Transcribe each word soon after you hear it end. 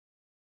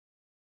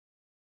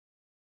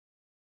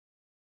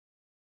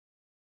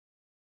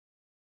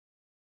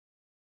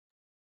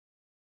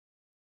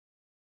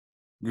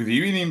Good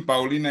evening,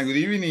 Paulina. Good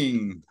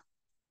evening.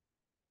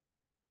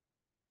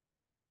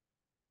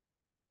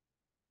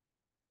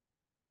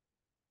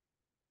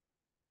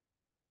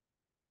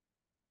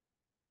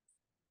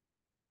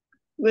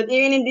 Good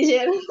evening,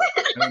 teacher.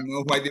 I don't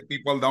know why the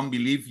people don't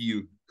believe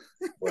you.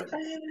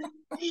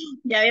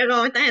 Ya vio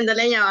cómo está haciendo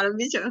leña a los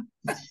bichos.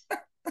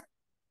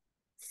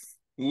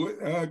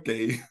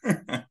 Okay.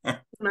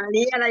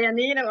 María, la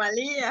Yanira,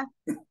 María.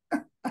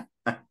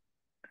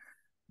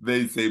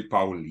 They say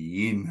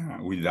Paulina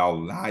without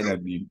light. I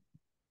mean,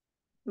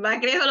 Va a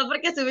creer solo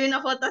porque subí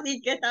una foto así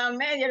que estaba en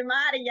medio del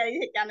mar y ya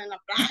dice que anda en la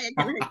playa. Que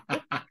no sé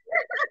qué.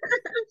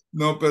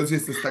 no, pero si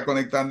se está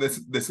conectando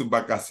de sus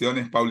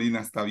vacaciones, Paulina,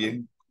 está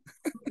bien.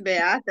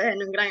 Vea, estás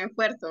en un gran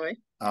esfuerzo, ¿eh?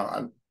 Ah,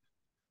 vale.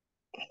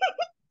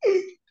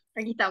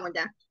 Aquí estamos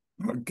ya.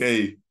 Ok.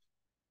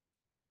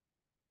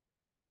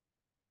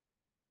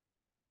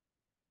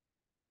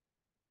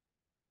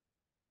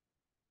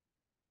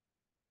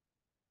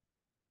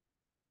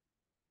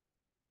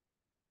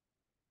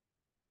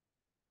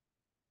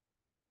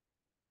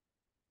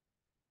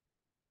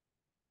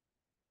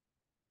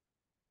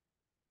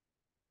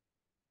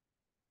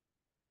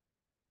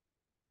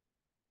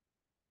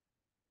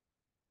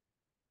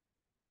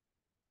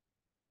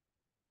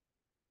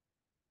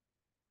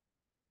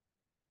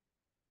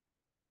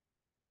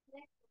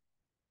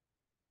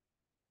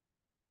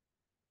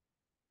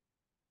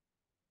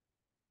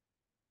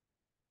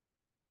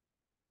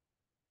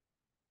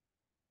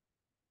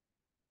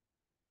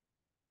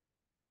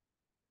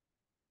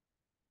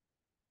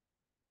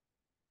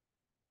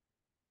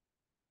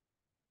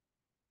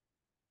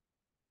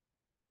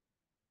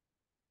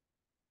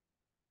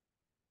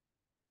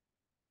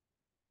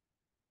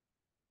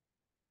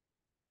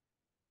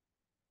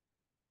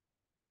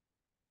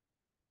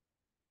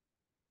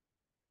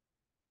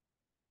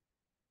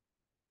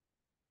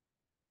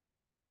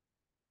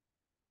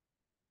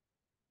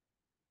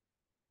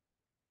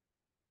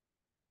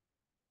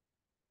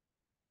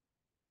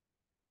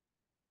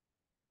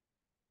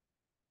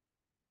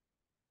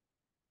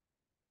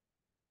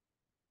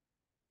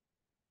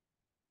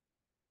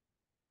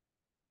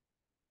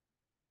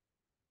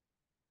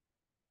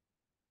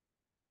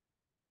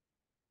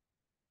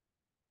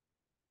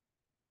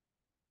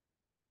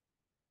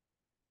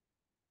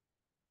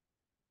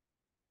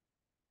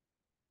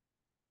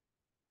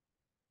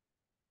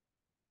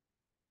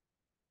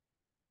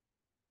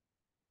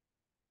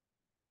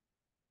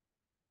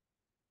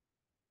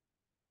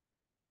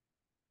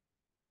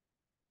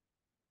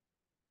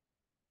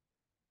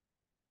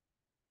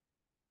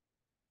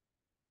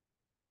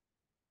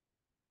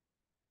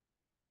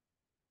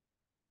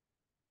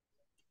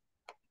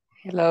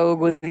 Hello,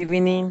 good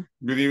evening.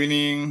 Good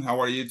evening. How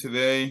are you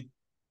today?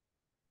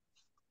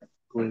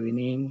 Good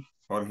evening.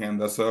 Jorge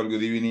Andasol,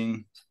 good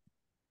evening.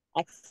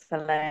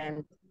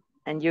 Excellent.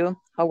 And you,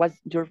 how was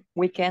your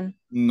weekend?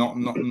 No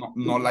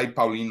like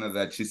Paulina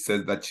that she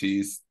says that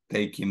she's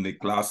taking the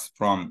class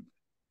from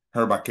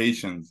her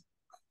vacations.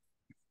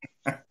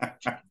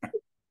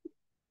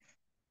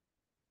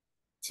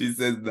 She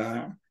says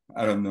that.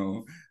 I don't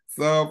know.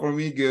 So for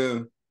me,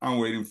 good. I'm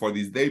waiting for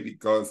this day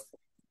because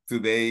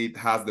today it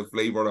has the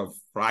flavor of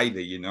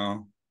Friday, you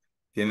know.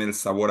 Tiene el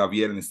sabor a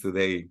viernes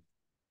today.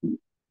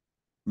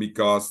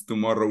 Because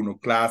tomorrow no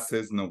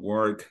classes, no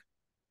work,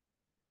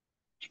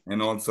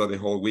 and also the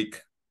whole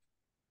week.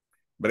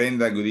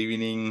 Brenda, good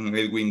evening.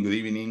 Edwin, good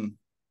evening.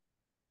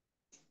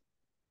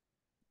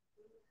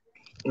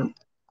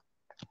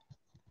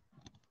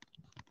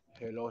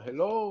 Hello,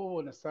 hello,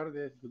 buenas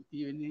tardes, good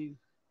evening.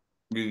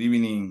 Good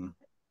evening.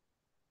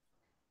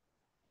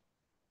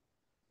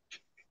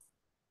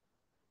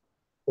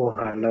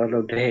 Ojalá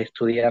los deje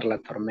estudiar la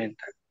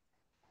tormenta.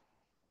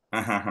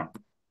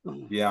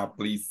 Yeah,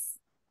 please.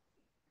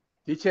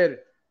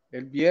 Teacher,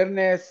 el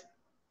viernes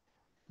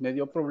me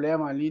dio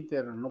problema el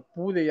Inter, no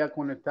pude ya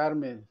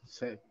conectarme,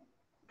 se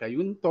cayó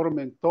un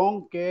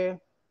tormentón que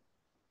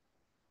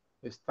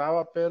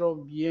estaba pero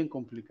bien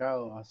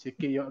complicado, así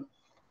que yo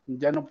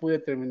ya no pude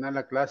terminar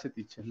la clase,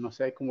 teacher, no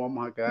sé cómo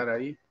vamos a quedar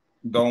ahí.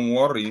 Don't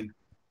worry,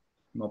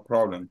 no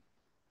problem.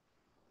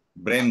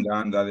 Brenda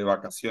anda de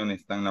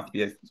vacaciones, está en las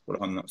fiestas, por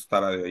eso no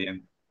estará de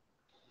bien.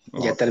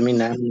 Ya No,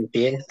 terminando mi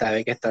fiesta, a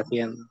ver qué está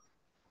haciendo.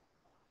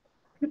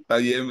 está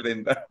bien,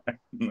 Brenda.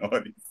 No,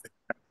 dice.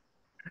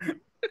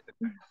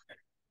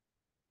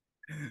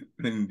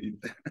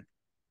 Brendita.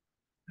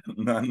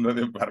 No ando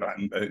de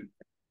parranda.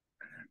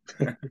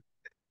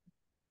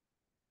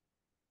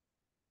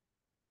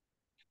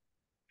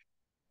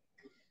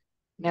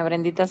 Mi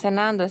Brendita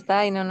cenando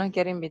está y no nos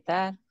quiere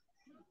invitar.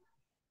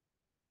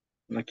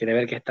 No quiere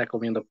ver que está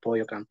comiendo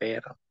pollo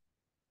campero.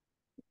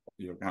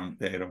 Yo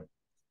campero.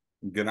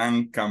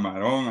 Gran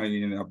camarón,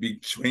 ahí en a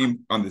big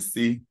shrimp on the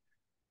sea.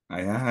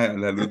 Allá a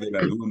la luz de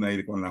la luna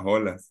y con las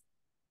olas.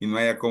 Y no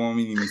haya cómo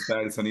minimizar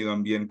el sonido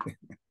ambiente.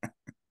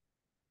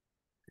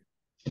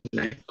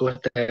 La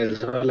costa del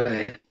sol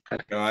de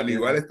estar Al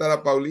igual está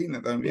la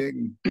Paulina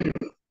también.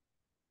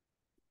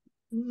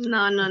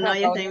 No,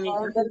 ya está en mi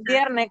El casita.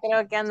 viernes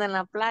creo que anda en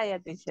la playa,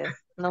 teacher.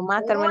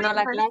 Nomás Uy, terminó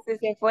la clase y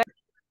se fue.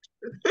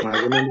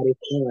 Alguna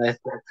mariconada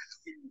esta.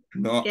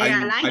 No, Qué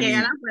galán, I qué mean,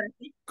 galán, pero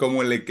sí.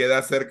 como le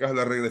queda cerca,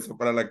 la regresó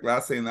para la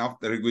clase, and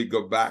after we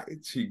go back,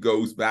 she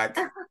goes back.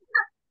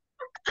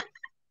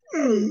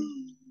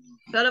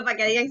 Solo para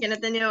que digan que no he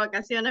tenido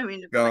vacaciones,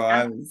 vine para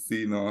acá. Cabal,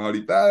 sí, no,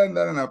 ahorita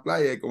andar en la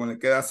playa y como le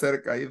queda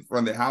cerca ahí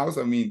from the house,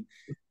 I mean,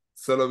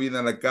 solo vine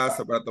a la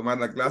casa para tomar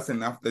la clase,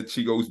 and after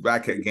she goes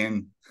back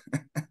again.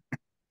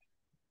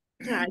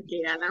 Ay,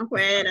 qué galán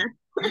fuera.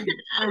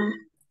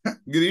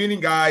 Good evening,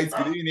 guys.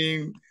 Good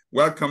evening.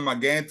 Welcome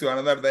again to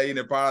another day in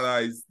the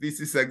paradise. This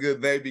is a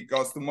good day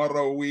because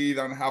tomorrow we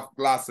don't have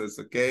classes,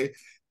 okay?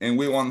 And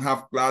we won't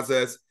have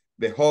classes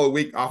the whole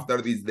week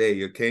after this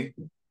day, okay?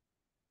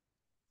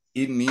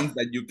 It means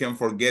that you can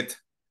forget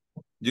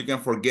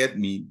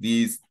me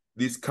these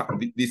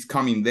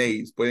coming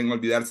days. Pueden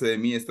olvidarse de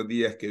mí estos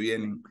días que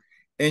vienen.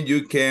 And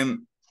you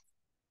can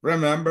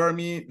remember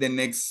me the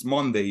next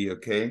Monday,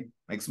 okay?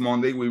 Next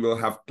Monday we will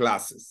have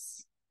classes.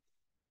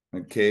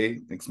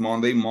 Okay, next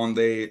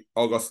Monday,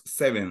 August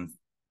 7th,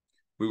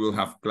 we will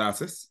have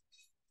classes,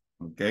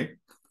 okay?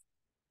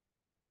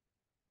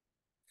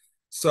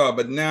 So,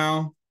 but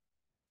now,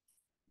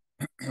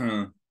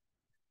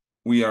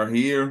 we are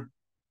here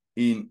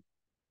in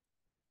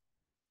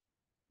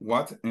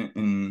what?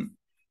 In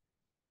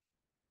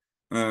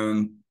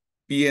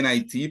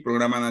PNIT,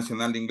 Programa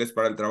Nacional de Inglés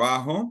para el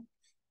Trabajo,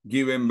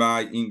 given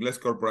by Inglés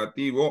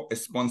Corporativo,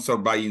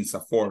 sponsored by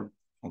INSAFOR,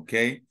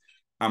 okay?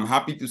 I'm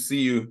happy to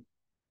see you.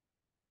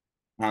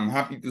 I'm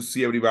happy to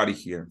see everybody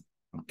here,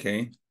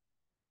 okay?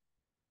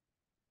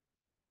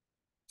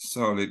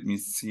 So let me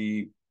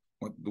see,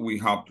 what do we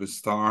have to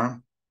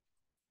start?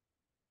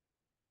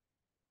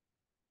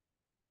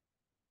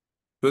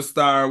 To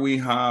start, we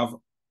have,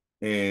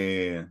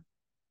 do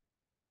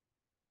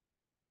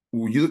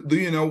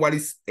you know what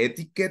is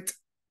etiquette?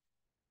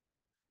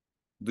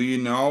 Do you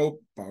know,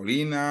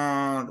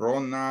 Paulina,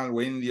 Ronald,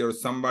 Wendy, or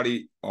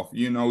somebody of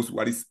you knows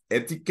what is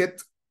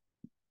etiquette?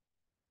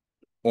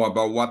 Or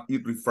about what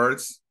it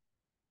refers?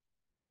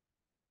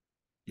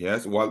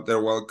 Yes,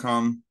 Walter,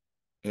 welcome.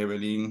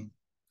 Evelyn,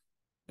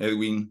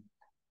 Edwin,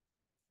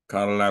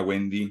 Carla,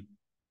 Wendy,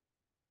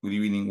 good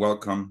evening,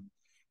 welcome.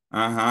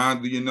 Do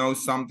you know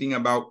something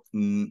about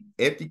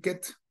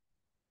etiquette?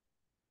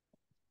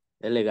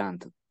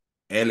 Elegant.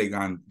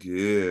 Elegant,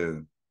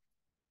 good.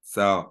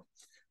 So,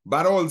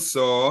 but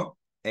also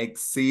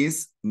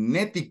exists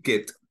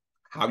netiquette.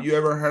 Have you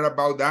ever heard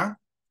about that?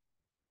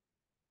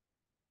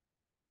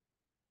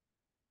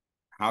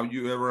 Have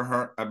you ever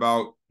heard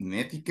about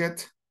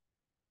netiquette?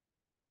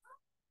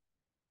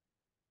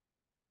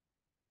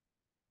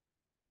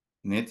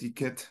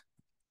 Netiquette.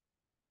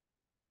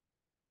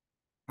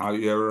 Have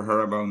you ever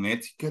heard about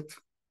netiquette?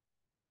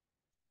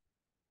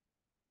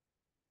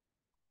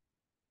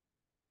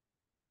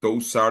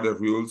 Those are the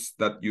rules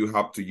that you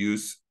have to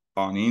use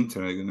on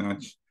internet. You know,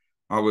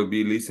 I will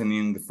be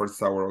listening the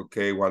first hour.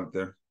 Okay,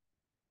 Walter.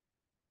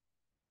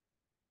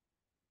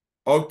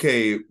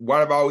 Okay,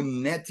 what about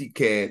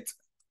netiquette?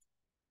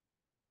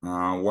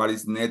 What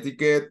is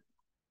netiquette?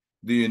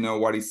 Do you know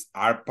what is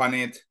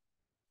ARPANET?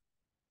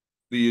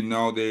 Do you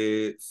know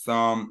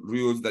some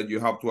rules that you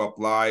have to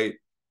apply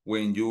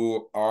when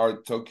you are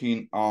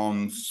talking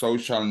on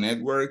social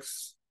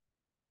networks?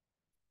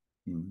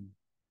 Come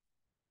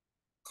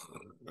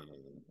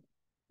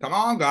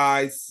on,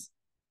 guys.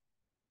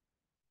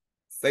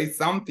 Say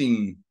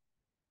something.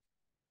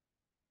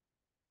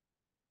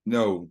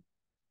 No.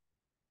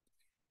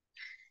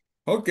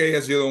 Okay,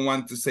 as you don't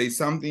want to say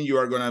something, you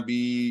are going to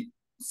be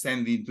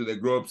sending to the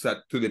groups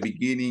to the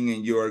beginning,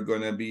 and you are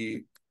going to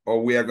be,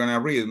 or we are going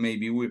to read.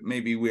 Maybe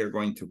we are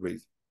going to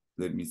read.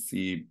 Let me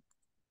see.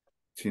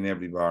 Seeing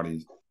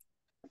everybody.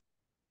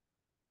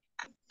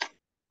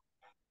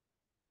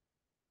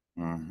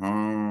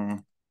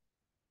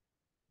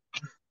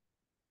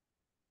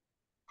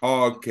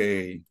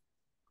 Okay.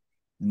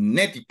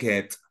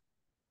 Netiquette.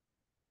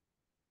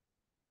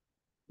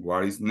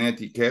 What is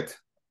netiquette?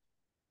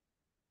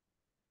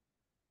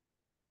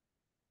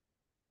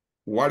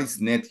 What is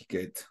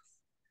netiquette?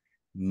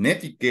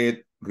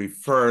 Netiquette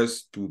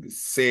refers to the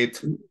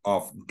set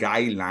of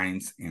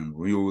guidelines and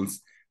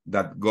rules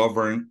that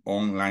govern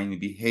online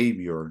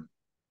behavior.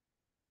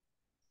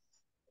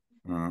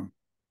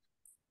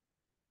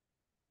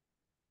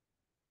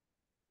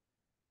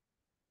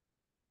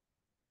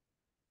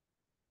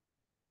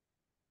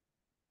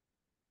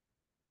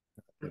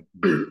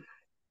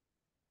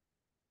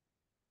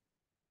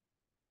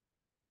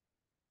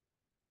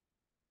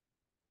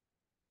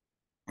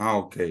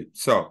 Okay,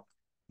 so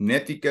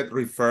netiquette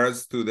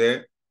refers to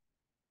the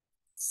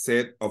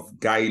set of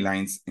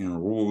guidelines and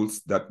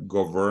rules that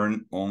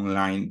govern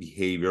online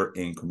behavior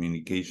and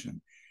communication.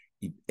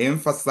 It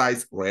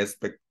emphasizes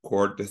respect,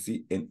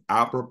 courtesy, and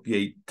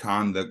appropriate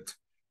conduct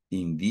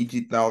in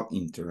digital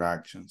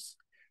interactions.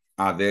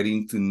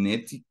 Adhering to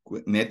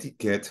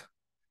netiquette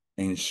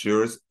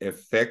ensures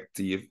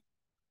effective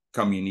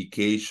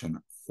communication,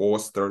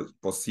 fosters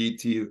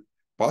positive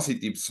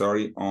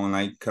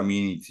online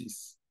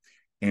communities,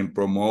 and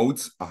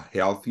promotes a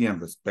healthy and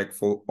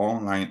respectful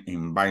online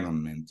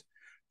environment,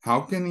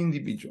 How can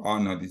individual, oh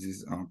no, this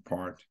is a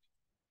part.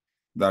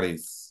 That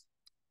is,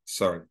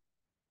 sorry.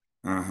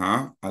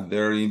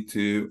 Adhering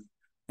to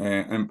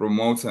and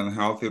promotes a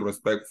healthy,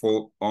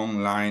 respectful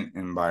online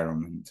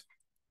environment.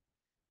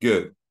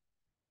 Good.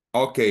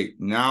 Okay,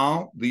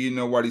 now do you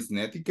know what is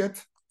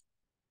etiquette?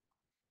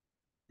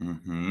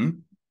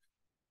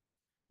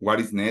 What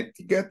is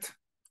etiquette?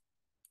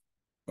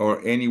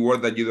 Or any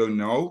word that you don't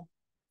know?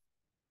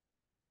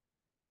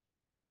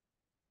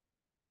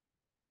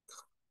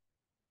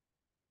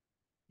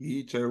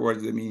 Teacher,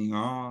 what's the meaning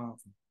of?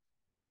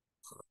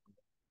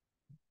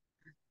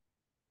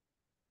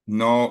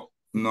 No.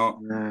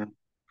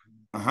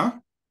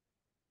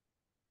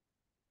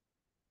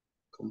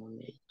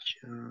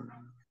 Communication.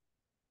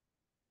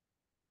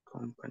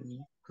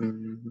 Company.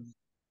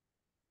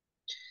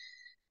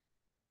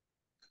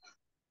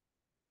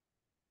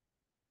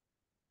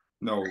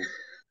 No.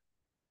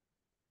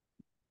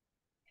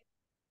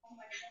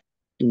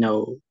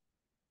 No.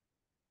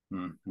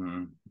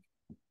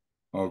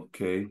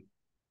 Okay.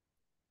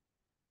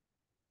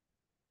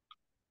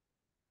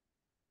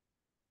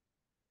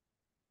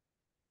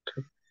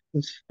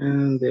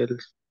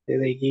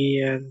 De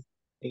guías,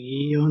 de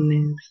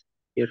guiones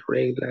y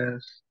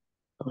reglas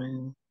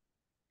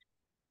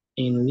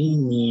en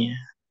línea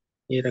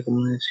y la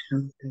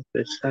comunicación de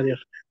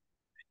empresarios.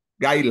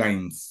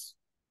 Guidelines.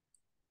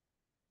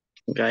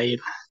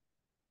 Guidelines.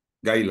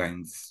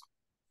 Guidelines.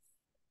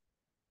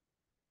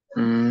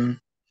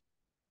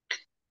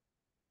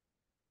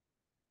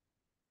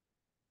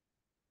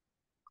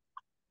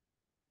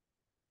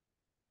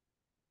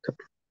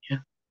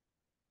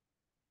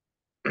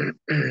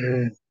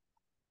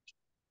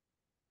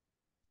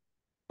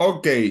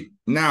 Okay,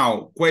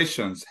 now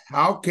questions.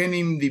 How can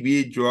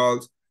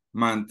individuals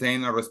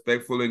maintain a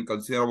respectful and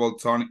considerable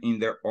tone in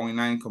their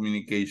online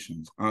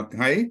communications?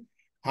 Okay,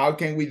 how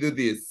can we do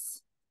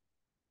this?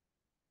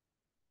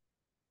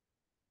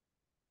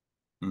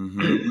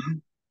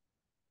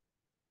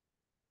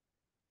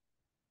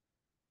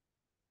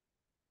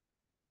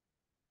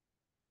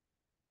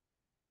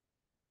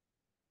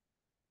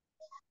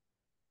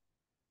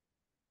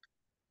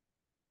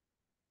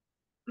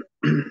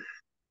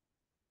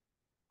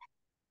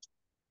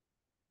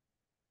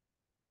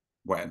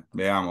 Bueno,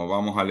 veamos,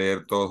 vamos a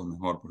leer todos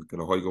mejor porque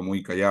los oigo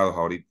muy callados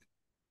ahorita.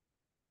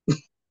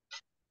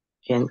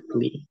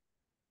 Gently.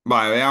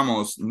 Vale,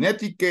 veamos.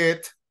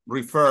 Etiquette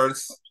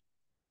refers.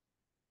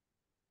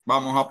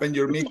 Vamos, open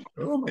your mic.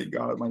 Oh my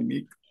God, my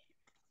mic.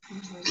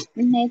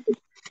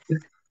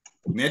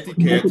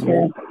 Etiquette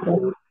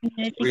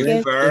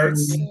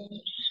refers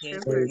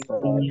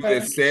to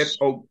a set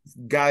of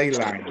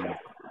guidelines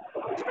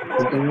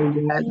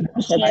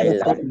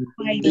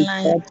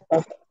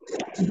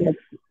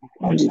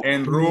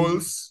and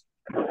rules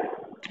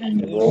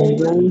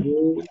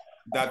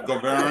that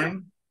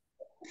govern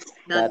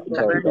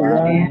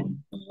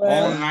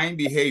online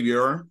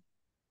behavior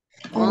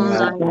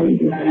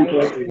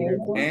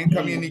and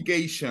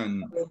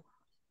communication.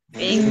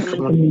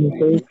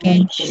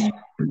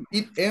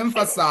 It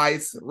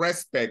emphasizes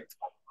respect,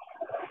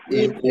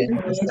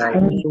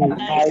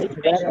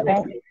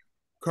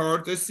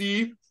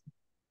 courtesy,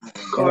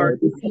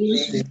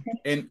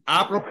 and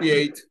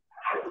appropriate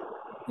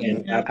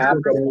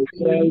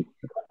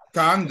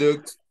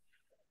conduct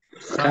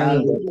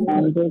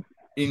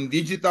in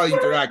digital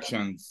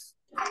interactions.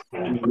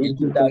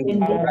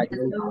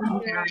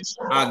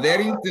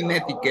 Adhering to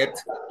etiquette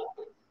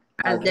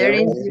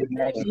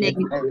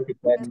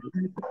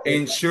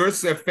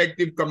ensures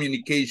effective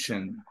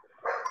communication,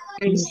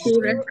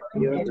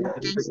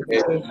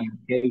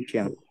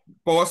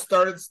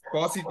 fosters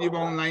positive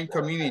online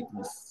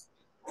communities,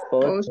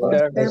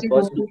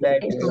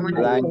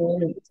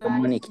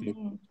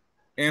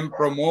 and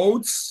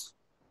promotes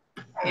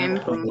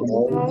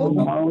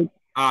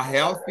a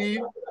healthy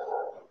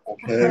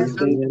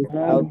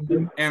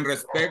and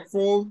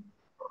respectful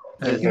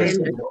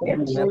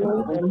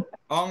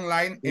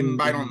online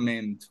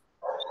environment.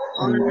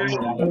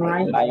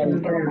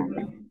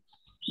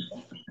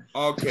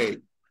 Okay,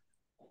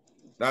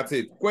 that's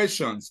it.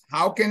 Questions.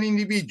 How can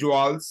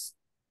individuals?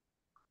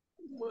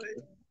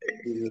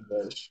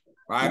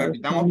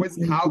 Repitamos pues.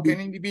 How can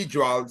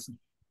individuals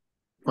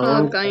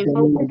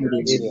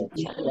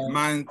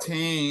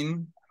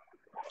maintain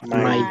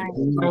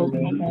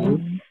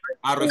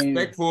a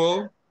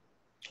respectful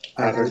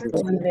and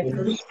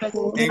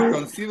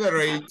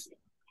considerate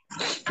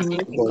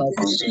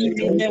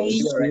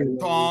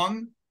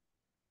tone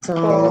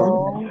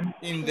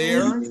in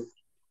their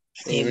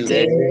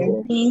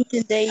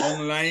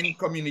online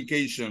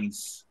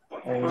communications?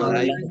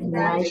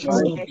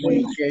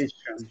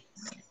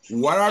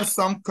 What are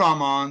some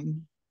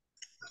common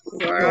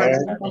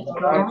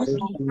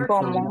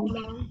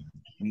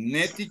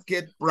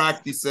etiquette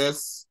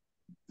practices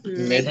to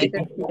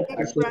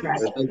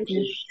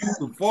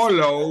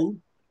follow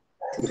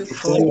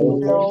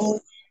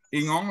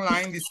in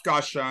online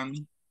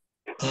discussion,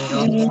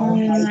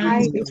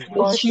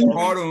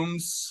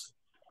 forums,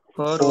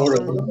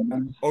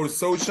 or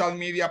social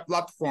media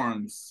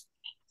platforms?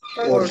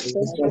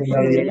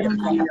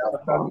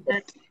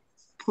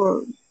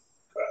 Por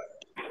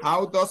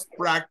How does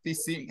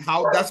practicing,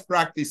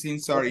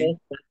 sorry,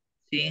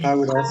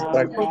 How does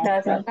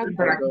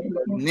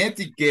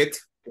etiquette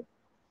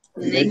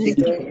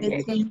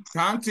etiquette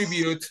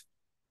contribute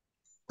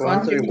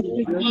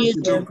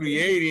contribute to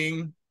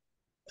creating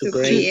to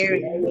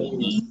create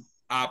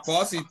a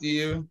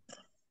positive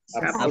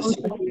a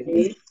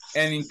positive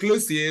and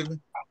inclusive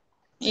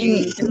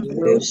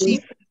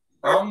inclusive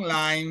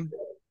online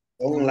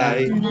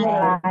online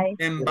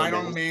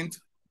environment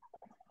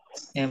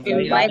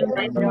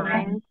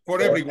environment for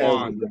for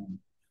everyone?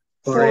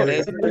 for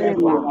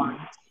everyone.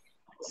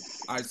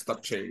 I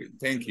stop sharing.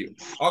 Thank you.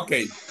 Ok.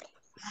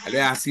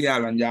 Así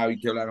hablan, ya vi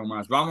que hablaron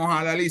más. Vamos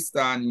a la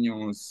lista,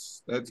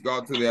 niños. Let's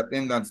go to the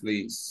attendance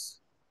list.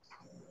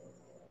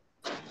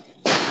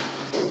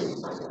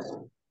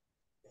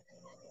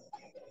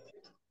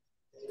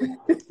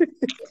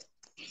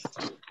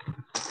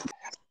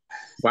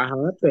 What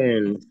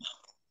happened?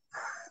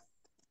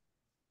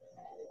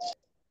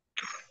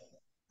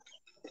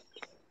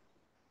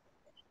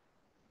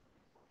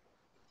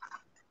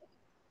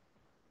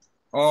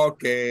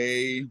 Ok.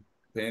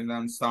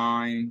 Attendance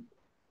sign.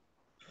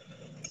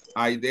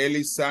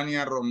 Aideli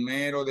Sania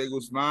Romero de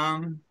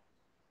Guzmán.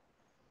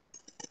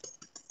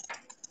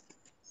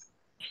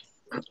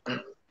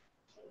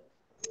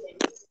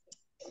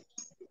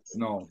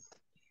 No.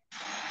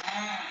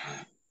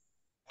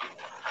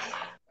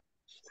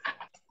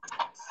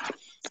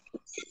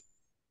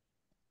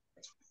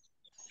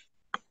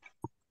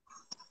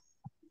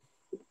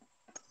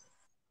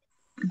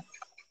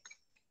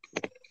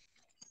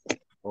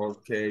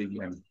 Okay,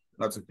 bien.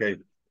 That's okay.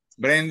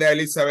 Brenda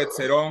Elizabeth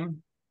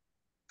Cerón.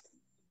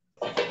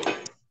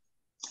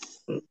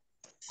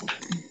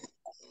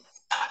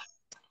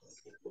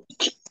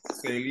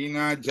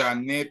 Celina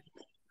Janet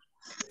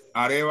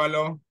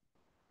Arevalo.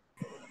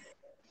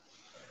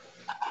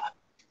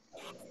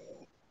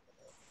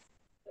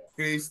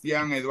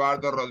 Cristian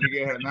Eduardo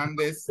Rodríguez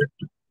Hernández.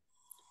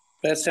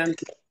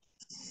 Present.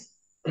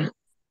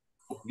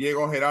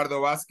 Diego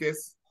Gerardo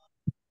Vázquez.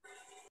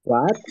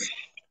 What?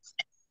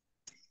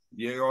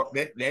 Diego,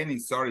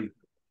 Dennis, sorry.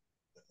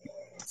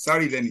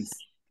 Sorry, Dennis.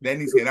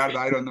 Dennis Gerardo,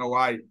 I don't know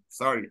why.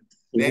 Sorry.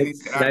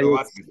 Dennis Gerardo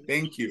Vázquez,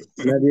 thank you.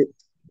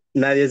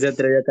 Nadie se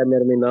atrevió a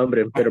cambiar mi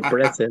nombre, pero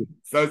present.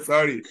 So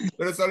sorry.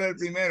 Pero solo el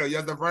primero,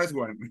 just the first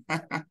one.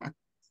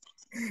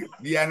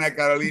 Diana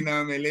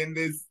Carolina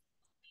Meléndez.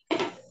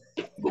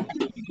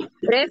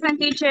 present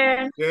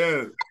teacher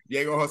Good.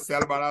 Diego José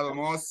Alvarado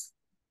Mos.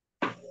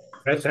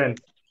 Present.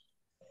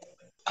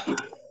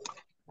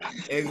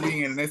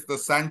 Edwin Ernesto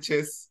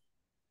Sánchez.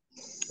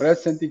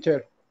 Present,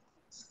 teacher.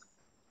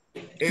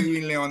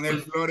 Edwin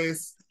Leonel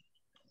Flores.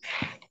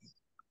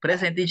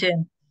 Present, teacher.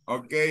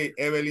 Ok.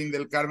 Evelyn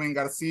del Carmen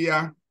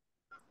García.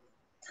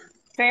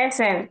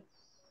 present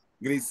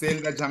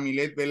Griselda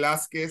Yamilet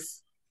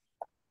Velázquez.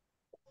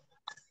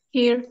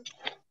 here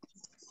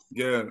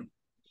Good.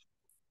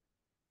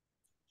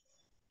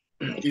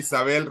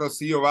 Isabel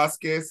Rocío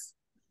Vázquez.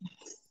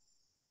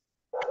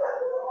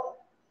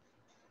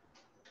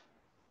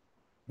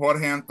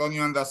 Jorge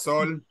Antonio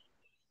Andasol.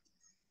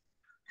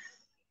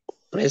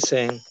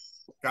 Present.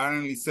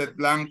 Karen Lisette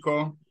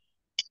Blanco.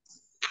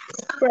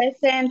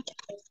 present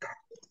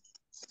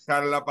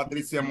Carla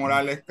Patricia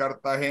Morales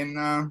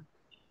Cartagena.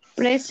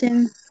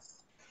 present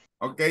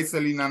Ok,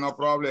 Celina, no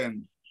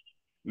problem.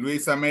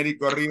 Luis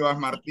Américo Rivas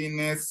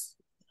Martínez.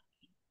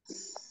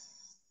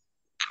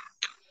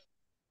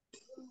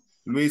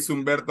 Luis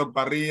Humberto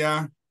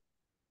Parrilla.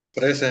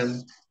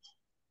 Present.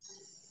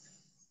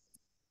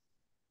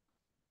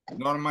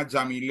 Norma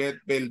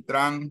Yamilet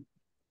Beltrán.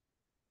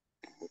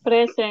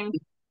 present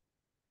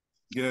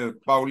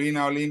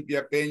Paulina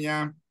Olimpia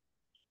Peña.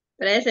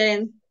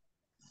 present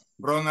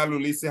Ronald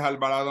Ulises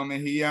Alvarado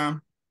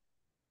Mejía.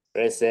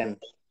 Present.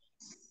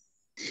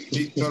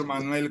 Víctor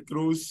Manuel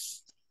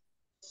Cruz.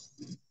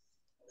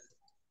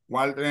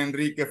 Walter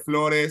Enrique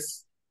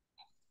Flores.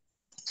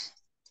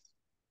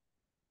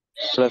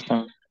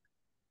 Present.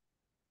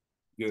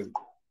 Good.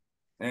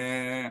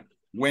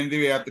 Wendy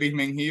Beatriz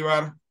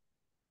Mengíbar.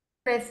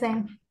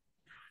 present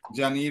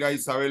Yanira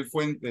Isabel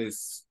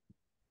Fuentes.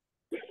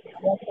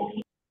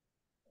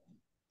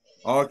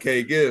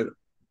 Okay, good.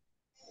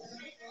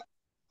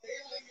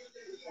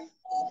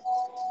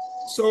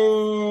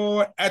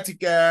 So,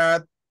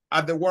 etiquette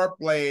at the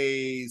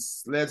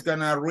workplace. Let's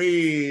gonna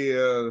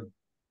read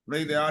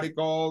the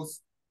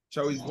articles.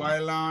 Choice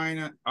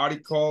byline.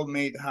 Article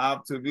may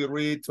have to be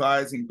read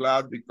twice in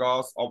class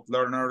because of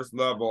learners'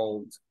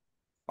 levels.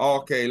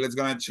 Okay, let's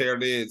gonna share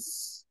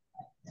this.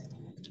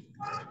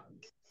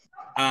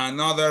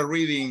 Another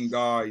reading,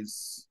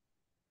 guys.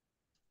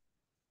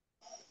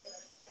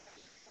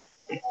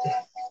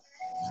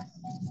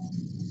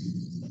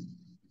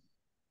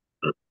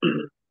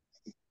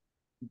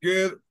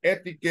 Good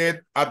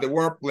etiquette at the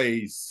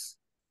workplace.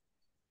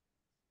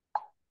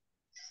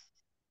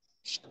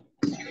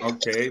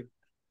 Okay.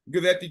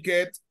 Good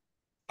etiquette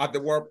at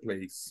the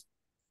workplace.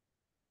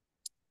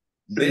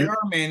 There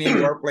are many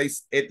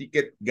workplace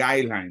etiquette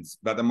guidelines,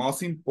 but the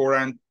most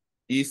important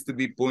is to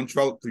be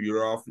punctual to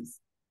your office.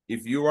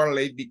 If you are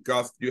late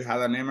because you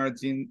had an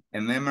emergency,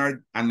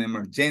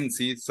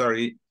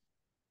 sorry,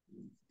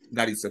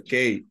 that is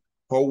okay.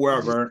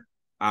 However,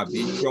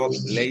 habitual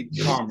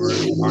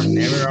latecomers are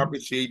never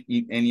appreciated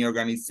in any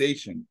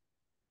organization.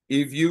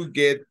 If you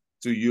get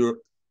to your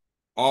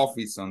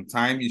office on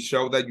time, you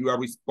show that you are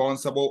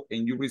responsible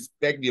and you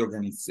respect the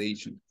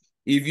organization.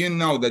 If you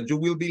know that you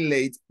will be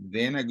late,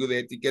 then a good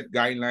etiquette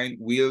guideline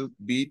will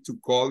be to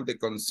call the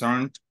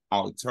concerned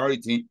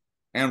authority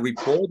and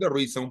report the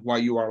reason why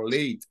you are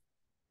late.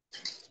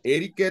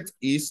 Etiquette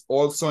is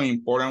also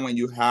important when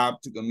you have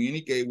to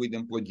communicate with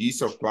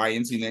employees or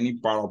clients in any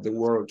part of the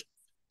world.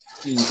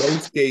 In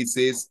those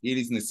cases, it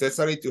is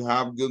necessary to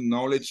have good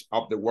knowledge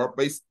of the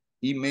workplace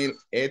email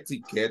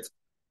etiquette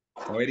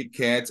or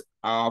etiquette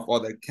of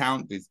other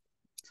countries.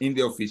 In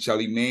the official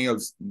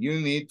emails, you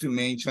need to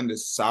mention the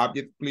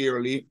subject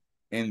clearly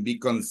and be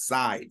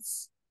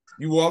concise.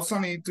 You also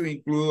need to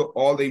include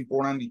all the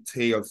important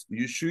details.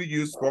 You should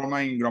use formal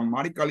and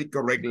grammatically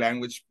correct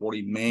language for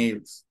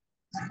emails.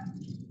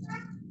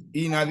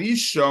 In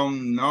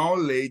addition,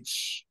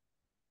 knowledge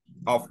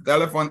of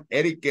telephone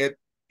etiquette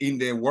in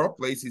the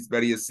workplace is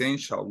very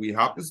essential. We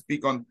have to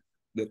speak on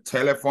the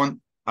telephone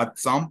at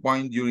some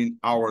point during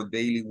our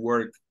daily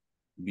work.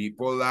 Be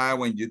polite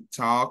when you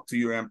talk to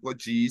your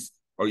employees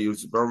or your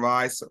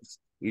supervisors.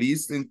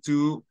 Listen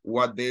to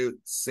what they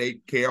say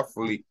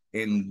carefully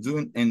and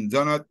do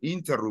not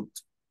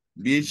interrupt.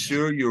 Be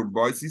sure your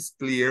voice is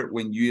clear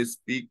when you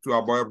speak to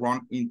avoid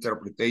wrong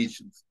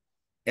interpretations.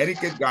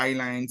 Etiquette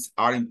guidelines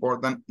are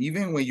important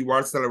even when you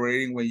are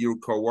celebrating with your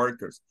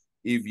coworkers.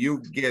 If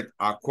you get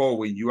a call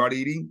when you are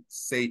eating,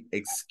 say,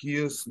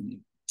 "Excuse me,"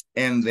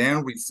 and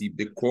then receive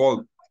the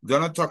call. Do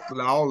not talk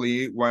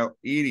loudly while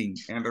eating,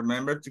 and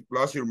remember to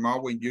close your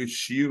mouth when you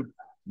chew.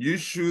 You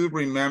should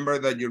remember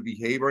that your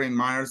behavior and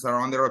manners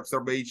are under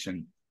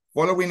observation.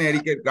 Following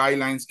etiquette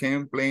guidelines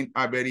can play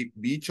a very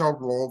vital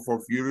role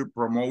for future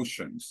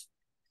promotions.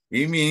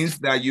 It means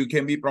that you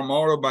can be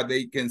promoted, but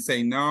they can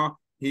say, "No,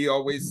 he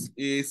always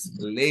is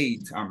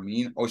late."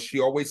 Or she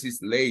always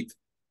is late.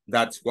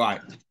 That's why.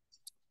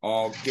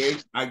 Okay,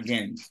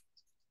 again.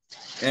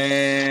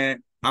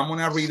 I'm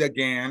gonna read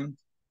again,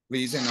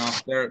 please, and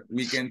after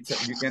you can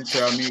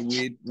tell me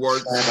which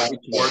words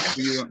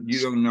you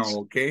don't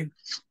know, okay?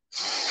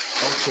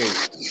 Okay.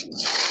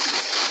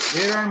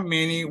 There are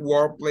many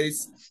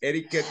workplace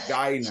etiquette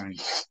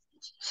guidelines,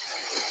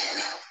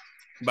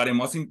 but the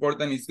most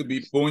important is to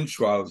be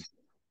punctual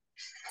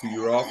to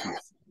your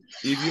office.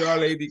 If you are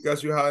late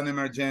because you have an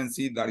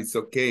emergency, that is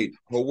okay.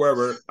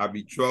 However,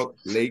 habitual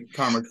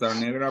latecomers are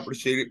never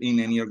appreciated in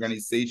any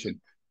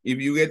organization. If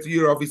you get to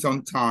your office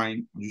on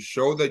time, you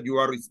show that you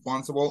are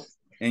responsible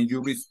and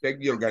you respect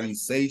the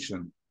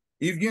organization.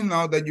 If you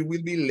know that you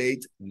will be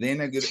late,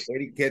 then a good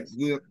etiquette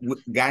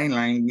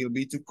guideline will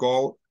be to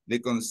call the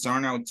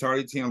concerned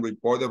authority and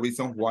report the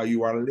reason why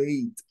you are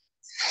late.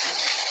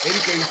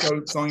 Etiquette is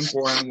also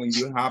important when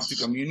you have to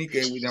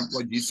communicate with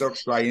employees or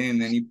clients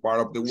in any part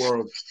of the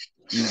world.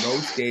 In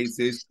those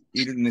cases,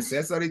 it is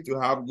necessary to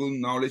have good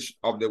knowledge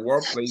of the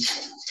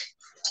workplace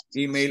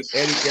email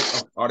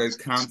etiquette of other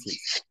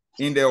countries.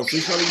 In the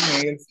official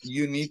emails,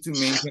 you need to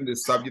mention the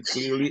subject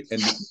clearly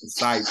and be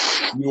precise.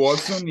 You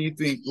also need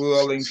to include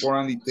all the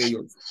important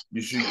details.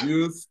 You should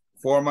use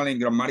formal and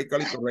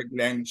grammatically correct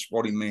language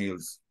for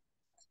emails.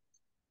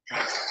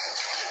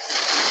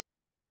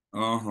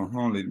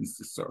 Let me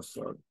see,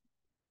 sorry.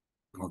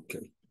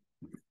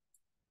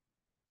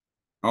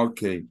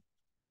 Okay.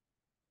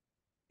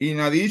 In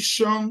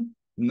addition,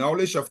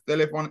 knowledge of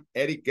telephone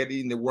etiquette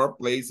in the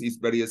workplace is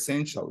very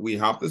essential. We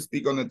have to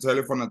speak on the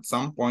telephone at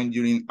some point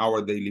during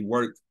our daily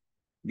work.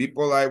 Be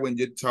polite when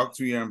you talk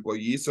to your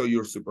employees or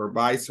your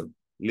supervisor.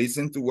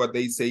 Listen to what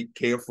they say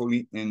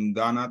carefully and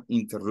do not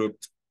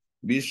interrupt.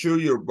 Be sure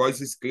your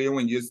voice is clear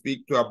when you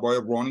speak to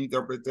avoid wrong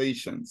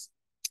interpretations.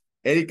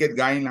 Etiquette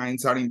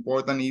guidelines are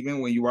important even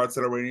when you are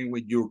celebrating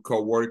with your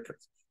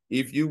coworkers.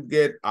 If you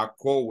get a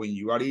call when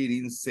you are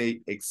eating,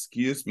 say,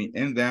 "Excuse me,"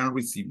 and then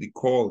receive the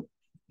call.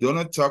 Do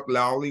not talk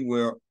loudly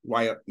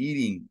while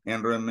eating,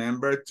 and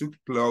remember to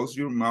close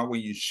your mouth when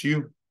you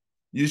chew.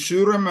 You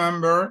should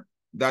remember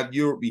that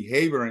your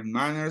behavior and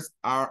manners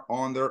are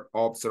under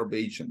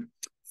observation.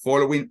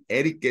 Following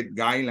etiquette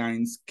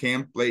guidelines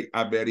can play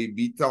a very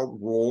vital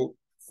role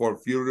for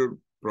future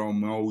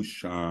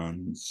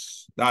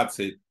promotions. That's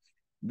it.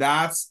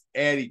 That's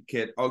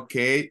etiquette,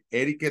 okay?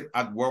 Etiquette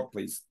at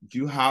workplace.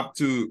 You have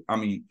to,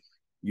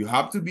 you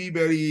have to be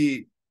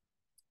very,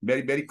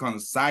 very, very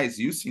concise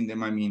using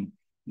them.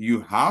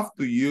 You have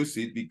to use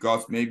it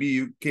because maybe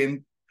you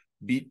can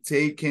be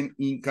taken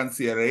in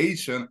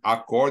consideration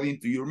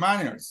according to your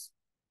manners.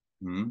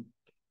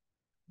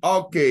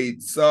 Okay,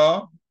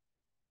 so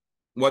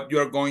what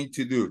you're going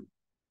to do,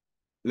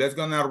 let's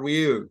gonna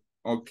read,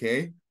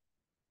 okay?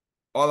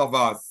 All of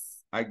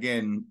us,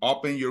 again,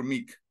 open your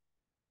mic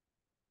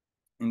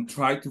and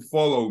try to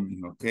follow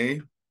me, okay?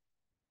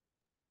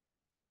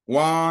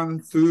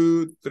 1,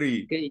 2,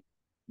 3. Okay.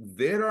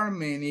 There are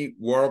many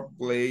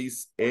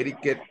workplace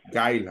etiquette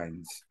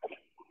guidelines.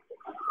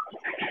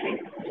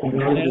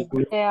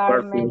 There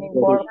are many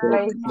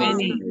workplace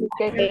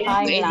etiquette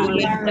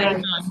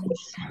guidelines.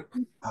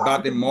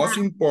 But the most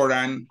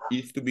important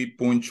is to be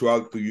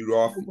punctual to your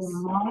office.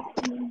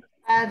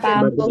 But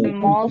the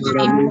most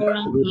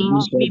important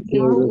is to be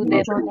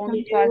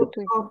punctual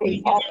to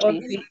office.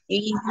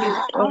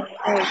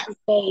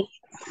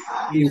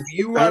 If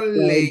you are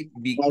late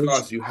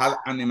because you have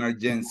an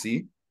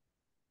emergency,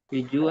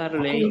 If you are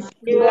late,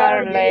 You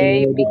are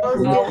late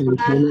because you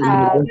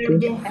have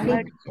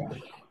emergency.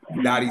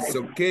 that is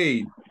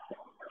okay.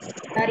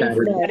 That is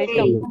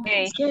okay.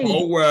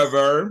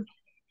 However,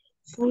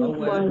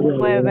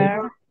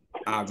 However,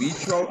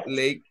 habitual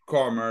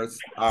latecomers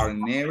are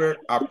never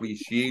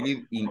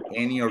appreciated in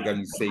any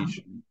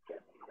organization.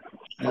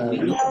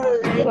 you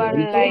are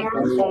late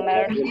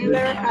commerce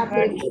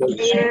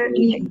organization.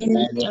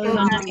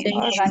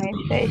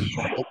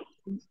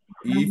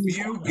 If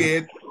you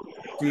get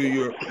to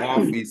your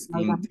office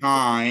in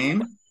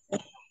time,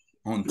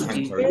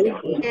 sorry,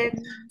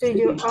 To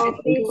your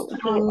office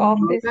To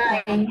office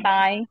on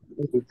time,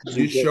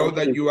 you show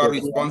that you are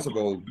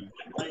responsible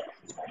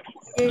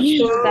that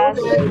you are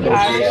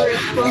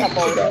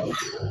responsible.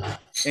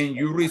 and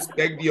you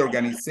respect the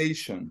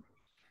organization.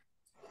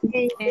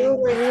 And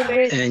you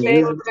respect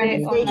the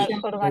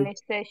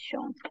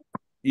organization.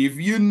 If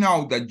you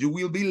know that you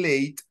will be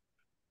late,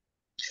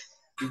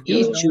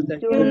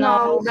 If you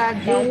know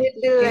that you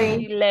will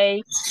be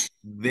late,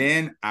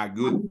 then a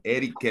good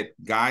etiquette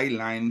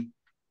guideline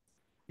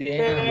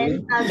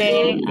then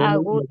a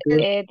good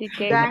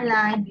etiquette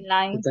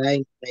guideline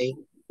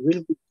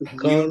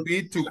will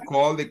be to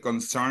call the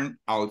concerned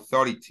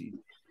authority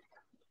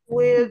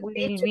will will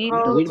be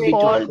to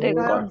call the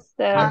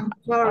concerned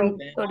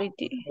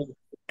authority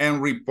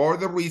and report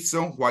the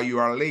reason why you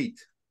are late.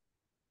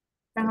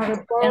 and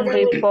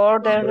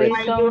report the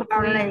reason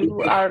why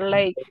you are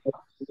late.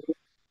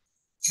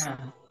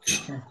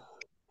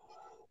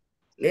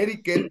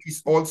 Etiquette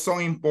is also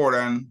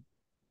important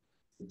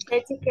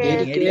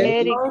Etiquette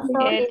Etiquette is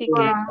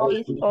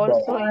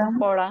also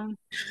important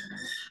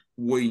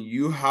when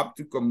you have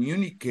to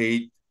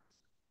communicate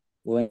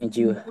when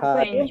you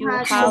have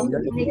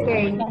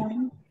communicate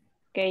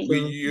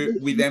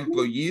with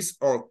employees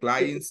or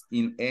clients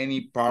in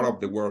any part of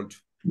the world.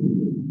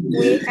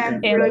 with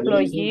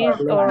employees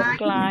or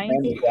clients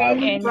in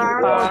any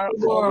part of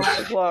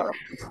the world.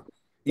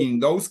 In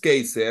those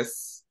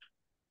cases,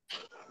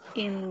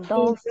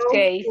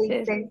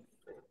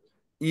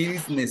 it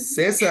is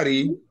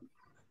necessary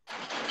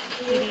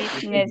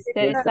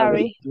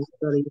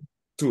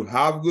to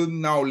have good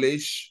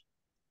knowledge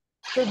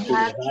to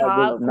have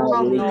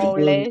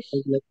knowledge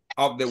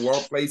of the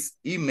workplace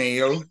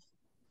email,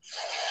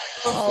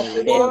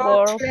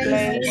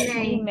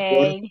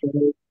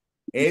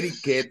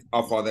 etiquette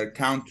of other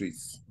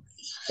countries.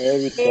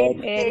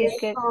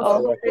 etiquette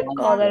of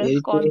other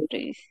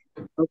countries.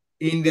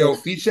 In the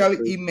official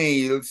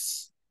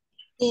emails,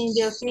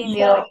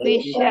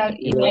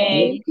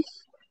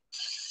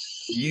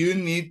 you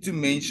need to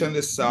mention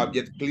the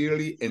subject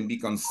clearly and be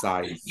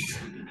concise.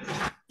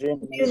 You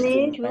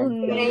need to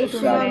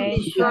mention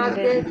the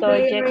subject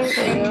clearly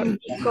and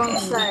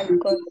concise.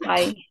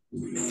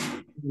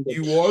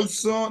 You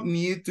also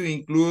need to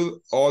include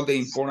all the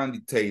important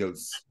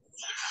details.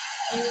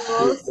 You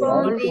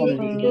also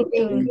need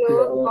to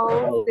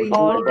include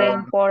all the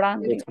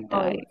important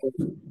details.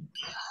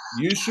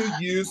 You should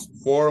use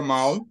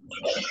formal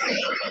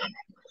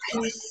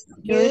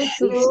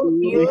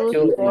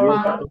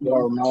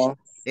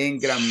and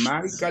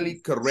grammatically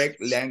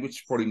correct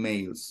language for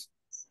emails.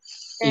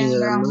 and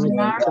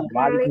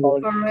grammatically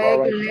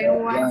correct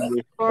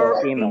language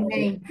for email.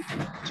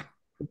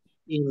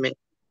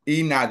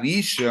 In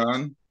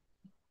addition,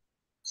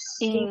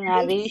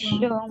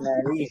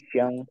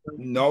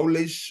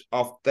 knowledge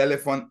of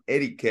telephone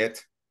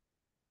etiquette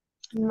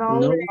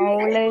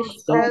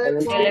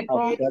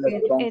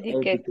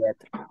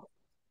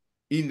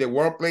in the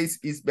workplace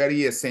is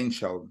very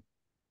essential.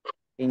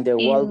 Very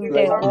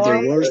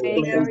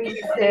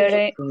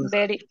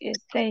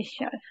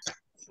essential.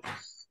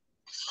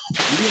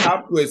 We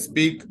have to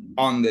speak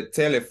on the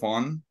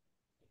telephone.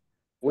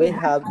 We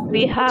have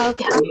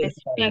to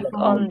speak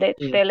on the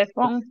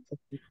telephone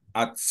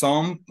At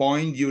some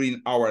point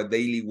during our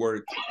daily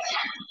work.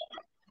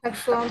 At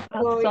some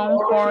point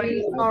our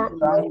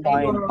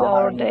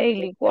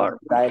daily work.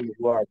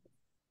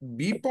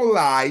 Be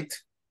polite.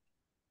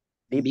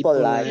 Be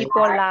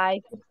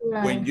polite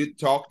When you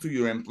talk to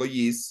your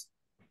employees.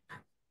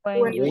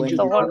 When you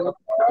talk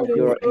to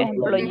your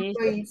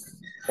employees.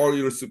 Or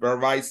your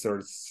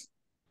supervisors.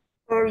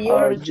 Or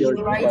your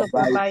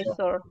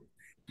supervisor.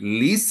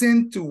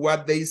 Listen to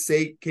what they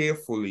say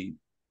carefully.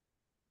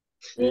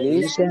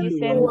 Listen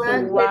to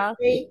what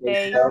they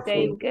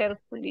say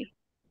carefully.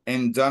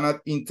 And do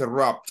not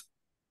interrupt.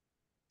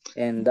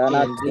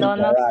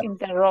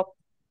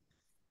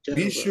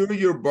 Be sure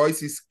your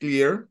voice is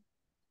clear.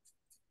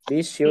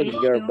 Be sure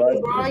your voice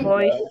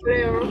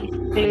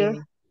is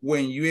clear.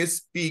 When you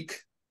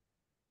speak.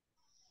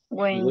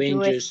 When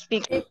When you you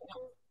speak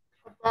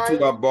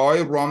To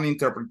avoid wrong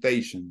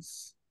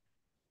interpretations.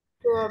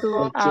 to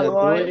to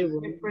avoid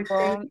avoid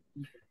wrong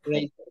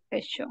wrong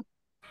expression.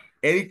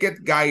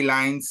 Etiquette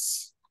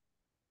guidelines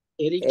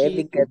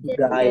etiquette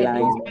Ethics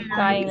guidelines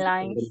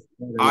guidelines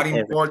are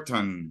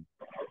important,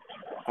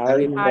 are are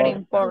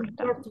important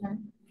important.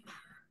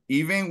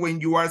 even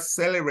when you are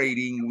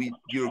celebrating with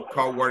your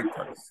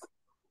coworkers.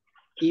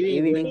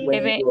 even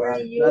when Even you are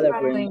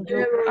celebrating when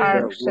you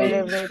are with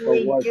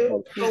celebrating coworkers.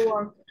 with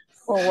Even,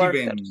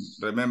 coworkers.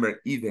 remember,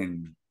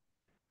 even.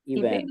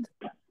 Even Event.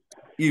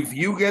 If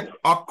you get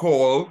a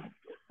call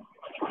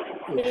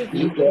If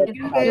you get if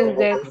a you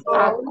get a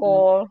call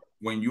call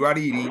when you are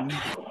eating,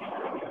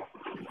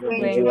 when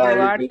when you are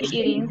you are eating,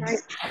 eating,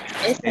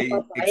 say,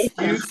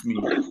 excuse me,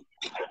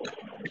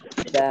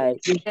 that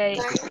say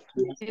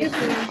excuse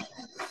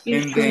me,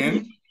 and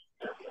then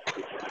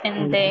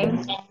and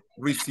then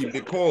receive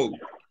the call.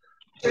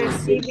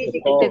 receive the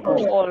the call.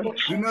 call.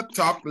 Do not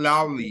talk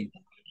loudly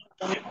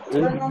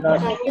Do not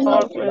Talk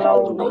talk loudly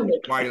loudly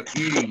while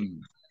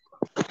eating.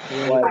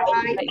 while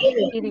by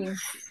eating.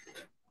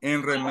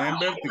 And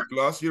remember to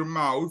close your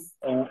mouth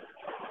and,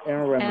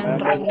 and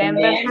And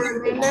remember to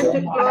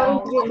remember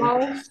close to your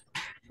mouth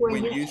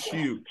when you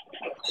chew.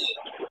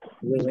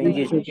 when when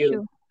you you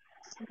chew.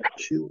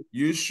 should.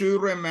 You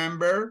should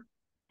remember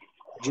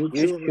You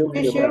should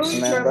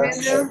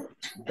remember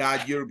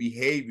that your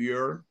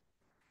behavior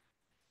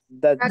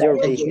that your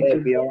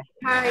behavior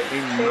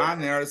and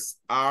manners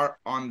are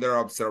under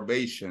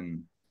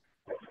observation.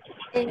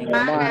 and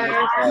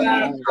manners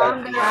are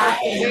under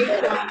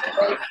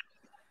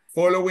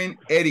Following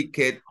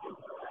etiquette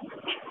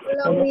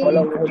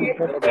following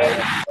etiquette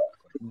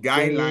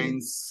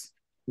guidelines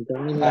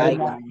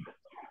guidelines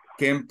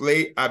can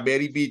play a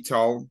very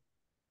vital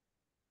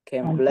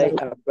can play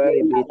a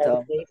very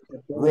vital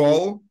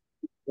role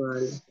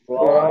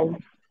role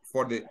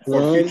for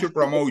future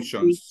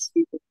promotions.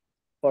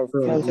 for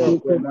future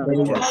For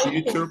promotion.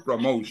 future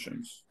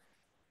promotions.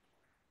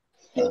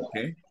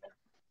 Okay.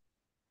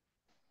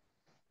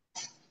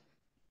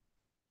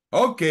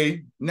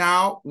 Okay,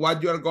 now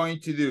what you are going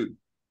to do?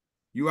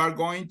 You are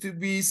going to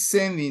be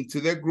sending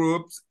to the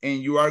groups,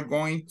 and you are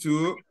going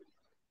to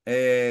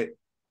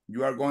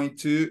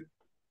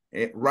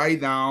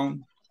write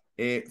down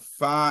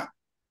five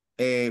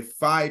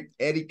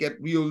etiquette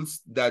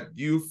rules that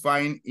you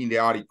find in the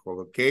article.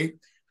 Okay,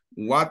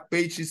 what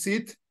page is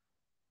it?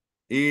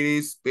 It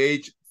is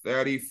page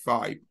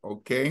 35.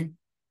 Okay,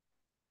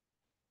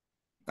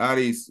 that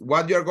is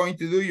what you are going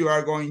to do. You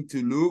are going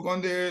to look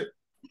on the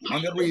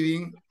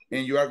reading,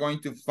 and you are going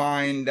to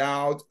find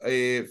out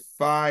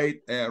five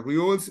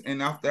rules,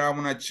 and after I'm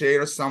gonna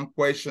share some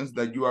questions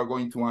that you are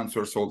going to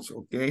answer also,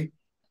 okay?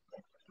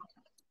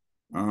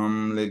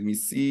 Let me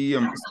see,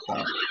 I'm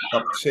gonna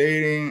stop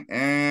sharing,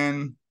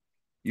 and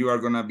you are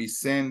gonna be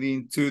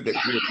sending to the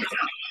group.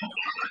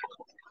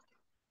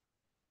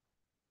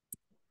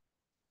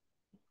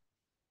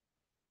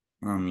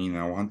 I mean,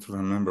 I want to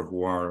remember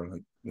who are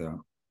like the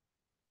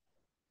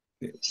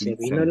Se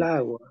vino el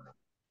agua.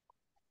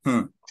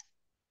 Huh.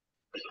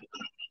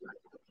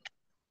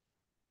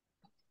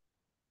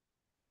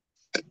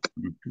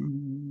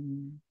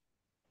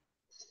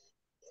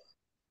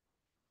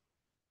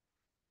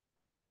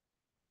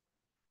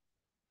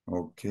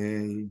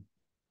 Okay.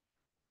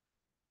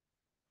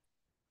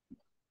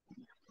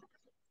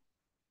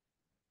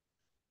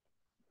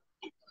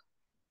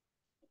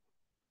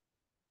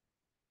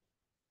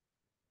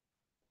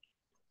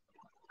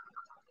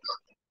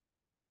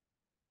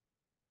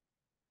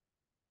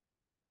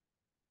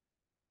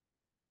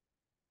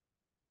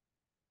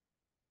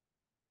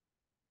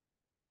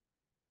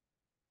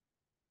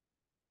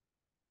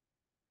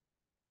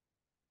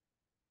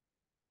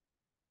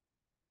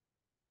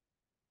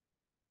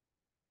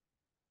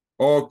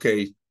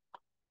 Okay,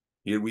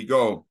 here we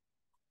go.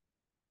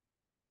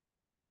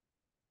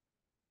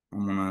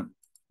 I'm gonna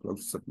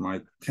close up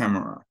my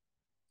camera.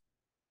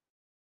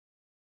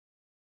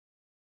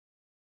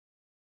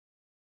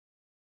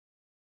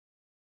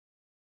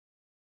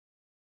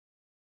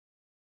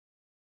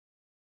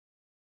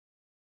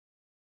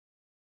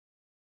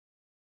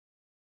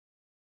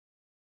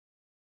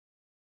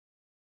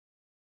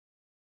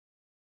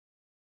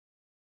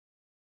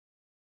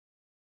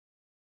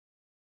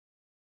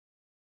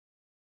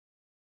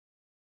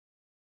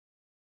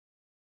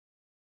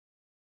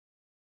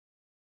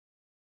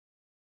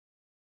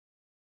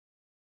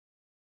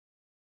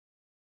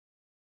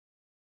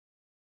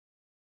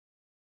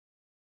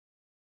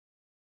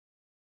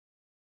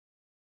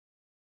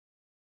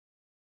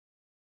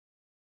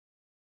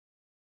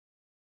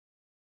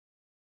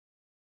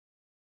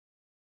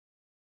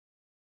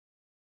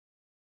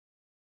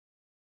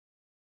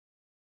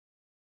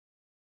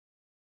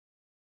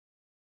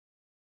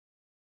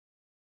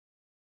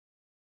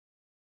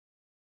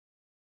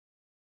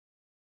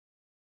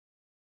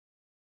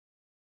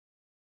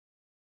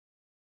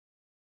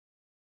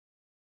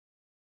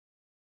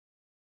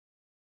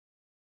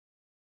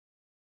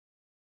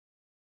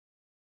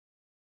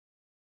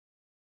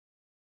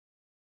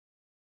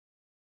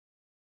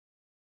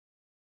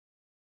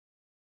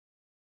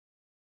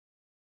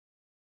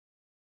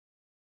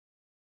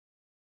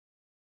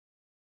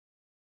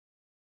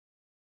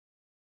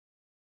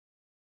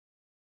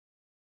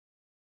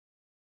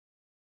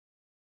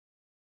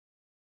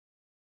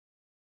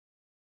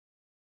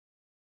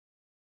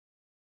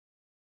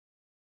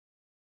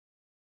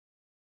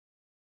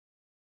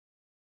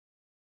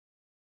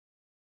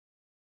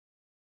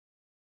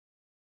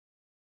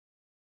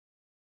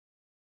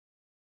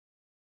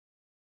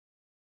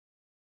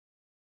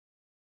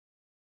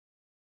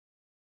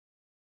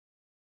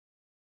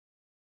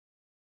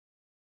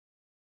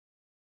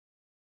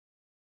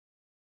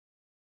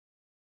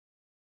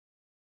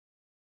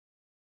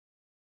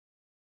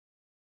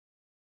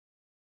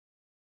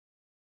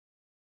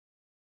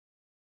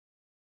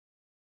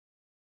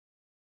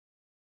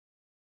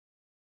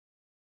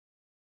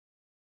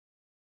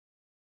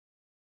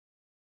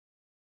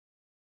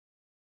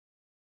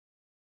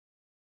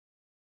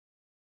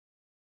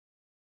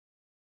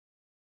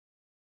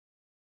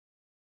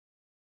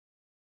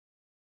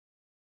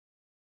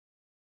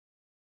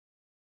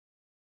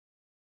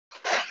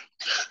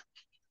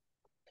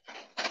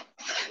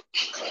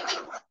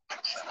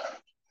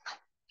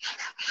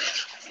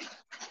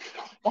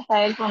 Ya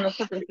está él con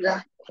nosotros,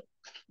 ya.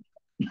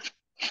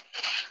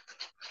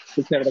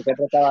 Teacher, ¿de qué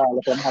trataba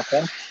lo que vamos a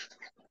hacer?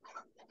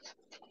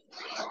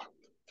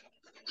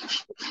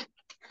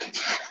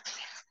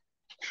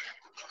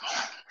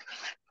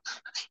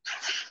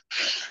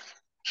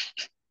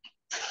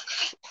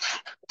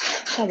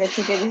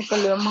 Parece que dijo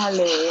que lo íbamos a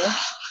leer,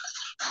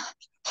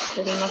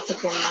 pero no sé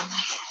qué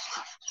más.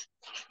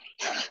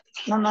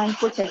 No nos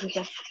escucha,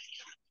 quizás.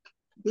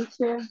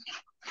 Dice,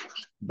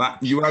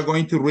 But you are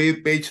going to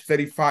read page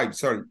 35,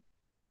 sorry.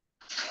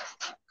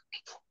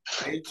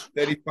 Page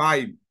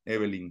 35,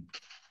 Evelyn.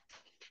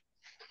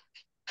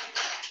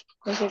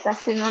 porque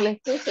casi no le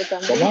escucho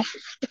también. ¿Cómo?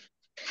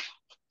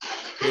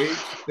 Page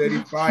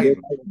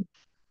 35.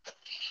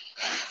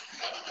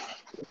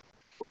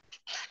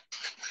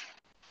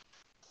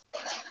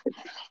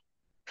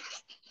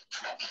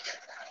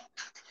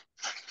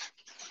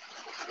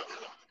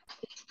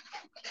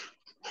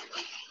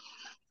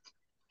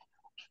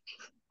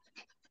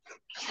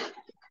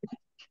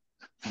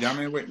 Ya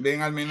me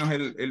ven al menos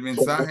el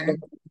mensaje.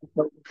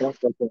 No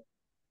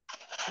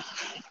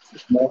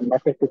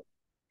se escucha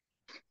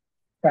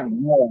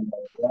nada, la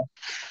verdad.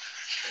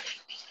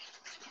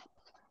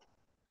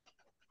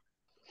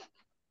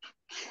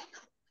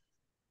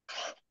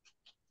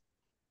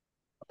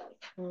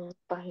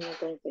 Página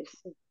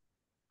 36.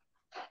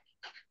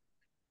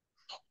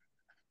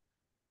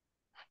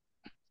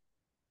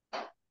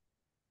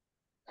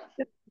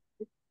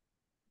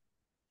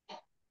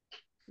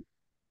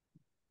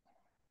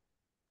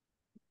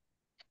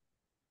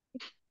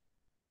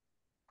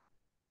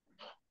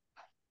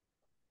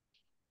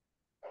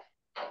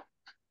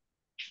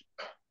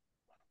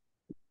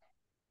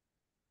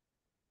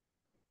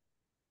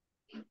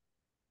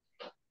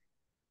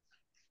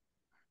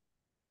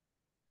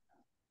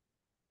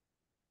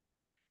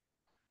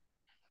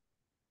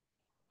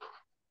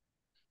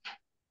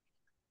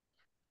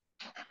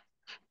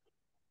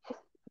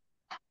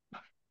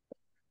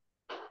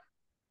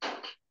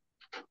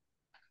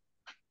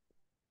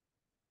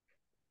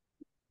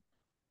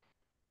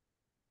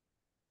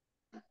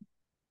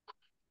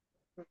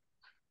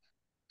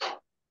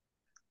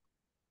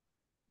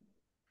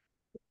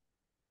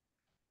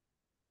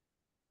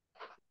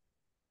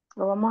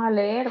 Lo vamos a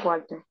leer,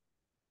 Walter.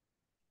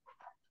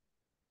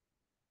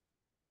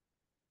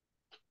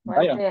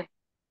 Vaya. Walter.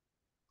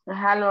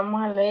 Ajá, lo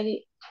vamos a leer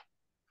y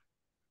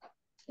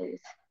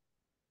dice,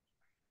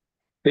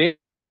 Sí.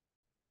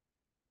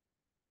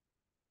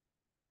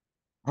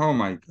 Oh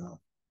my God.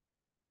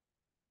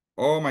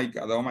 Oh my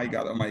God, oh my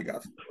God, oh my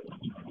God.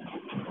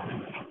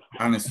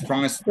 And a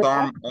strong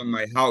storm on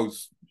my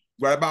house.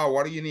 What about,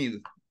 what do you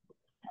need?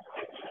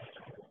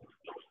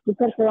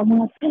 ¿Qué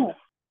vamos a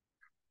hacer?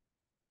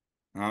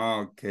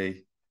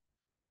 Okay.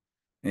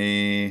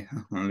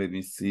 Let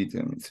me see.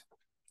 Let me see.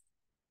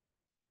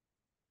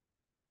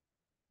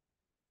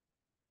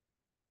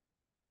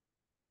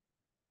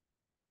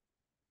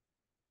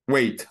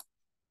 Wait.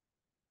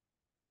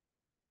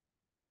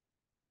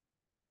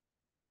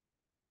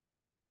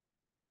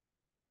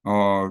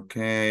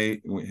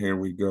 Okay, here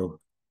we go.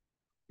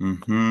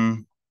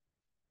 Mm-hmm.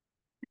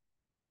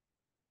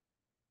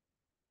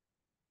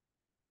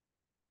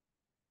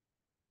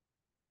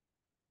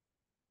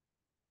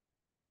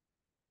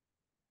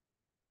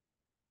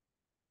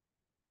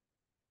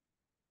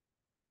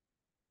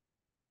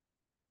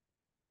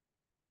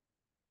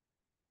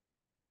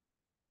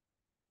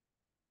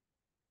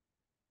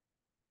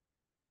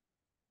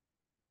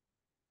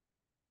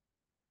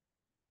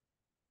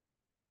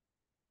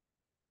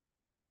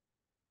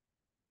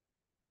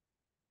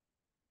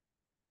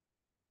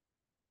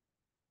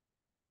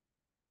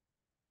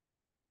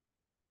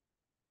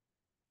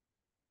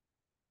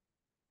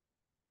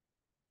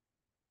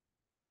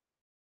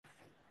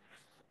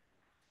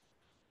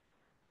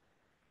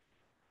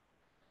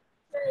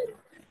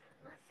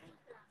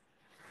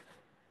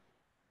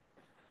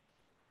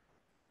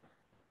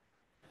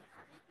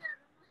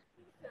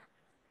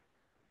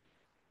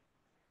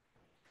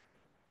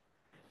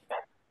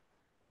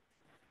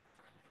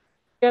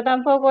 Yo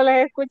tampoco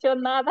les escucho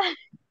nada.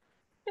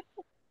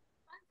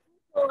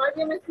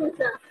 ¿Alguien me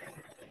escucha?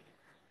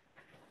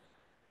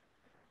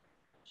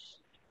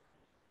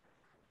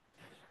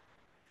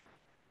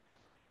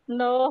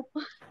 No,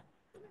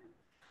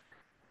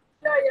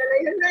 No, ya le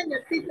dije al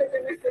señorcito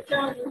que me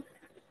escuchaba.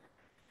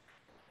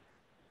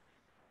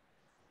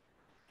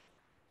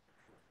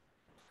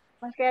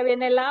 es que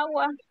viene el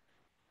agua.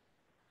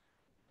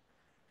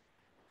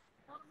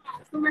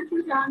 Tú me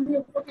escuchas, Andy,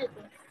 un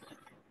poquito.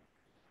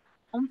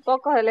 Un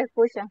poco se le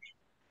escucha.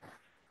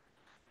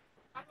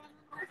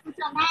 No me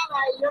escucha nada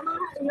y yo a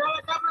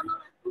la cámara no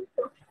la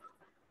escucho.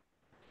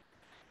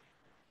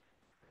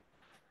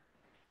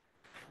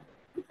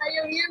 Está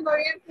lloviendo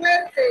bien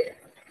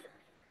fuerte.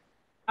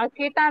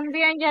 Aquí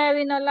también ya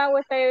vino el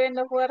agua, está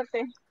lloviendo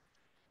fuerte.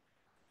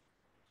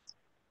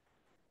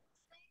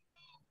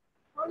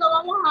 Solo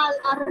vamos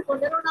a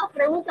responder unas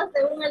preguntas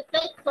según el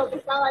texto que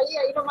estaba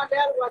ahí lo mandé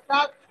al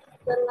WhatsApp,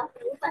 pero las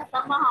preguntas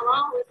están más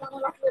abajo, esas no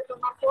las pude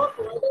tomar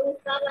foto, hay que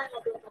buscarlas en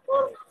la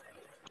plataforma.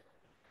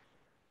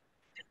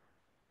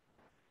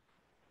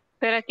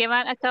 Pero aquí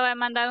acaba de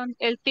mandar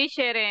el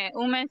teacher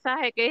un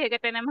mensaje que dice que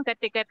tenemos que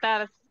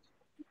etiquetar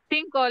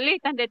 5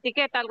 listas de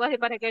etiqueta, algo así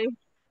para que...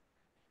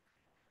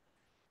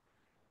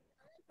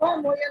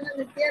 ¿Cómo? Ya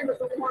no entiendo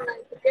cómo es la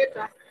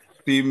etiqueta.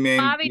 Si me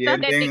Hábitos de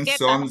entienden, etiqueta.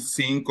 son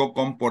 5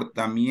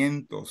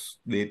 comportamientos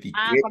de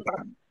Ah,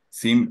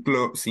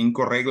 etiqueta.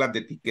 5 reglas de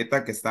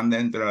etiqueta que están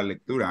dentro de la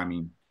lectura, a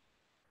mí.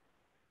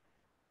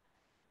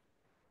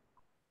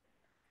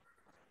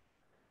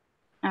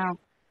 ah.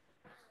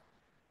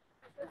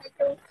 Hay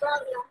que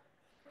buscarla.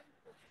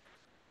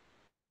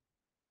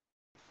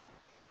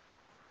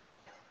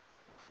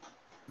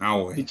 Ah,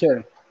 bueno.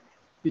 Teacher,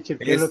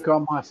 ¿qué es lo Es que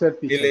vamos a hacer,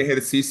 el teacher?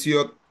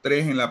 ejercicio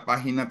 3 en la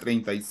página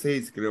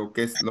 36. Creo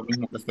que es lo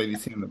mismo que estoy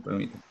diciendo,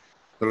 permítame.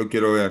 Solo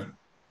quiero ver.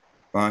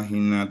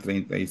 Página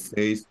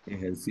 36,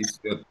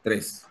 ejercicio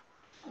 3.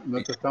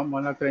 Nosotros estamos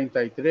en la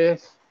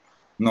 33.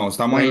 No,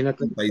 estamos en la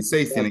Página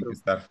 36, tienen que 34,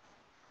 estar.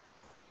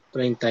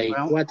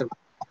 34,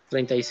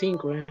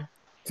 35, ¿eh?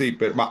 Sí,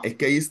 pero es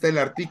que ahí está el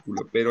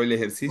artículo, pero el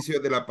ejercicio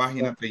es de la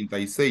página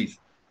 36.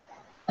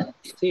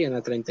 Sí, en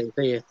la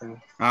 36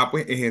 está. Ah,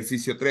 pues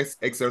ejercicio 3,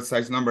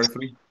 exercise number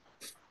 3.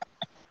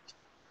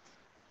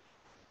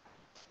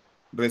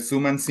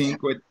 Resuman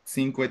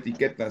cinco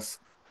etiquetas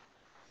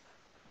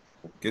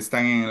que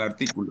están en el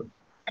artículo.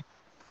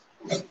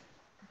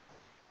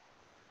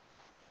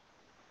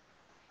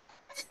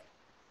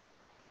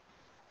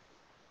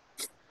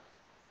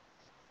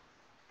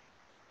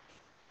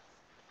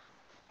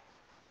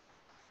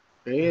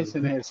 Es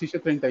en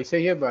ejercicio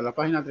 36, Eva, la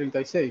página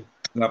 36.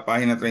 La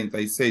página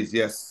 36,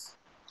 yes.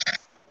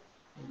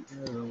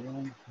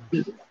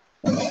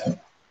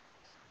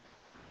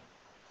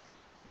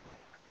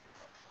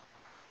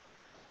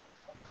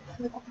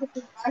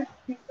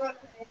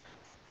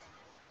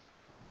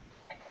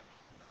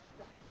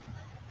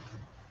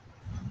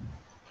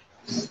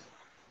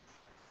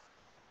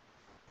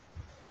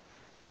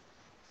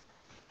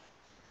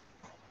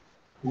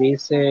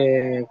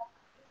 Dice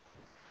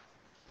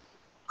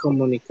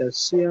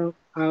comunicación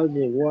out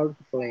the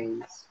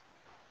workplace.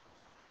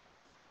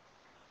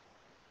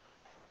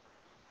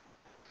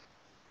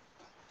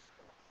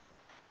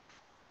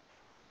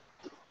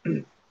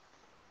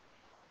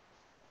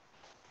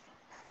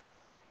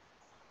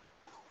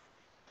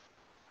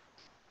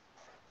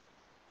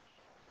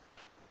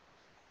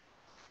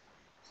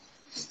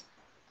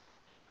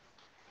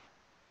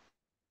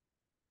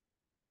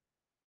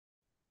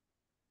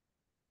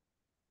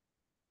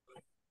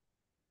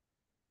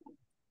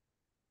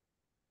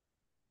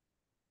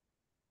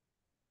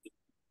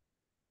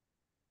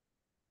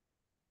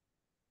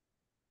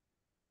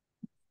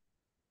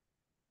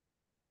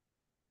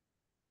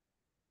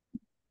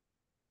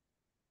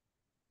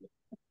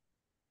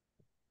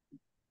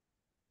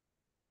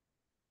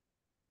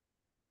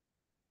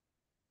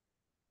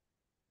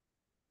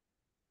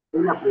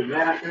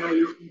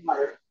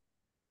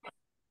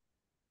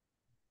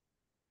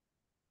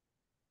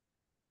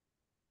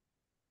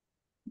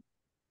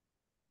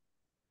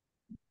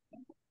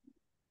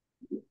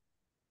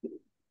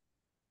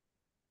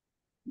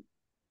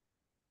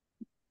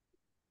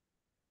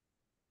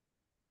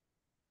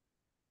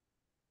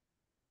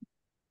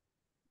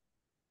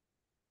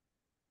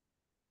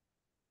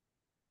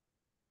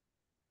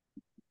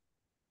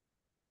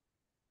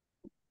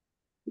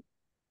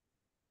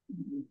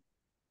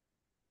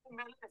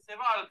 Se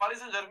va al Paris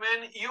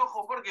Saint-Germain y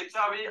ojo porque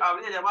Xavi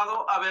habría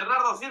llamado a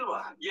Bernardo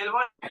Silva y el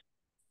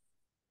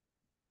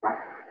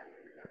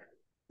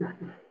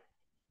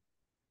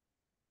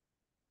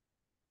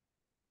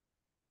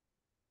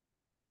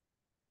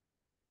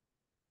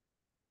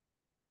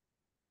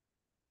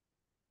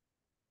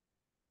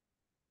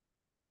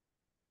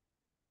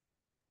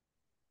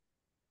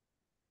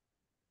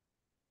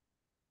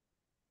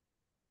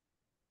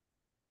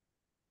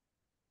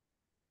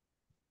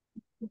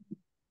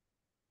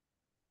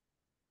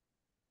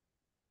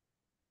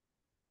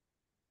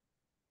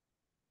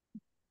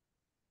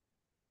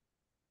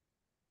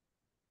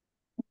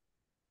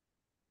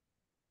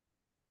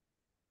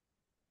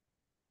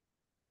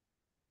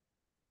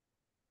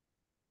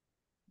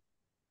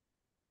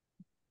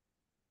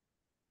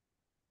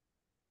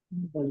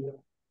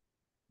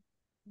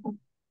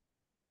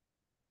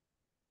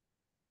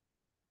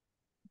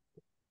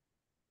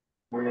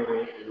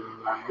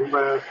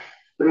Number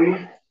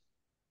 3.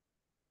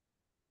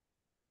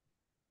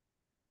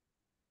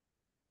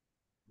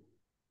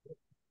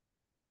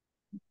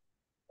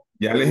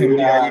 Ya les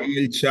envié ahí en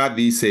el chat,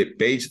 dice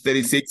page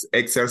 36,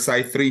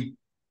 exercise 3.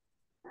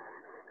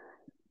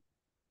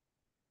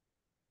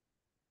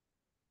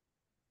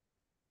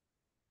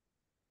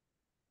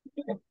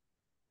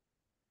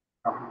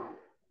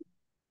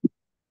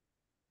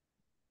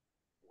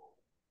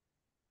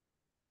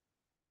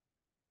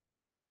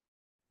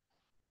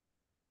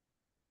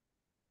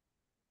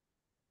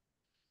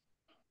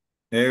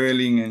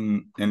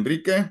 Evelyn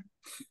Enrique,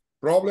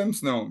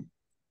 problems? No.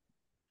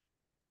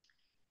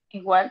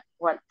 Igual,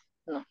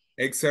 no.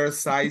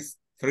 Exercise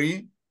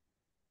 3,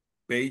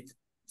 page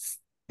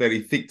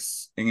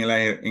 36.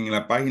 En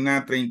la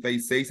página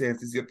 36,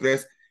 ejercicio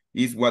 3,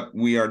 is what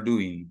we are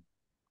doing.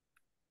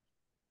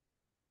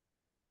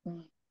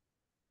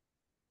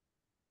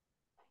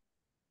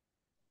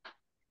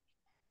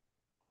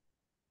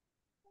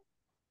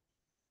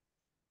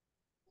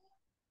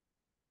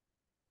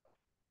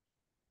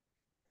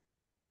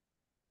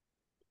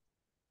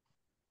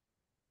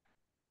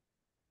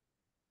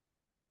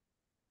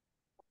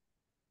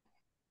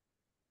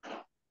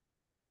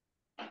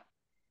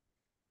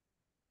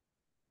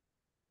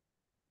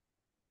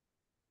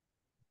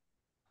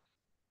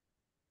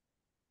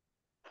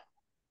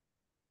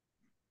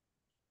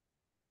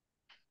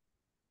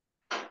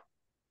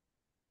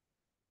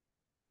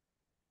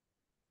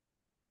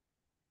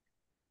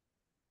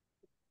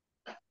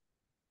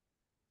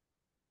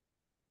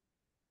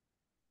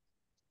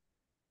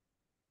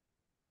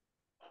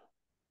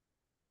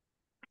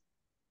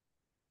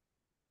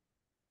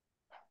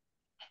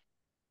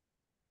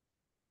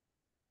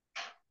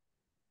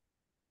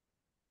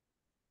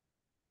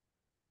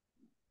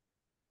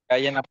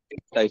 Hay en la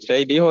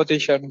 36, dijo,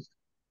 teacher.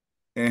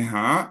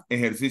 Ajá,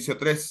 ejercicio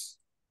 3.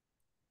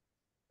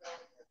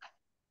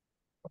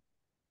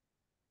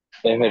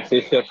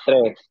 Ejercicio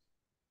 3.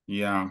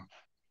 Ya,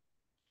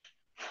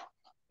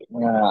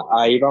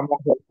 Ahí vamos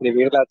a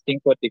escribir las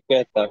 5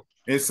 etiquetas.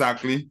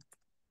 exactly.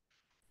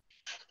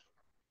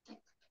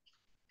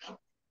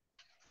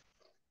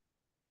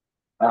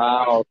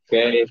 Ok.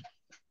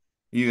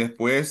 Y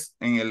después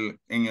en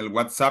el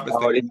WhatsApp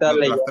estoy Ahorita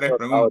poniendo otras 3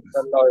 leyendo, ahorita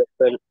preguntas. lo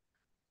estoy.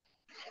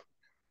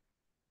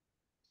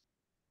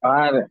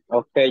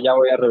 Ok, ya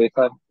voy a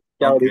revisar.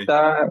 Que Ok,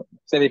 ahorita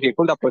se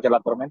dificulta porque la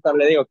tormenta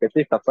le digo que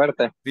sí está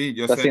fuerte. sí,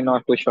 yo Casi sé. no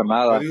escucho Yo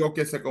nada. digo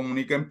que se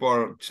comuniquen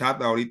por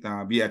chat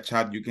ahorita, vía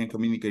chat. You can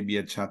communicate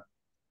via chat.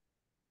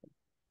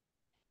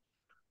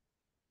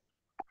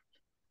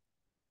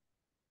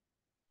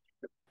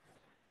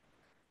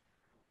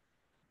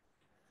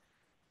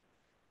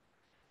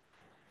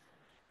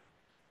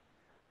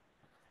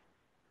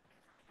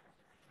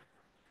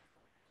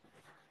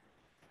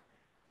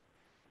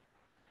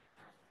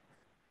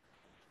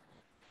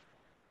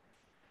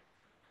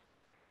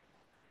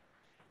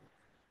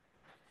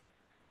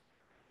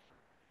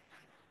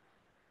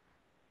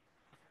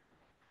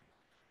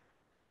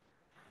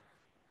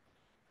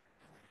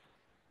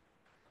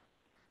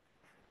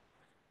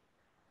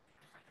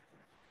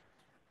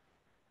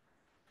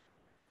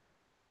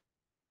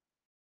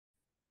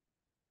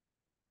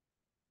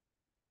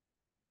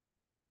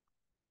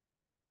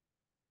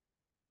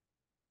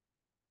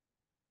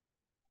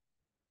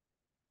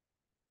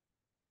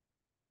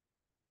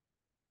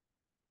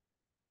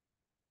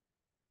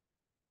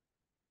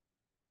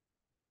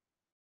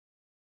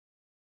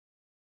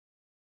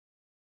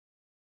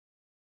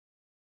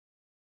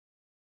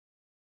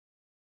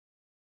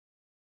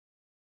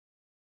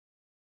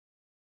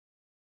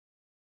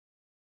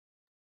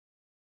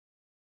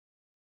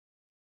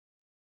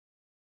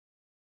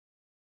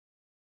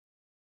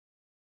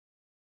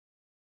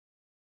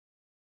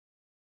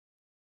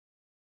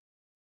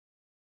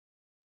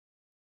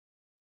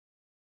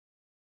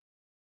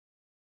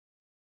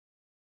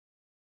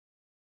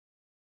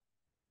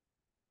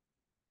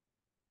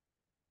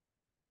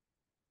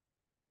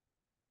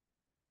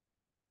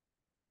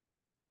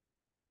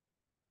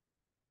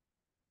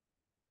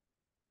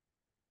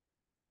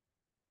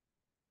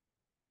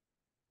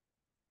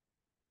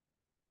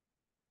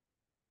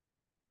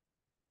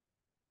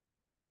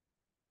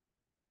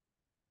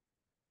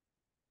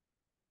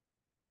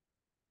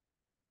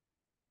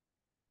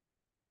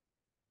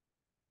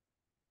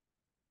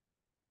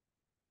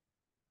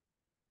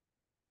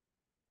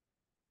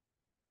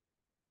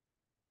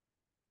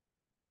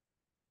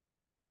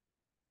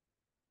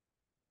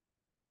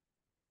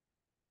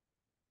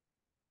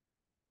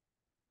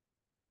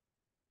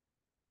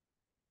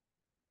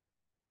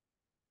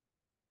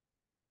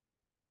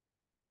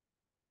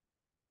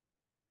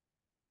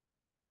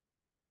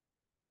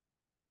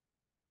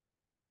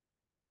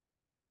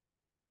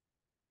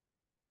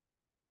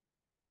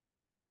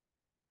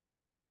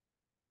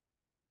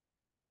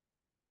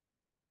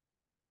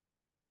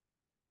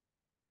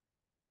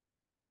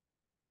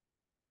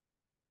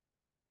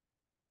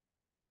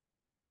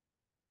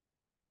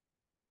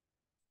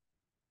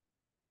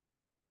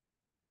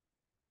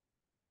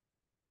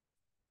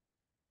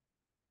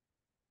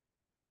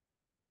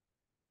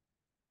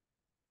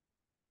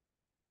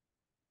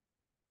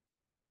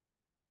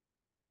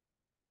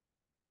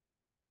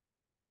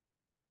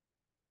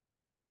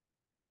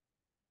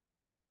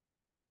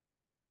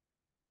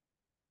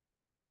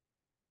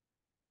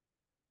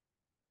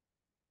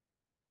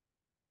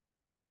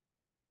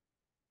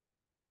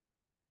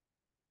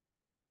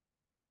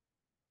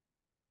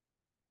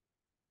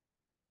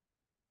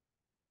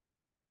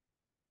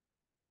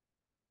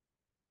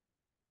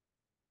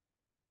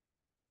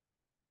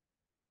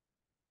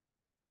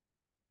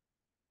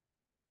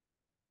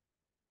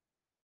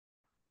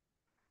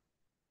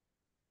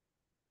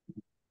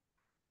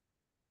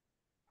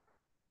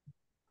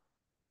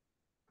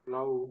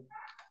 Hello.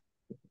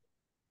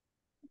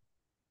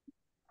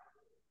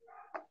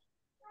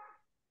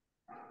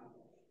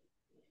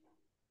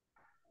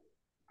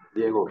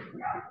 Diego.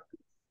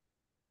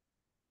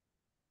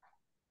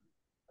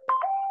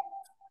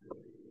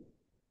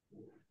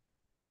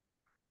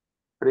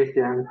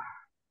 Cristian.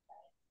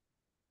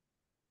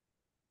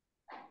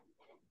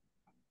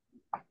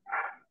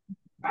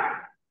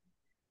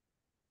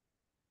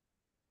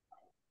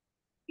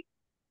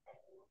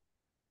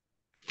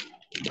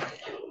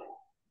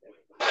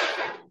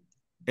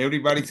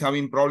 Everybody's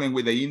having problem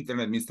with the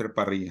internet, Mr.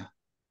 Parrilla.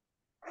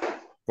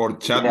 Por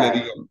chat le Yeah.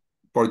 digo,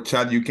 por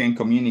chat you can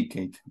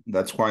communicate.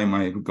 That's why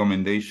my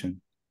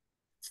recommendation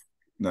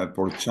that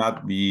por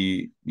chat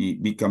be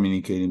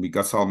communicating,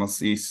 because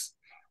almost is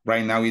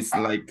right now it's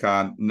like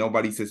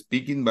nobody's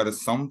speaking, but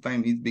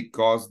sometimes it's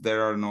because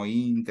there are no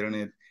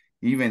internet.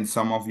 Even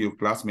some of your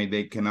classmates,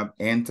 they cannot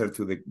enter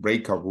to the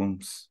breakout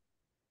rooms.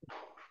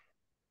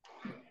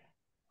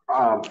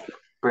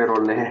 Pero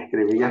les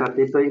escribí hace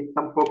ratito y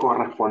tampoco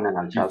responden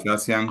al chat.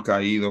 Quizás se han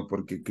caído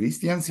porque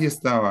Cristian sí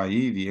estaba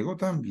ahí, Diego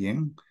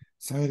también.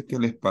 saber qué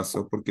les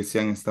pasó, porque si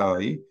han estado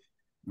ahí.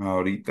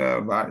 Ahorita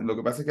va, lo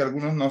que pasa es que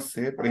algunos no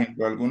sé, por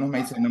ejemplo, algunos me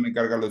dicen no me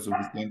carga lo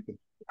suficiente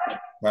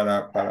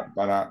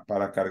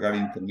para cargar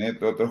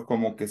internet, otros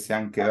como que se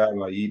han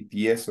quedado ahí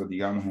tiesos,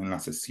 digamos, en la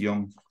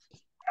sesión.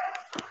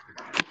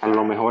 A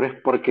lo mejor es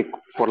porque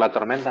por la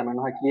tormenta,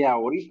 menos aquí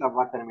ahorita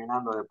va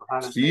terminando de pasar,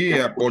 entonces Sí,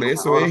 ya se por escucha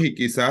eso es, mejor. y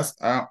quizás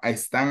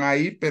están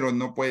ahí, pero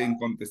no pueden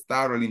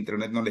contestar o el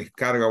internet no les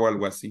carga o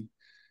algo así.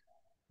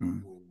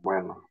 Mm.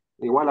 Bueno,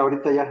 igual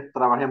ahorita ya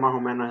trabajé más o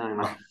menos en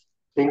las Va.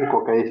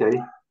 5 que dice ahí.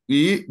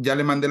 Y ya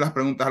le mandé las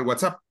preguntas al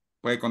WhatsApp.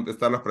 Puede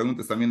contestar las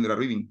preguntas también de la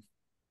reading.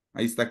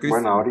 Ahí está Bueno,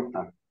 Cristian.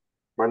 ahorita.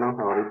 Bueno,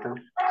 ahorita.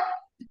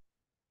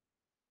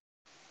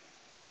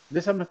 ¿De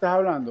esa me estás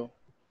hablando?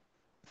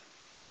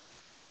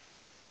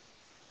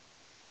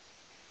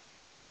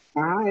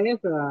 Ah,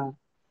 esa.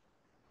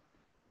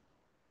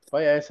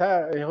 Vaya,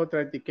 esa es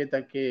otra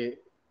etiqueta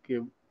que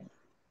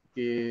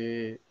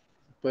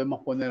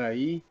podemos poner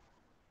ahí,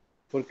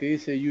 porque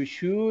dice, you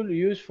should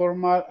use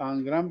formal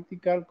and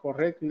grammatical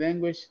correct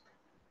language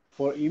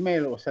for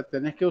email. O sea,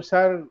 tenés que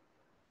usar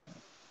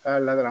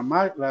la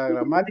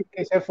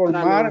gramática y ser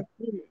Para los formal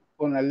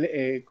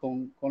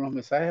con los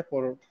mensajes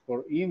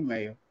por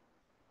email.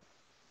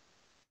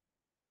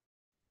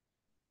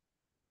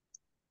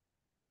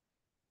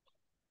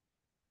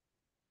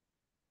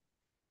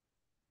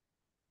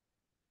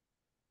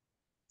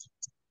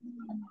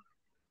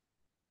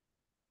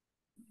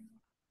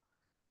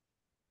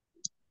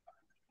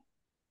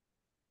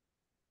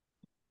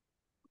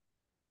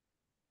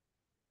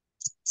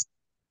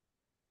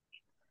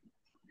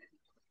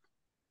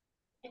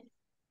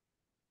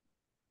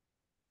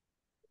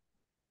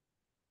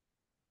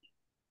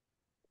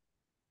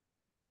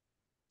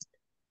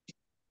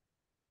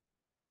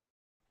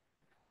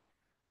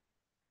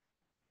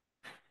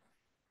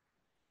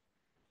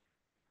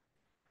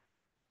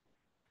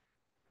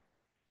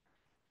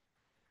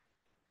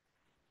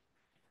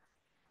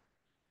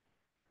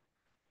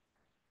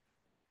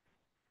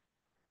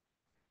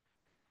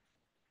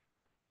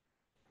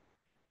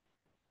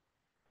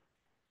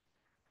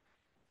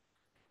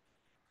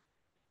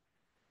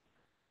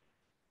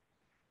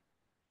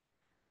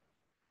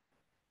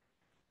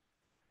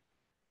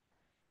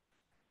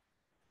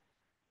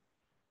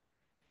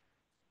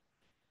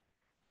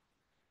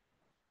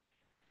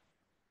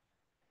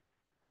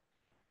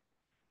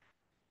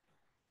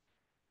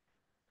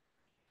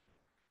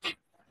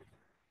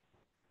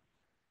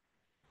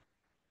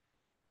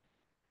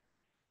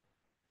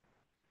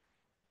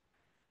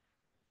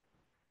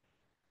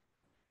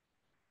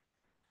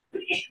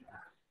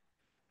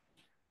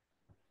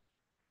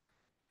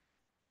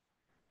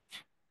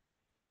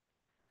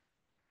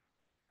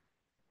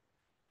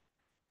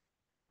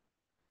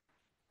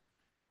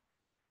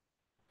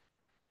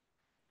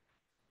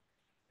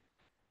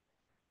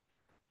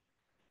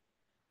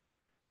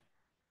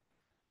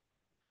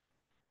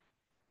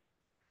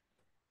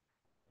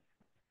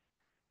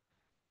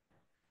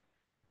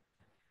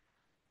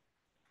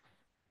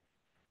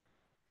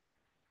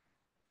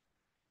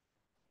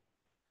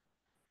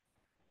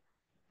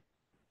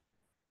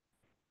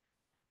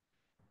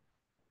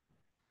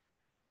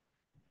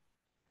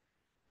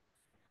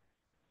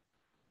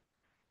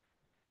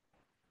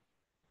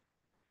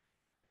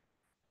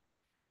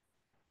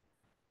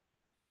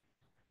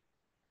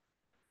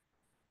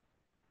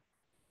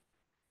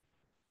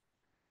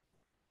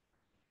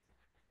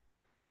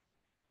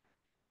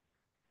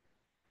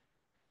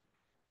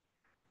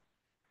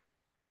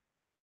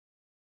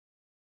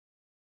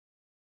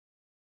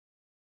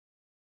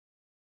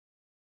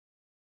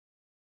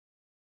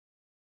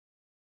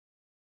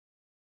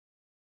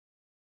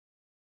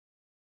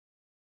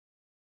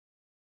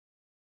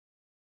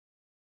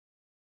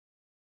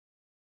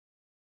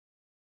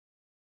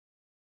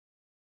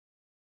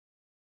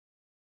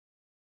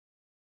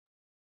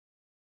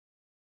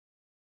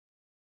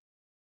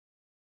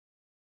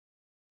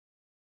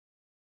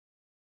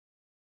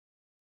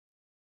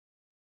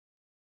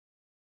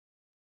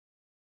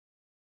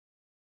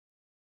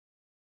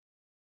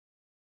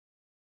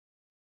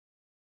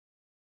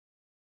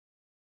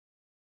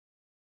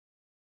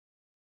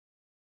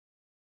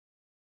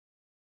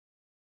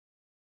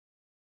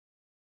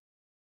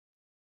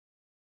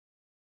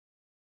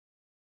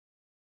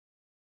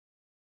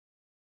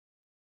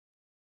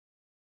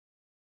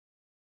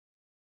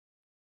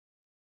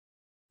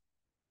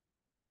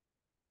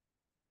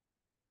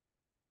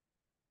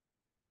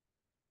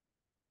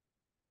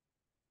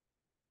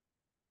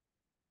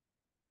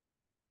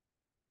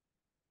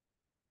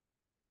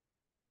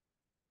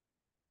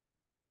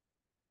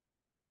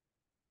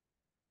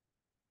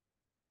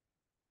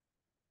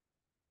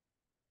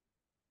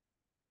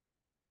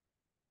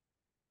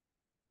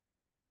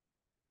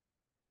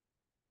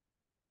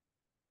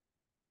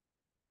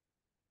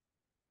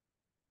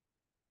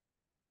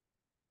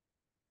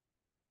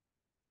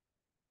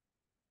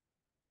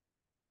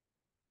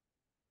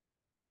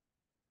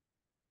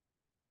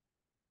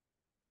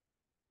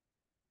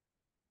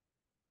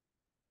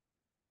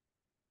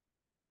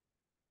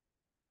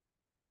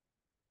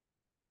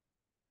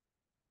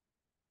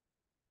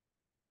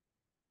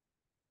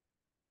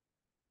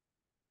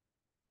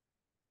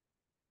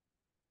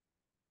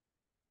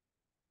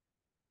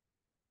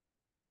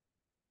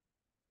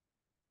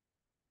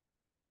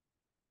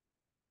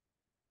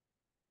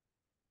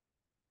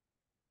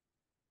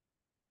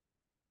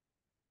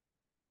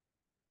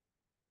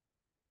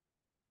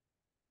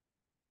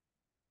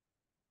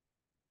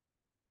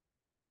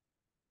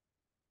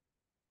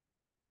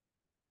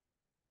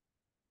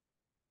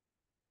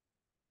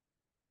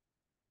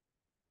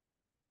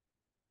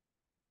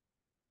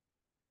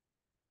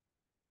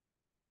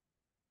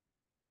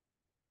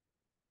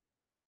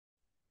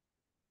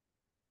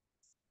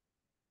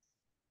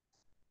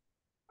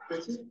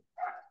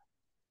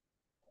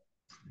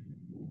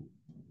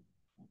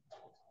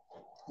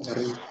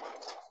 Arriba.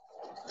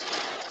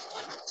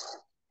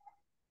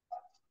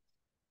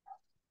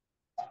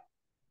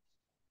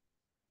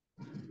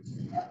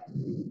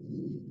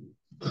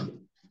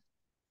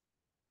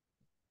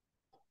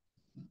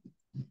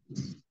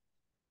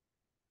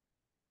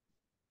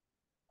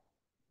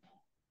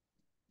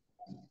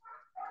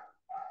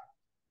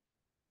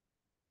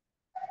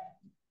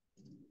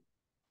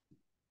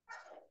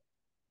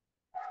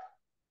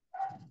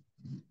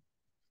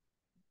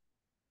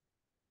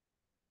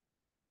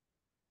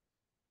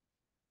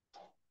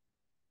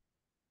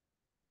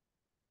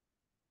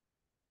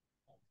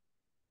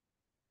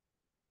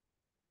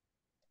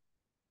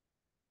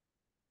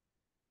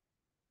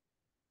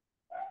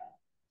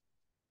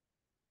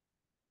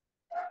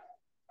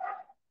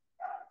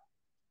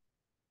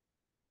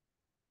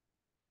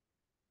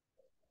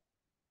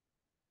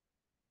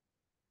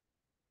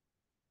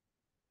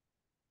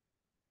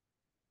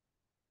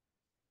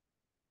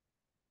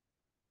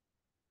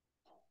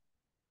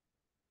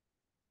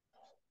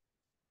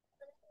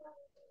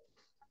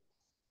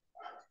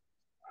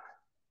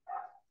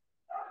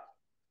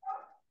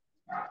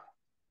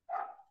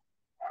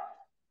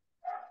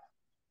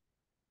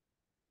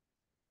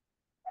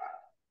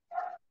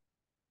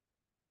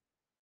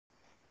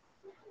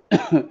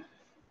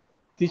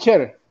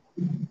 Teacher,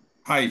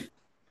 Hi.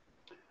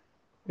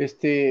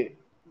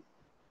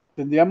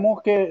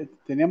 teníamos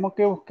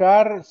que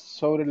buscar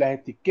sobre las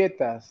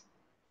etiquetas.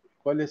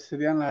 ¿Cuáles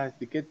serían las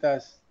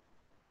etiquetas?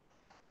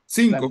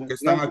 Cinco que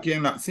están aquí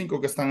cinco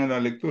que están en la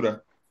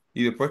lectura.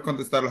 Y después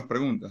contestar las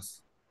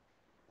preguntas.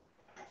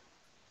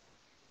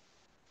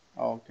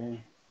 Ok.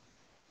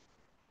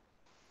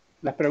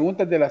 Las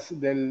preguntas de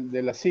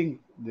la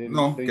SIN.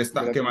 No,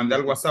 que mandé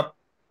al WhatsApp.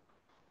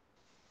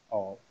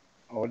 Oh,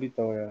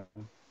 ahorita voy a...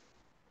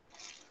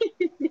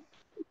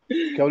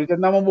 Que ahorita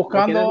andamos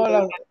buscando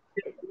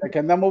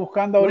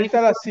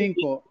ahorita las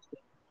 5.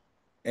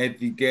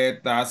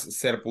 Etiquetas,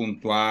 ser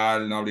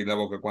puntual, no abrir la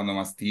boca cuando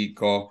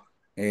mastico,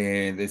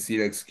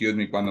 decir excuse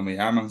me cuando me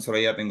llaman. Solo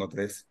ya tengo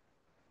 3.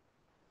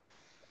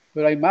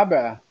 Pero hay más,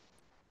 ¿verdad?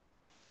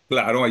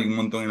 Claro, hay un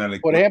montón en la Por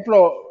lectura.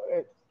 ejemplo,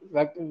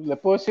 le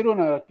puedo decir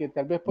una que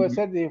tal vez puede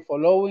ser the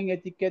following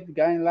etiquette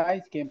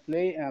guidelines can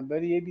play a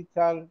very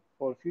vital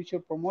for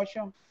future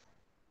promotion.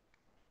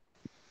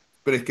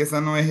 Pero es que esa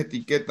no es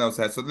etiqueta, o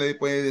sea, eso le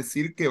puede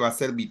decir que va a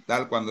ser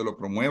vital cuando lo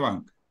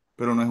promuevan,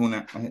 pero no es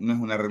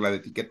una regla de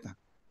etiqueta.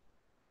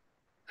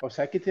 O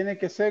sea que tiene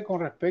que ser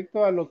con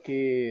respecto a lo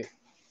que,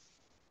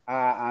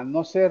 a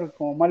no ser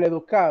como mal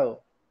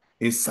educado.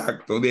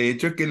 Exacto, de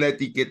hecho es que la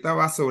etiqueta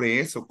va sobre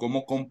eso,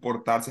 cómo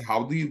comportarse,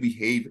 how do you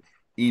behave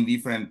in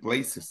different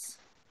places.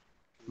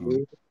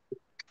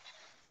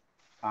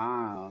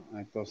 Ah,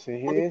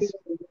 entonces es...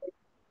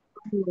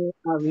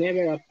 I've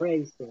never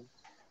appraised it.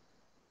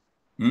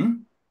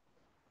 ¿Mm?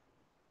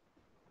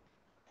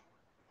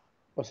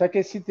 O sea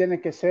que sí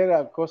tiene que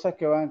ser cosas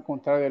que van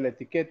contrario a la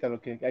etiqueta,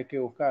 lo que hay que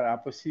buscar.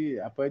 Ah, pues sí,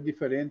 pues es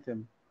diferente.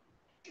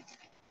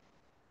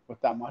 Pues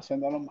estamos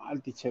haciéndolo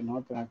mal, teacher,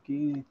 nosotros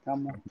aquí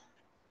estamos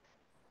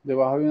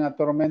debajo de una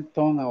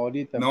tormentón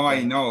ahorita. No, I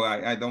Pero, know,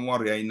 I don't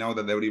worry, I know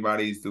that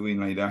everybody is doing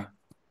like that.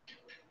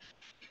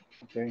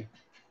 okay.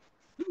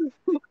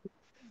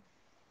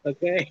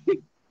 Okay.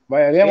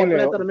 Vaya, démosle.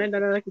 La tormenta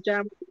no la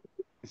escuchamos.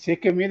 Si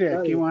es que mire,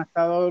 aquí hemos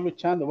estado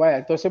luchando. Vaya,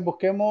 entonces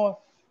busquemos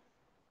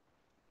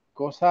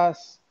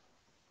cosas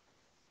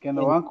que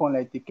no van con la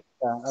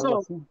etiqueta, algo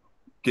así.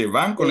 Que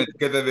van con la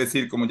etiqueta, es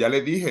decir, como ya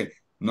les dije,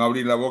 no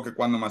abrir la boca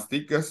cuando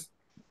masticas.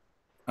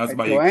 As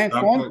by Que van en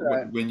example,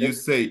 contra. when you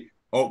say,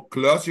 oh,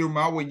 close your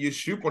mouth when you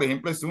chew, por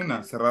ejemplo, es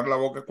una, cerrar la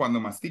boca cuando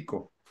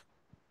mastico.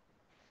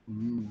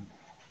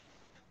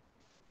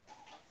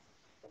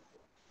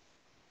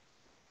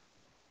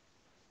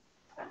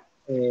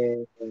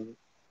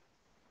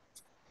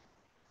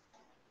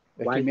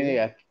 Es que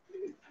mire,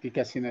 aquí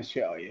casi no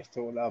se oye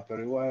esto volado,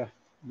 pero igual,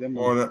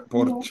 démosle.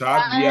 Por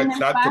chat, vía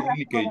chat,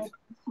 communicate.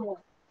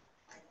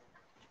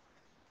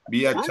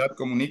 Vía chat,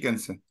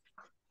 comuníquense.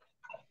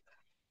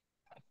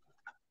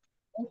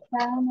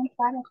 Está en el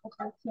paro,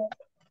 profesor.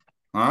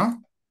 ¿Ah?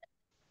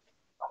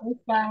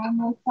 Está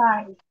en el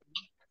paro.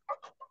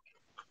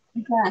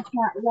 O sea,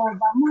 lo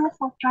vamos a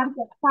sacar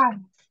de paro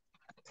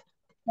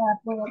para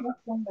poder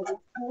responder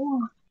las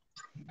preguntas.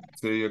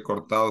 Se oye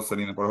cortado,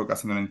 Selena, por eso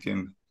casi no lo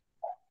entiendo.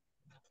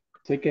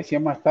 Sé que sí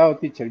hemos estado,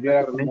 teacher,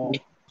 viera como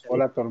o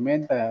la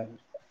tormenta.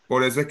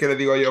 Por eso es que les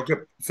digo yo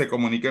que se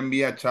comuniquen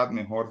vía chat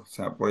mejor, o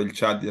sea, por el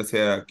chat, ya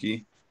sea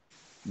aquí,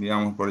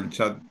 digamos, por el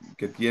chat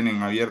que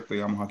tienen abierto,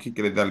 digamos, aquí,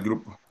 que les da el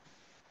grupo.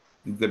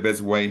 It's the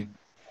best way.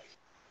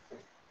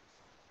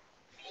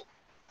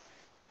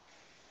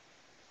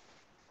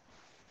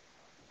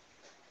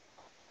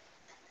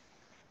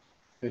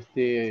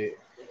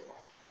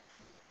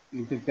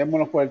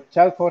 Intentémoslo por el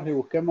chat, Jorge,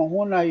 busquemos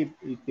una y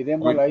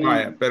tirémosla ahí.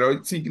 Vaya,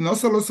 pero sí, no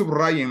solo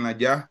subrayenla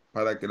ya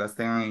para que las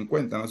tengan en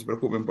cuenta, no se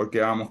preocupen porque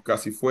ya vamos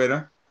casi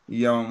fuera y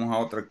ya vamos a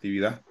otra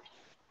actividad.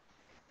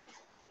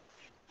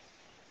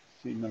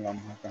 Sí, no la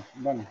vamos acá.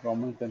 Bueno, lo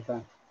vamos a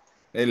intentar.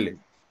 L.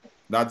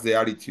 That's the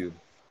attitude.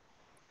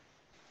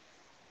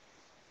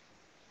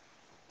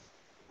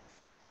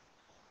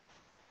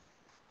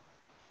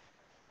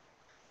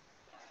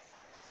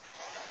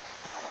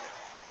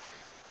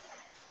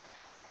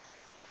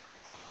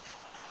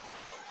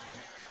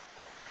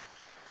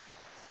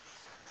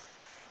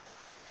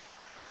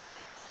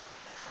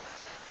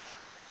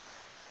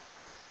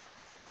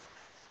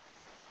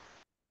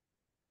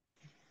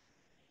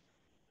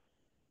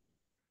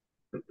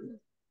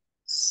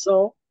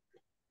 So,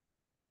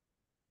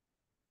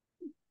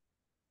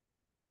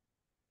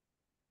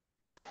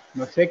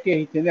 No sé que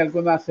si tiene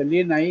alguna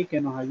Celina ahí que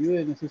nos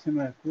ayude, no sé si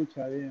nos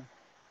escucha bien.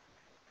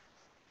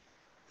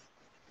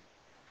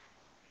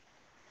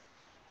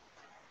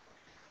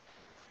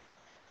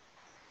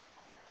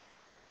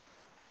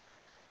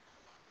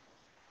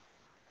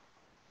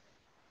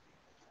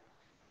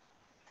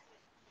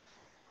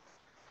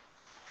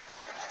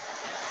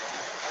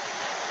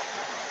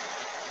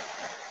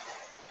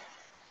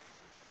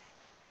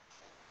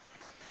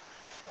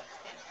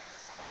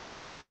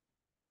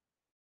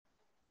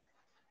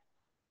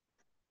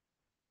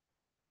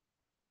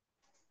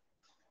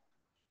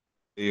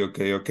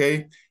 Okay,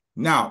 okay.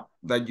 Now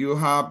that you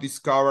have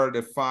discovered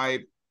the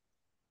five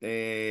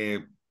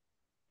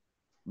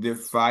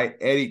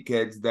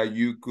etiquettes that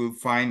you could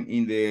find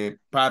in the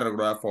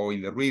paragraph or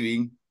in the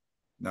reading,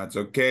 that's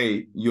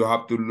okay. You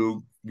have to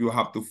look, you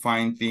have to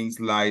find things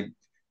like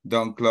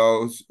don't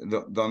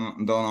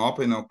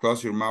open or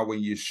close your mouth when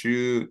you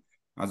should,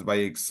 as by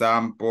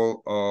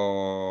example,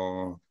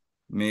 or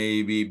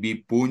maybe be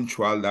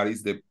punctual. That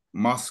is the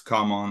most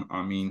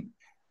common,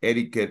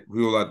 etiquette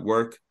rule at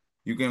work.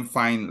 You can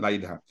find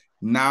like that.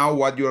 Now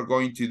what you are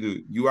going to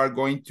do, you are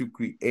going to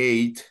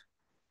create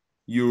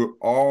your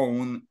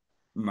own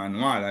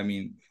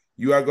manual.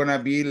 You are gonna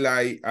be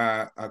like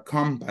a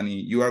company.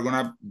 You are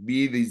gonna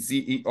be the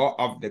CEO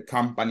of the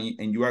company,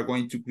 and you are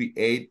going to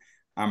create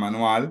a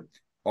manual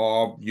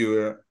of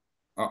your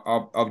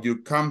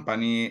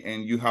company,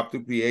 and you have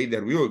to create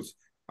the rules.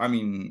 Let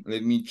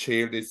me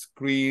share the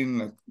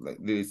screen like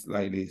this,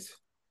 like this.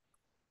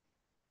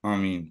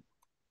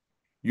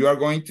 You are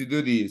going to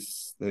do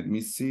this. Let me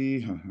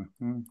see.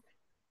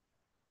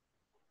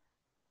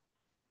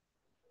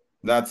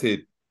 That's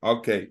it.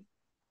 Okay.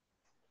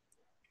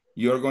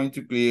 You're going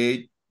to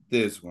create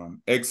this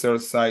one,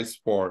 exercise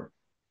 4.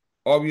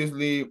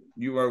 Obviously,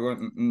 you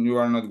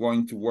are not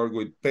going to work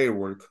with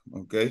paperwork,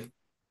 okay?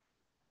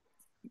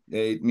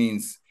 It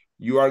means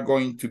you are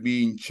going to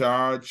be in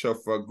charge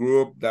of a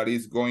group that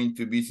is going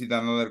to visit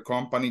another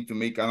company to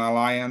make an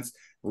alliance.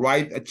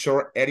 Write a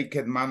short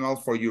etiquette manual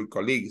for your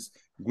colleagues.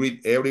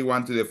 Greet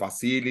everyone to the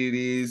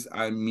facilities.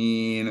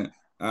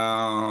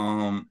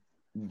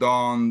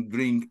 Don't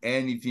drink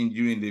anything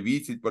during the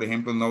visit. Por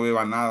ejemplo, no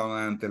beba nada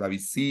durante la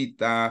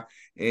visita.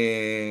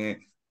 You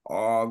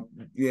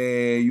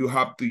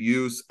have to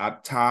use a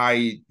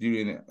tie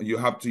you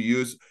have to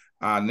use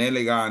an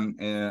elegant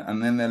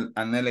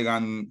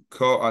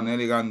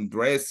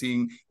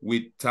dressing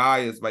with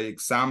ties. By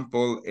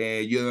example,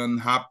 you don't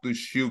have to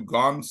chew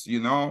gums,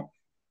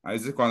 A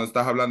veces cuando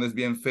estás hablando es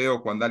bien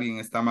feo cuando alguien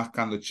está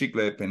mascando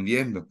chicle,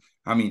 dependiendo.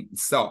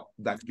 So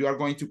that you are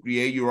going to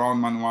create your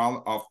own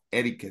manual of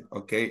etiquette,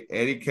 okay?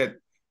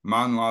 Etiquette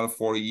manual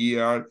for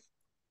year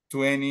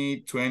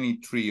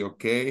 2023,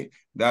 okay?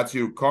 That's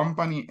your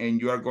company,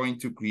 and you are going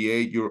to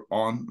create your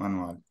own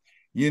manual.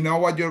 You know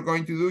what you're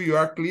going to do? You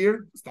are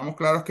clear? ¿Estamos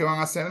claros qué van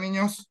a hacer,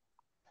 niños?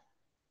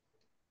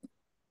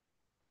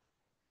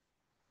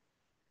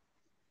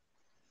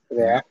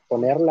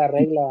 poner la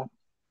regla.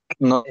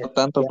 No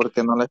tanto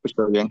porque no la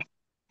escucho bien.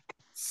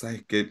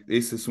 Sabes que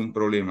ese es un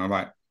problema.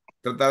 Va.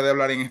 Tratar de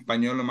hablar en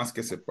español lo más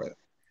que se pueda.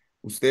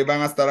 Ustedes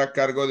van a estar a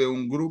cargo de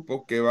un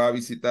grupo que va a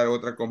visitar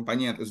otra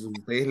compañía. Entonces,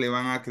 ustedes le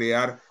van a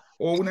crear,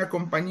 o una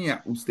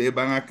compañía, ustedes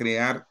van a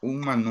crear un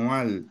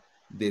manual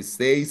de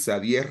 6 a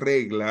 10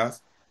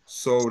 reglas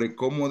sobre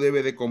cómo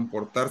debe de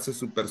comportarse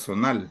su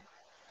personal.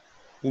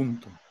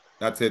 Punto.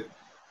 That's it.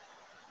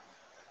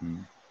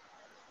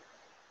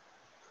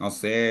 No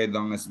sé,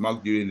 don't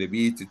smoke during the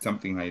visit,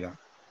 something like that.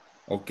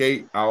 Ok,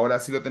 ahora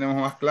sí lo tenemos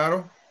más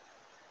claro.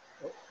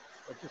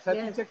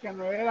 Usted dice que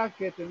no era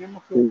que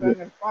teníamos que buscar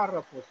en el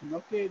párrafo,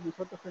 sino que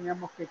nosotros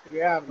teníamos que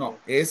crearlo. No,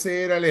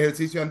 ese era el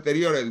ejercicio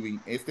anterior, Edwin.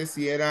 Este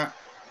sí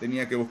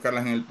tenía que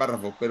buscarlas en el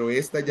párrafo, pero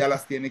estas ya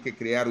las tiene que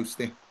crear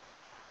usted.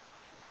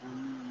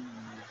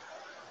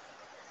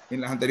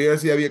 En las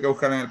anteriores sí había que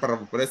buscar en el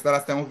párrafo, pero estas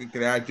las tengo que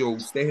crear yo.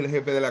 Usted es el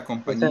jefe de la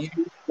compañía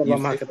y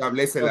usted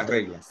establece las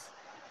reglas.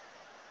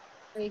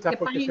 ¿Qué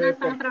página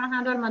están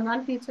trabajando el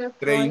manual, teacher?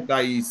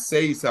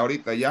 36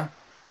 ahorita ya.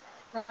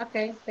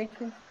 Ok, thank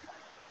you.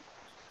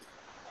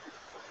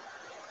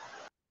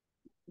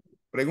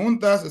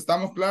 ¿Preguntas?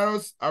 ¿Estamos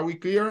claros? Are we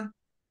clear?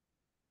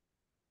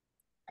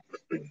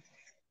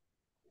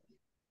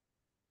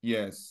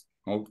 Yes.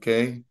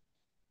 Okay.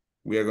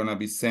 We are going to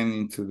be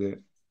sending to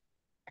the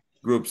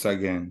groups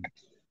again.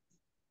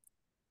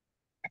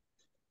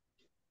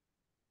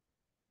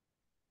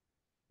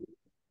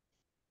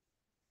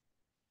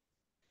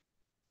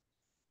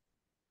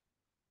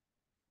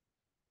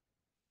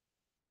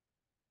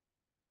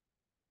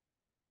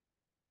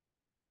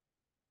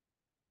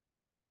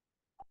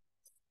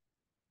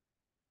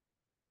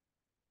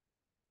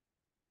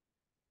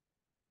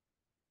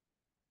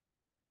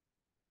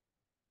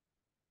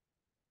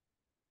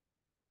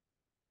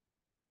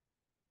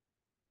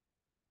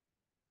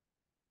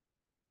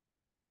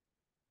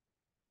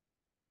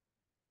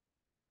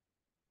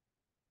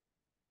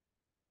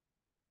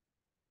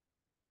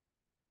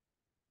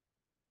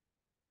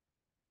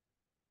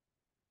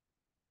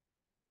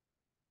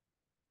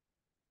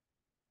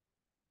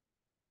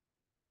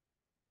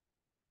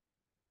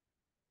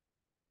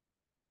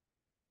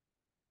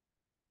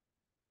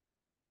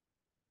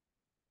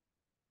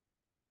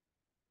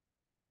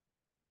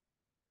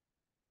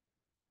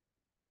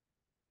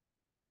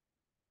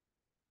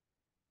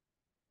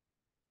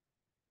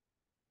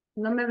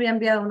 ¿No me había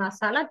enviado una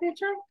sala,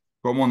 teacher?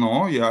 ¿Cómo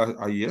no? Ya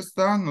ahí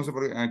está. No sé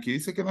por qué. Aquí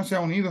dice que no se ha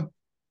unido.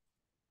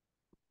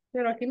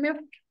 Pero aquí me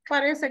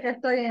parece que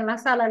estoy en la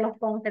sala de los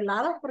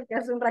congelados porque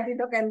hace un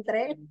ratito que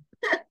entré.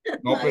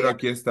 No No, pero había-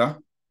 aquí está.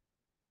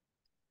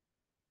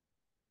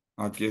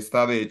 Aquí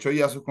está. De hecho,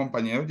 ya sus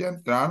compañeros ya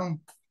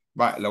entraron.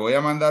 Va, la voy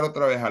a mandar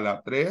otra vez a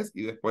la 3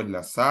 y después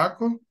la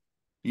saco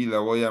y la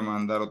voy a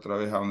mandar otra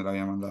vez a donde la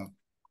había mandado.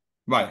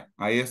 Vale,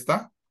 ahí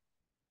está.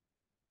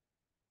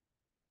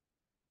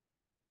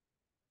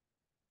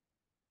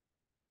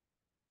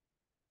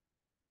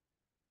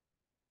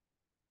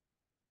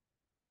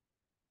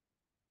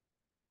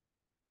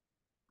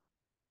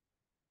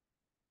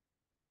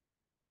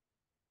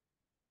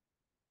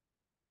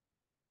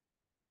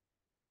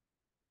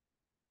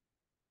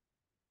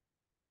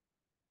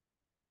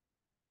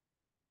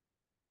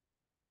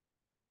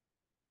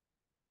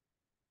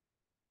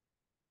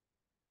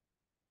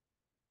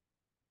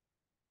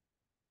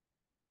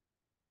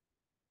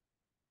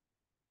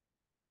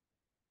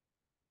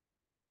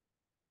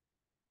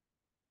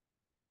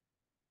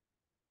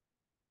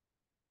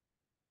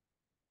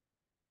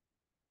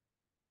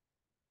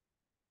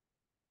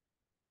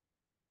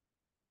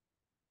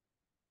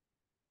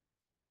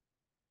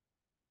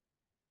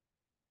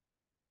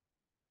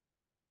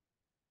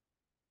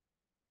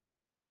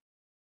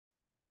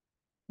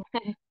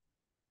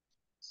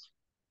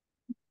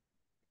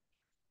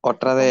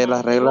 Otra de Como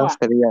las les digo, reglas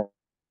sería,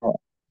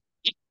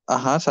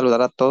 ajá,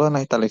 saludar a todos en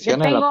las yo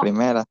instalaciones, la tengo,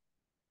 primera.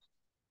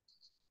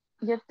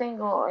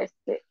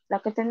 la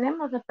que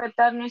tenemos,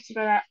 respetar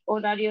nuestro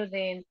horario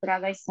de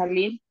entrada y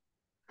salir.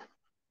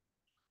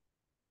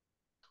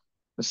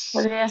 Pues,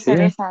 Podría sí,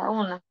 ser esa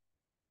una.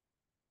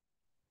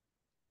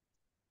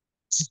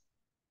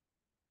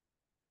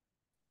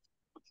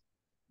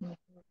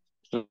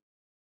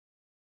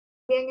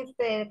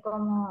 Bien,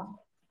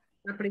 como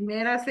la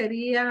primera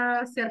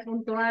sería ser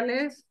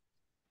puntuales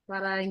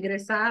para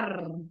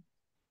ingresar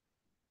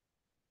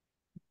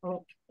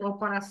o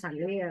para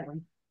salir.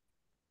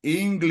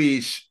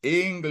 English,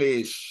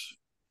 English.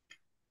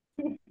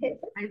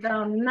 I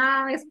don't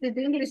know, speak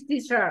English,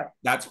 teacher.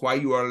 That's why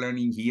you are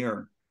learning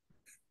here.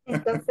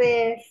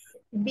 Entonces,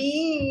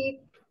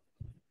 be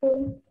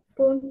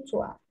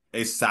puntual.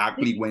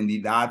 Exactly,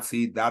 Wendy. That's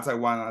it. That's I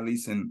want to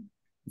listen.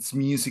 It's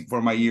music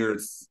for my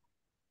ears.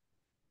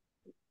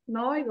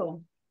 No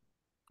oigo.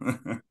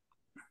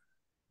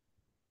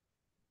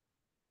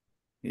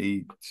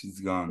 Hey, she's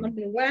gone.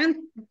 Muy bueno,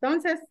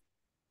 entonces,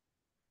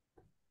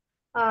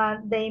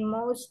 They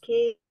must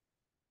keep.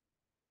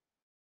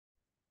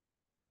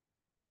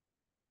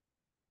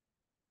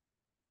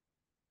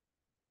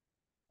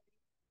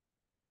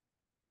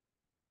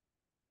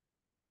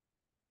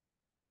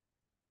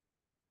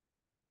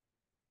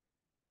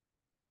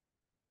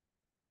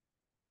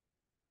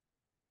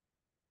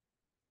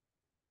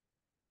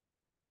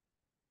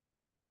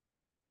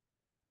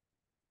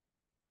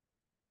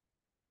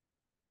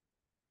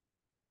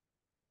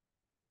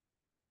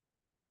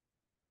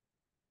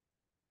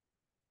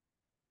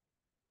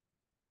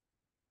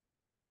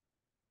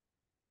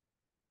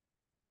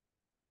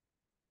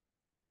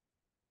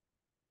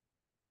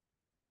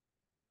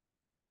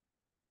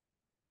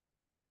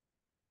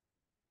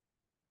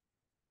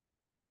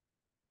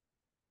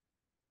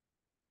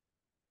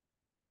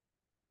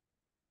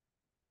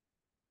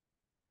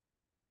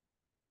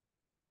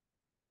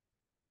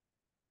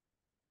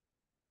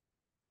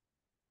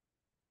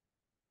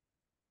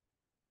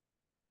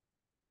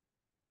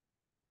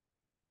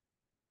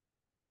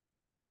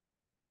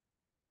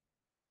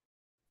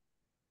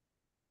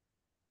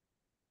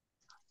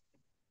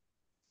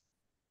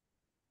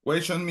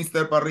 Question,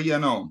 Mr. Parrilla,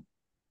 no.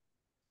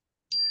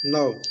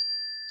 No.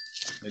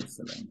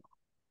 Excellent.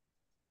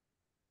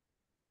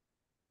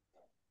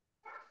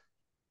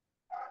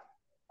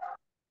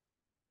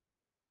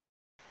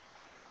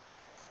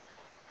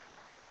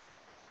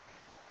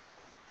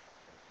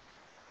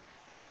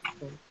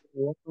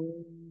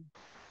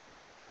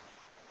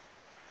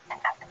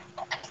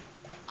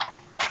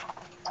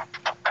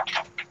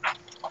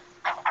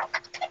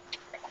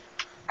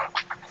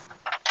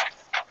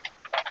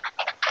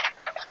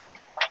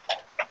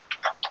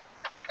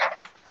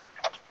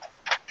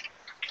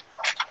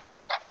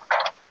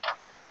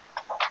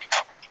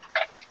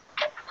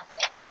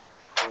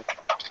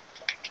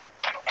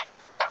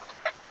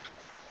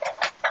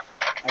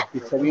 Aquí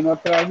se vino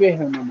otra vez,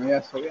 hermano,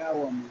 ya se ve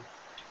agua, man.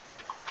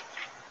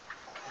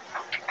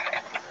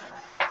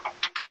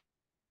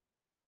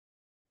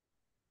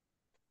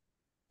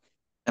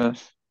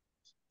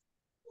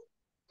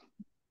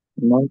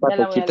 Nunca Ya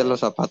te la voy a quites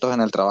los leer. zapatos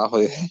en el trabajo,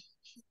 dice.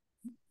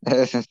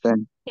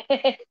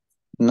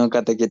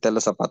 Nunca te quites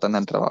los zapatos en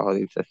el trabajo,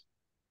 dices.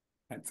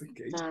 That's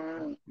okay.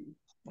 Ah,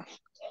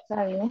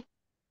 está bien.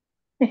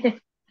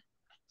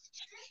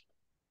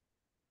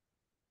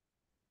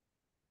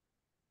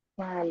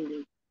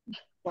 ¿Cuál?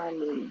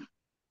 ¿Cuál?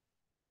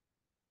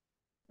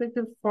 this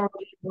is for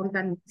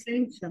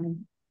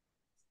organization.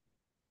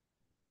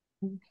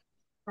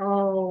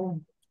 Oh,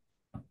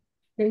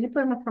 ¿qué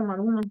podemos tomar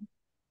uno?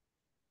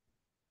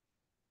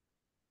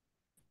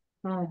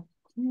 Oh,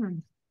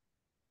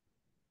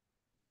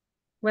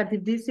 what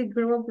is this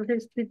group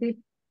respect?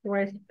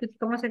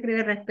 ¿Cómo se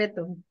escribe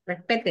respeto?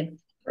 Respeten.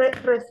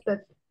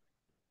 Respeto.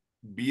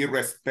 Be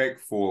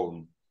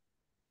respectful.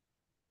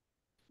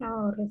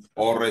 No, respeto.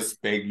 Or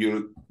respect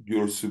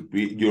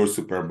your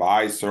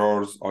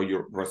supervisors, or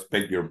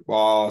respect your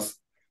boss.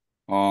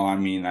 I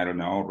mean, I don't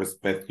know,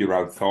 respect your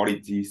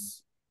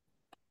authorities.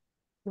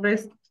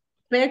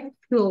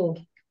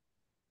 Respectful.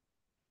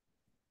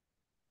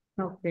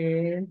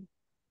 Okay.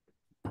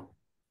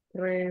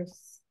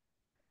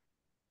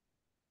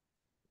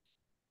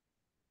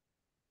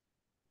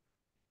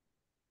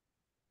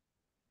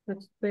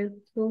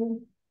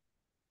 Respectful.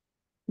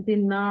 The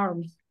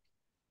norms.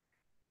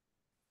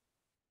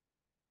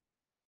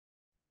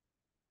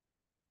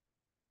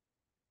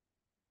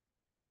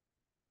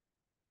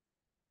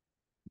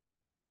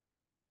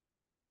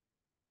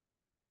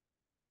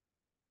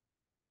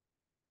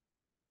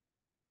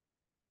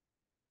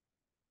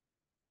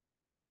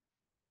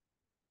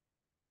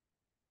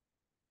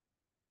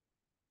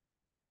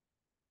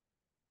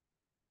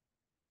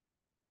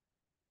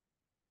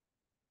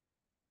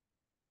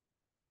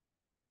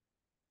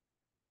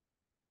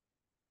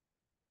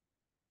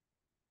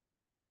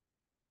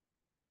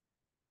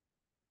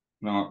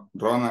 No,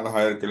 Ronald, a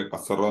ver qué le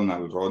pasó a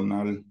Ronald.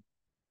 Ronald.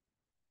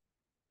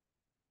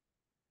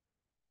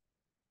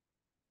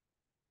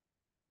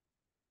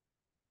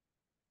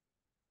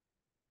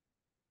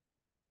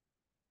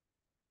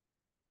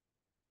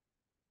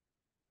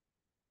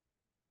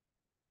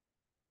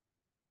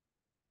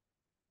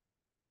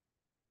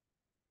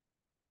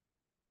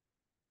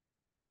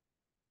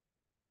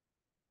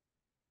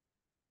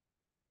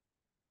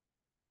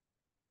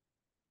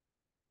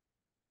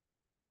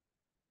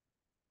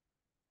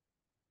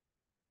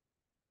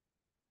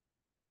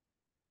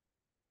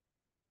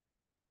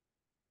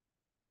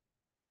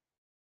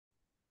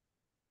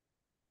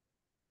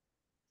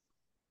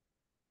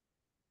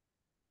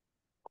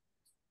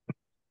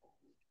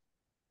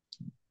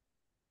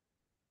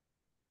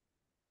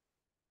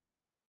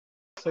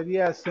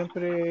 Sería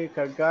siempre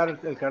cargar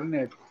el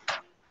carnet.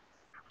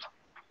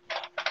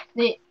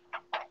 Sí.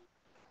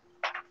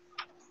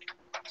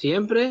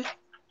 ¿Siempre?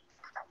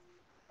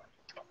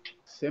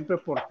 Siempre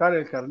portar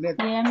el carnet.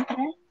 Siempre.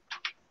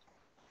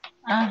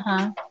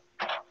 Ajá.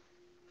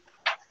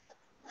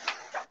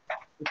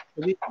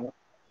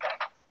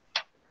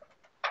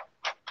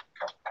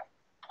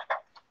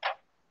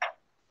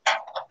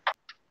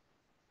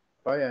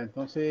 Vaya,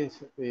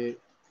 entonces,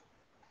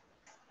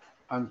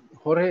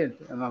 Jorge,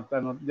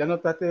 ¿ya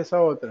notaste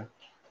esa otra?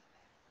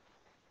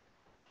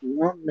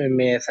 No,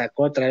 me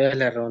sacó otra vez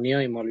la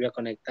reunión y me volvió a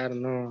conectar,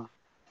 no,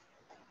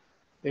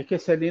 Es que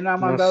Celina ha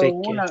no mandado sé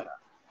qué. una.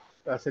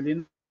 A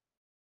Celina.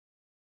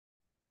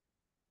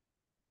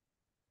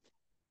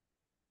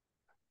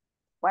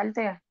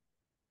 Walter,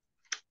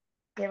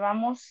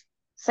 llevamos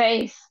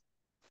 6.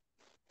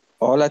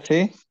 Hola,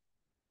 sí.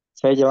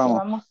 Sí, llevamos.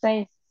 Llevamos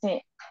 6,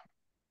 sí.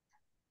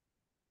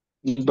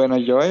 Bueno,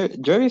 yo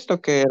he visto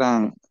que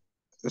eran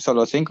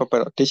solo 5,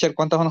 pero teacher,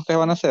 ¿cuántos son ustedes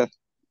van a hacer?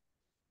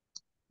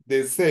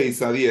 De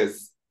 6 a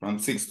 10, from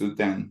 6 to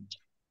 10.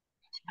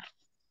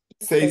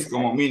 6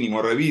 como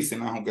mínimo,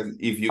 revisen, aunque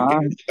if you Ah, can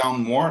write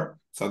down more,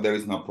 so there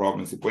is no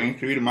problem. Si pueden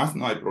escribir más,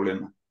 no hay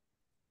problema.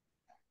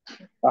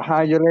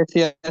 ajá, yo le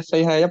decía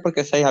 6 a ella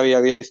porque 6 había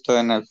visto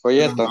en el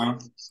folleto. Ajá.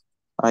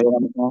 Ahí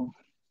no.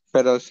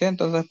 Pero sí,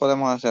 entonces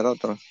podemos hacer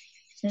otro.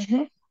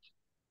 Ujú.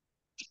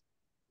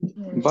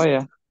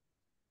 Vaya.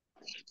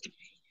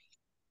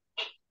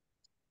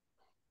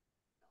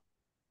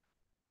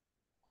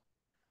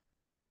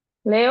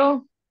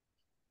 Leo,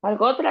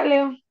 ¿algo otra,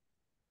 Leo?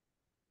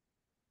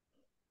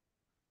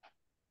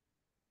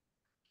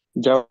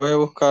 Ya voy a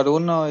buscar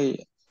uno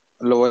y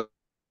lo voy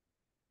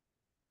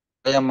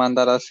a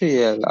mandar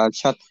así al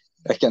chat.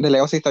 Es que de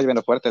Leo sí está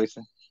lloviendo fuerte,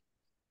 dice.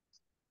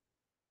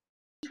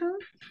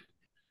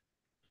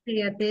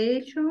 Pay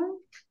attention.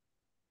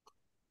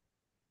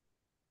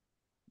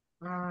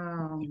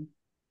 Um,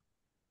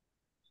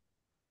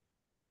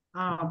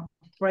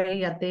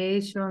 pay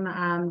attention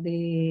and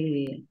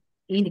the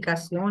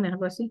indicaciones,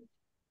 algo así.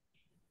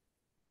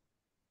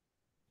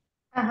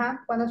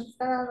 Ajá, cuando se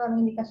está dando la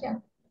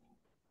indicación.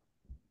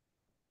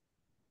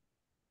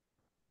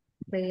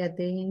 Pay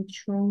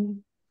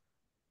attention.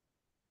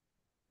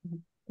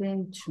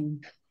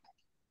 Attention.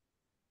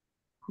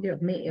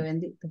 Dios mío,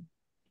 bendito.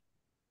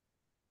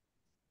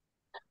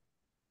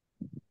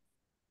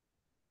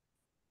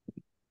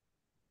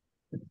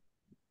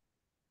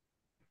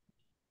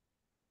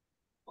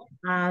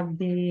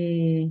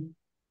 The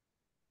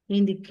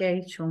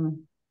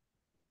indication.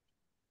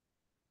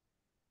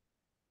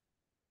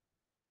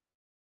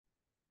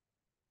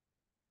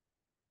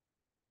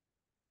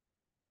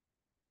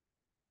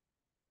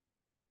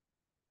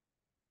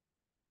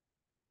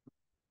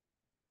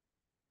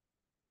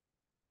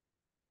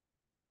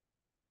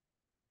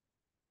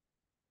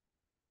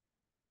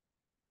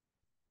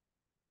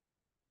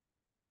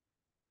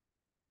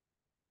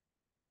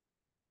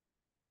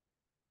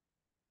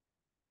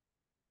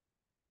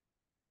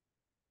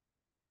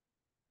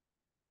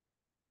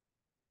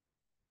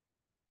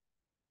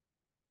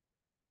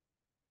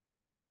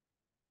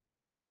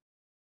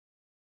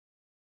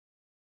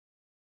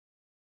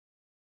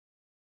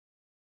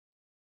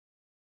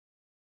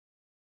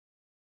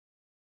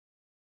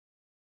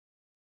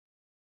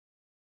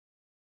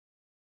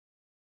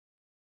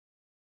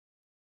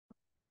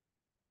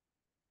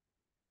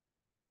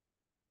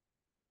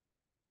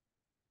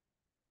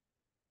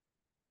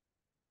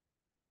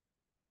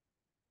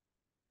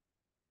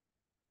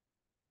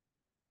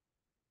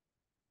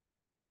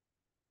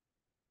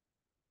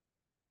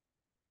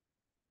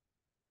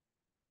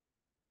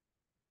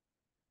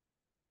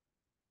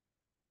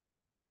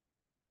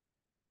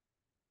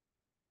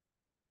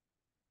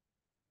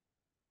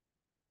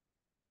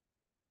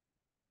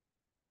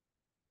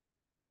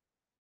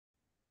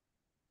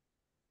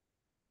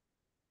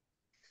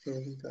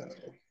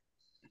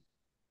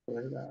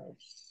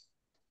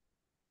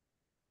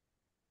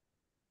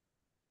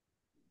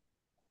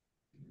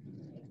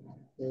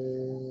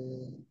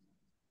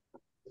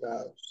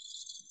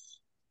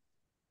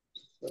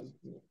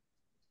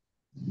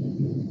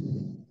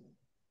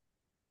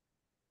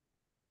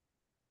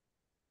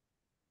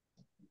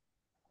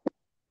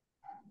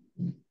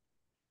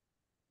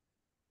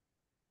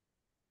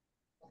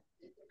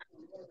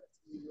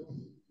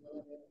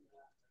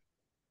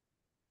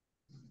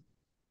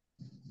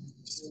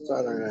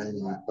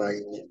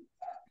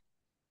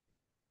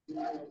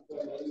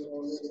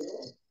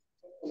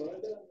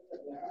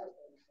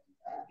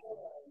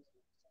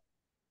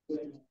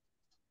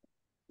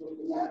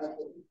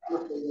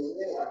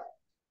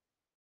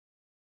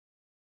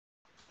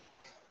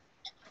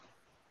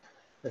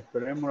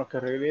 Esperemos lo que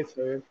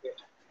regrese. A ver qué.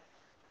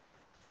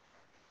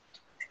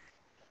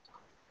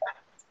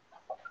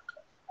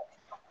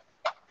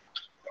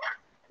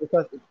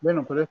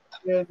 Bueno, pero esto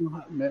que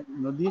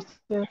nos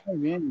diste muy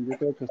bien. Yo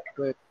creo que se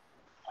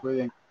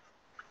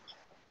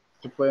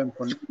pueden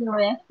poner. Yo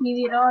voy a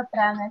escribir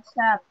otra en el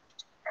chat.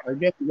 Ahí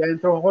bien, ya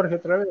entró Jorge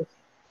otra vez.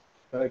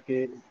 Para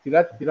que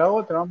tira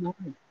otra, vamos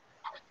a ver.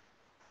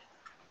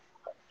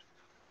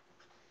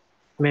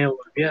 Me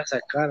volvió a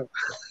sacar.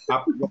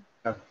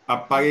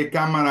 Apague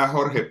cámara,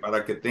 Jorge,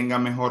 para que tenga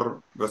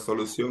mejor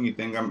resolución y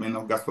tenga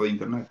menos gasto de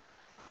internet.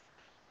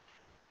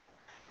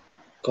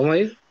 ¿Cómo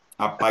es?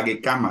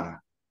 Apague cámara.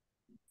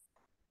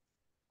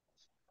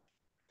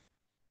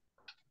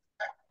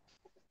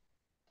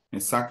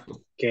 Exacto.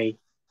 Ok.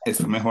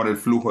 Eso mejora el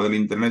flujo del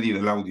internet y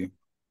del audio.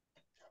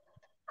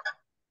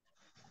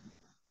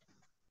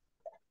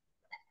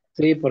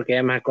 Sí, porque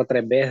ya me sacó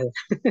 3 veces.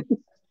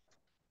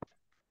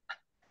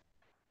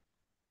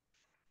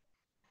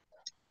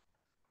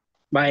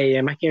 Vaya, y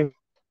además que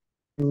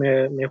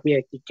me fui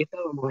aquí. ¿Qué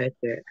estábamos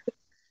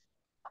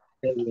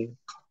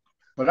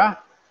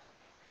Hola.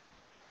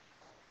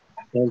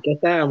 ¿En qué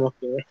estábamos?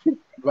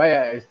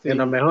 Vaya, A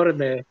lo mejor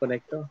me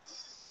desconectó.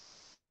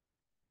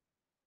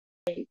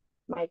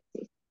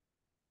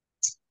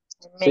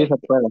 Sí, se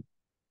puede.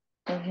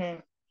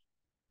 Ujú.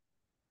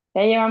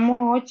 Ya llevamos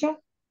 8.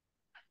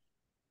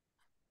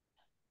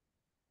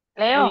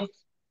 Leo,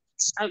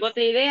 ¿algo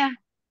otra idea?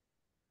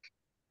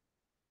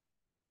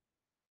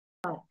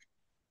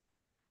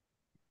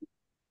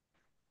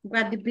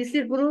 But the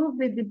busy group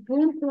with the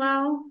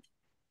punctual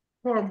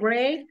for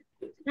break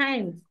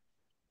times.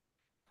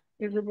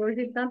 El grupo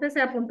visitante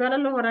se apuntual a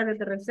los horarios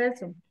de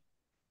receso.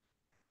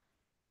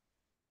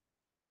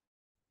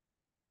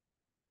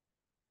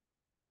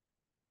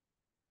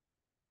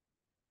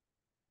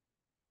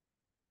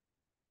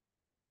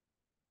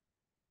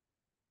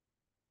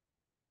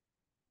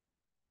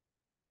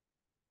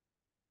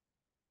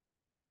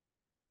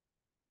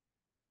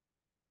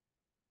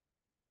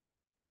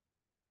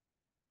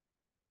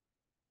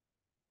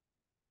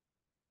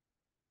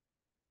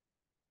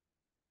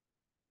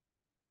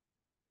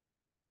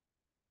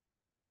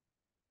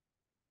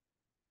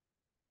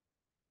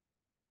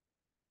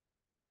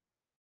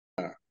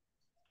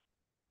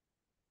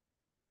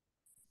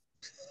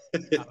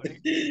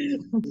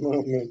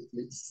 Moment,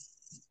 please.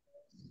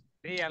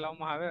 Sí, ya lo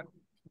vamos a ver.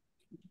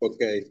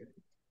 Ok.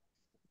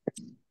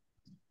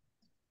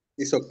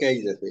 It's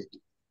okay, decir.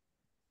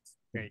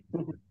 Okay.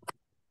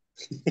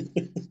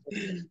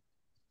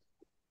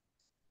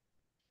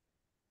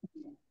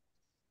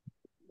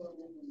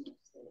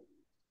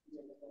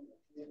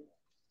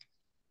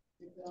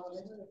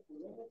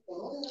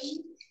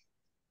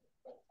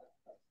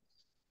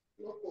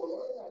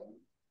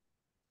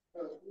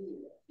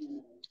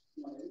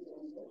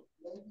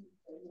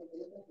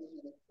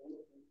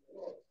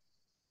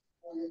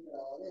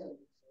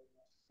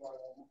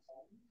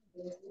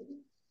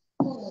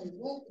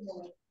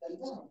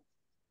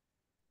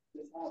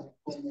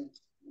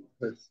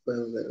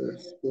 Respect the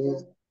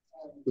school,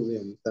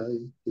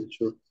 estudiantal,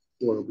 teacher,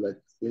 work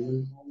like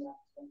clean.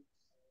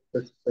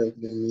 Respect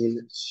the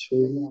meal,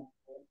 shoe,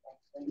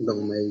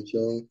 don't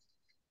major,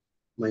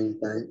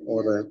 maintain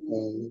order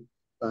on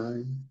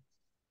time.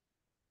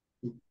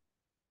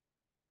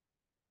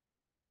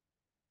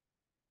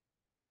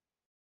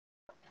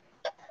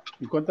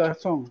 ¿Y cuántas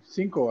son?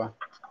 5, va.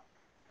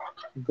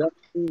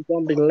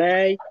 Don't be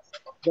late.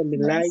 Don't be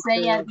De late.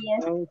 6 a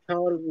 10. Don't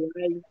talk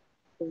while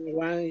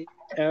someone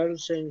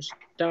else is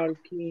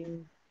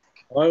talking.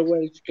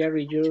 Always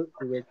carry your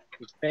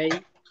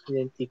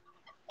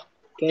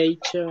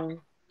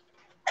identification.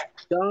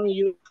 Don't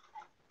use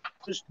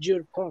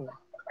your phone.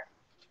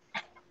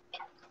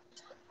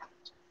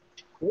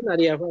 Una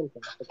haría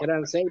falta, porque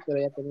eran 6, pero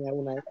ya tenía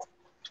una.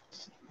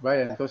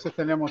 Vaya, entonces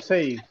tenemos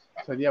 6.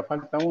 Sería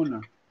falta una.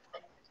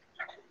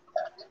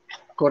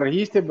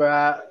 Corregiste,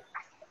 va.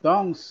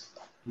 Don't.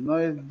 No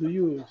es do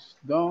use.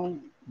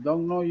 Don't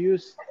no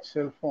use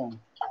cell phone.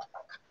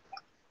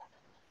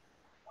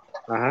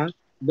 Ajá.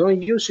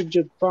 Don't use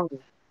your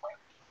phone.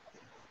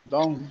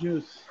 Don't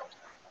use.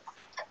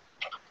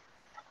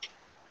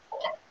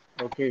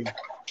 Ok.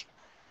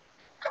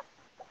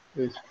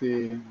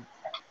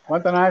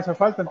 ¿Cuántas nos hace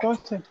falta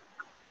entonces?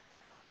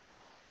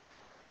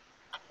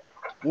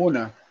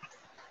 Una.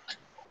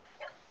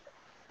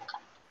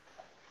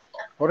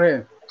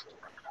 Jorge,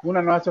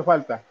 una no hace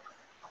falta.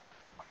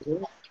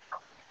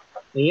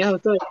 Y eso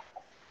estoy.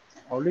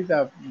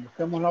 Ahorita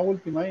busquemos la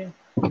última ahí.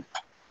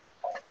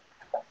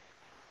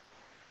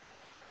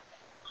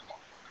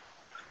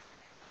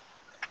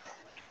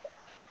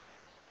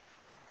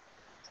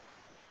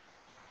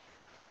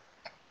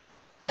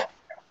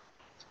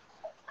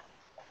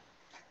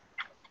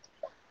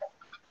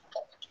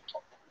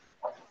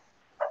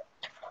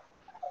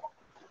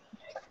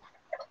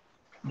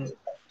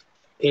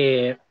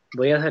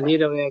 Voy a salir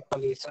y voy a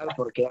actualizar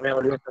porque ya me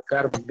volvió a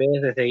tocar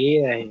veces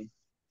seguidas.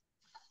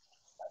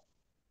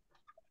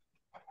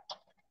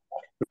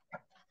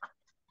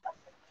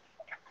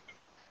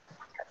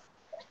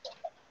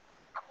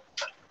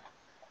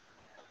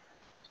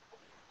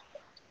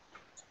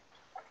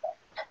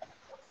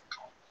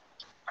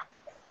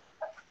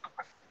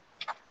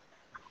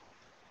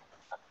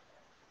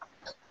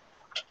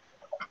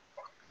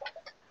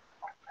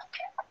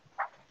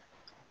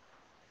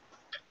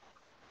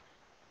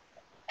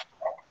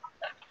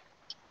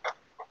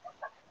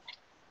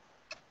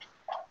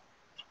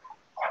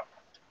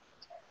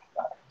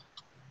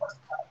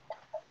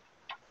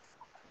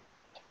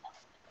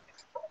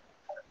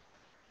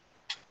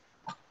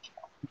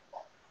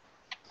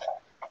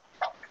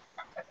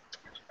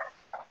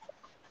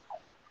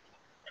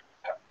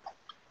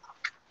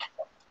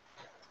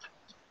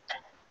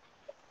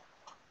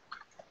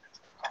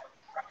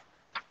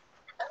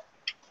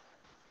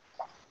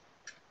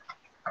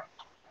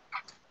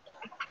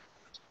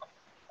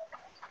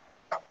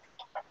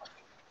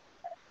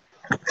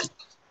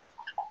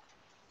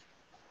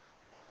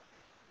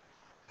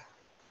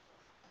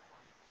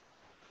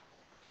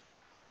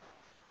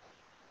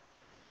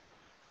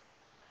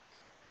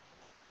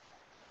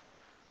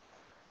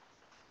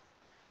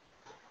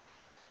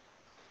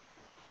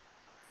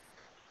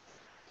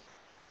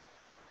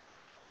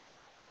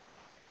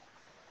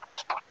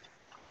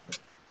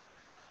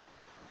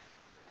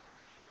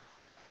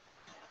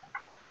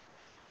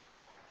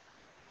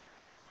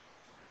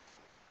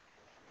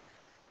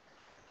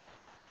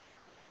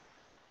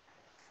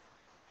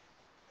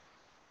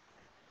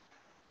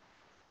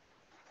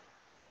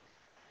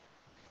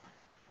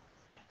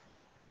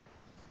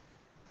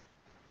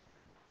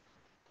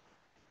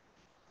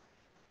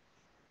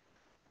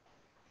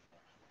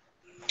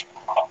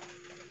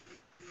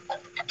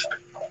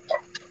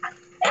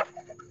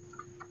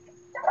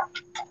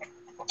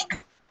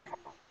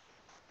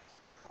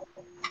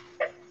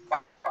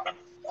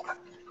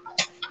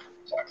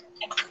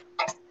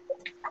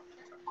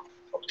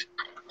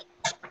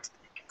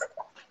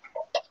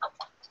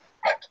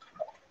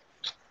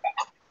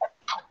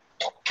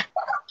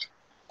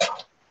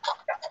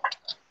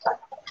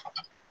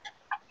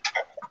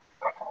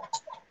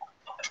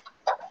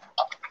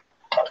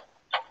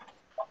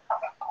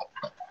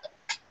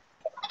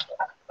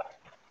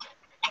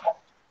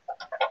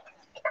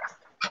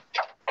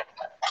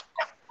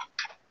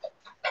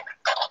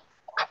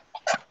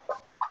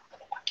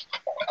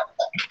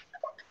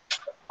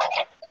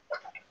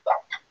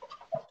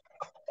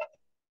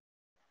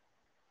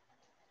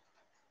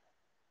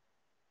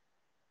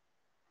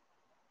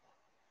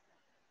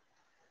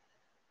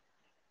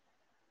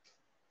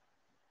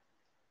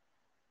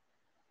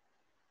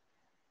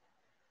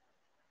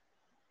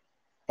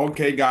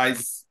 Okay,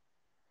 guys.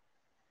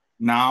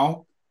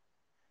 Now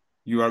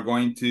you are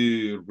going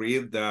to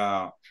read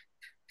the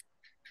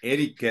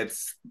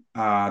etiquettes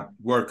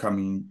work. I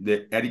mean,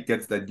 the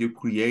etiquettes that you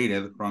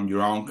created from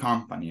your own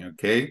company,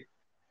 okay?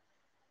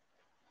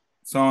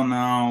 So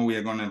now we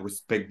are going to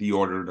respect the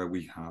order that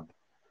we have.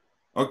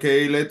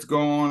 Okay, let's go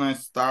on and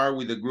start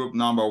with the group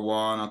number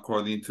 1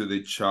 according to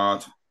the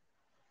chat.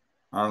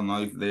 I don't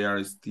know if they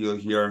are still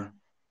here.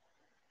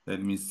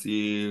 Let me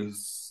see.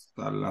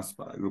 Salas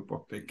para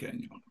grupos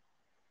pequeños.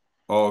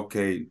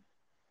 Okay.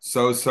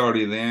 So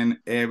sorry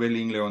then.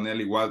 Evelyn, Leonel,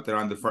 y Walter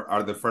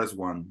are the first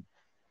one.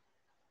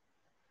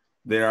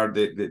 They are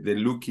the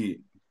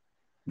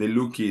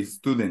lucky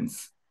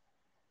students.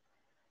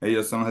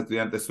 Ellos son los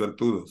estudiantes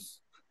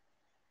suertudos.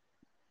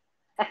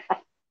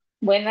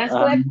 Buena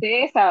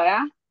suerte esa,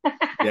 ¿verdad?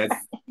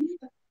 Yes,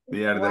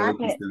 they are the lucky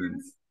Guau.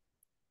 students.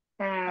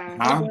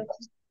 Ah,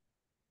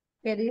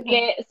 ¿Qué dijo?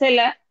 se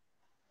la,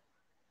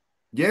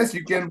 Yes,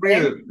 you can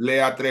read it.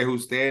 Lea 3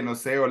 usted, no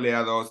sé, o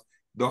lea 2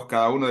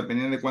 cada uno,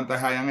 dependiendo de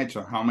cuántas hayan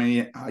hecho. How many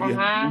you have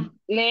ajá. done?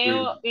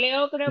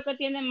 Leo creo que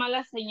tiene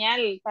mala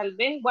señal, tal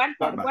vez.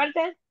 Walter,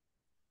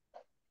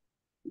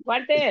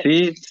 Walter.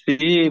 Sí,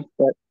 sí,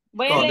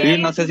 Voy a So leer sí,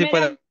 then, no las sé si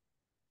primeras. puede,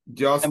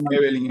 just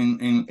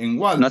Evelyn en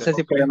no Walter, sé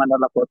si puede okay? mandar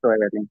la foto de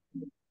Evelyn.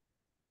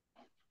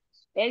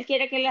 Él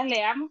quiere que las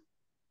leamos.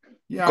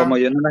 Yeah. Como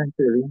yo no las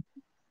escribí,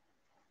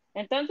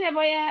 Entonces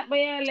voy a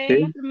leer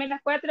las sí, primeras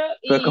 4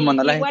 pues como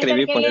no y las Walter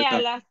escribí que por lea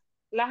eso.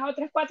 las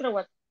otras 4,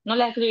 Walter. No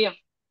las escribió.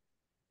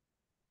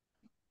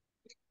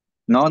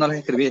 No, no las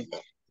escribí.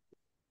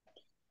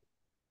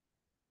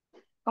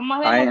 ¿Cómo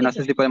Ay, hacemos, no sé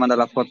teacher? si puede mandar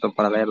la foto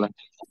para leerla.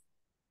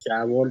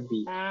 Ya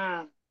volví.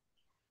 Ah,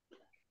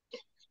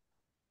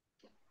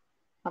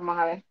 Vamos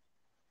a ver.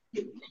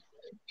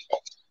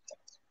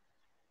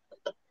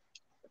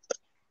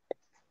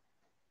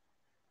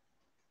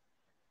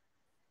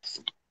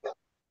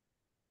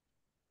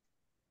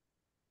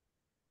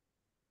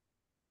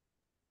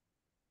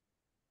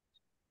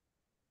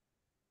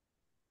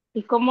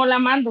 ¿Y cómo la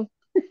mando?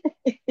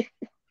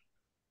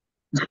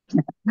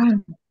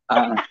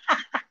 Ah,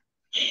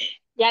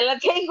 Ya la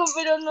tengo,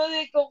 pero no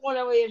sé cómo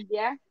la voy a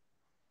enviar.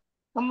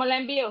 ¿Cómo la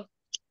envío?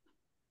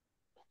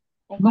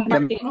 En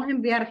compartir. Vamos a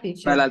enviar, envíamela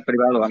teacher. al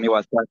privado a mi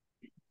WhatsApp.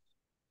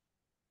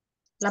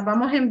 ¿Las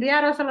vamos a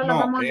enviar o solo las No,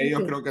 vamos a ellos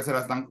decir? creo que se la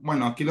están,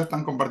 bueno, aquí lo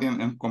están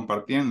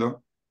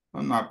compartiendo. No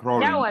hay Ya,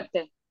 problem.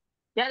 Walter.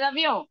 ¿Ya la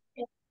vio?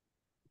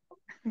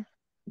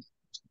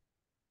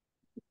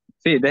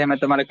 Sí, déjeme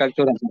tomar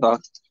captura.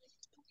 Entonces.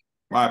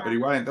 Vale, pero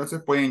igual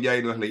entonces pueden ya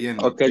irlos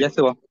leyendo, Ok, ¿ok? ya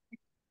estuvo.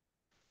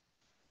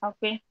 Ok.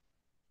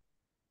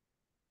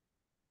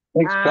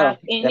 Sí, claro,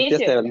 Inicio.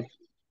 empiece, Evelyn.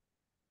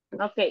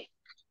 Ok.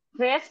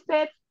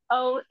 Respect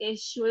our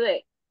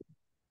student.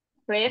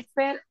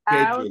 Respect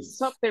our Schedules.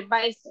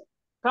 supervisor.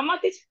 ¿Cómo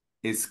dice?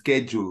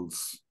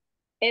 Schedules.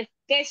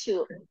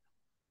 Schedule.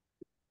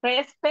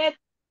 Respect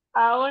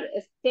our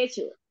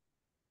schedule.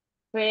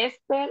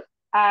 Respect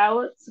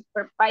our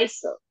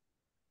supervisor.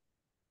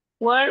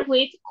 Work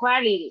with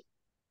quality.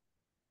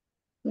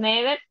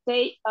 Never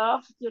take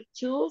off your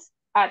shoes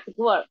at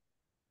work.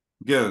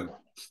 Good.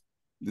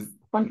 This next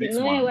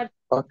Continúe. one.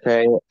 Ok,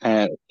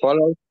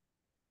 follow.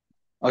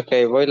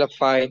 Ok, voy a la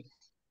file.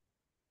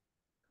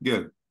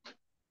 Good.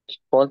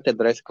 Support the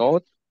dress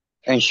code.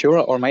 Ensure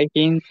or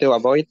making to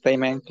avoid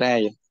payment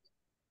play.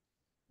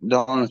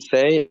 Don't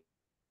say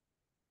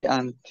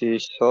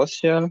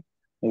antisocial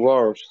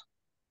words.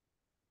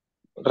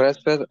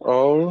 Respect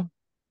all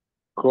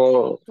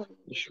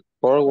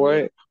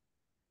forward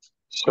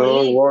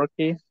so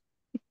working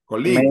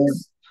main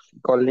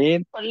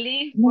Colleagues.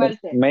 colleague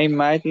Walter. main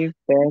mighty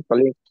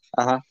colleague.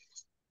 Ajá.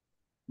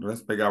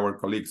 Respect our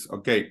colleagues.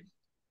 Okay.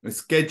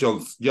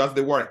 Schedules. Just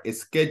the word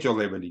schedule,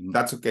 Evelyn.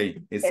 That's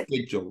okay.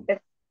 Schedule.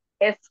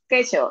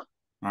 Schedule.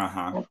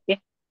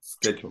 Okay.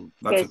 Schedule.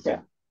 That's okay.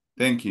 Schedule.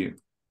 Thank you.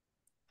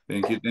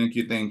 Thank you, thank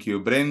you, thank you.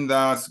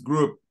 Brenda's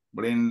group.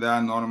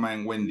 Brenda, Norma,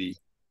 and Wendy.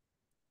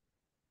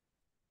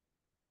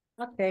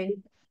 Ok.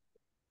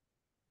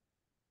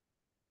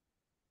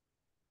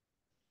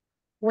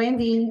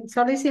 Wendy,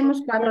 solo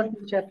hicimos 4,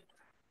 teacher.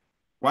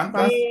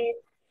 ¿Cuántas?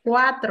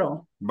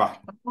 4.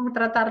 Va. Vamos a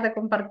tratar de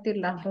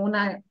compartirlas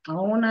una a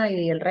una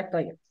y el resto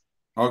yo.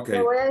 Okay.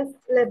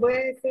 Les voy a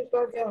decir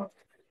yo.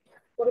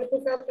 ¿Por qué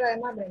puse otra vez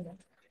más, Brenda?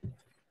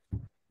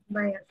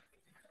 Vaya.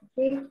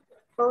 Keep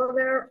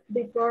order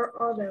before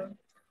order.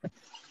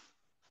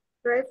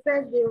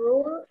 Respect the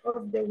rule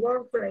of the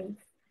workplace.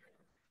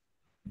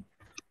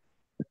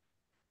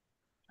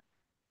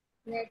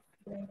 Next,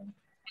 Brenda.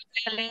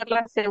 Voy a leer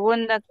la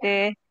segunda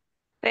que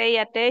pay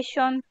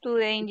attention to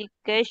the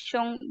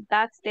indication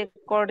that the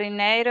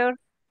coordinator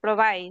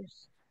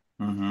provides.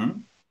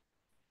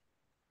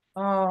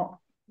 Oh,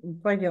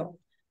 pues yo.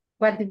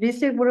 What the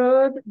busy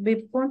group be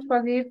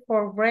punctual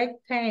for break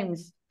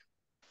times.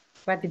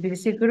 What the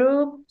busy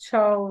group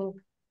show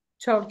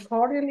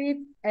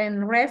cordiality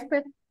and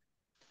respect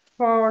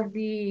for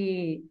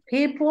the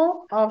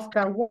people of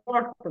the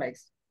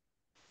workplace.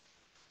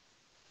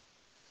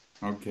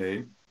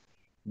 Okay.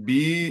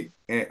 Be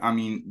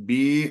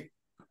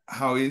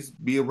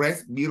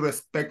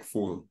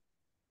respectful.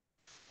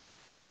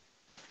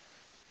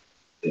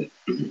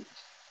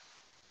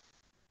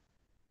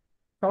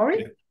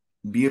 Sorry?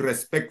 Be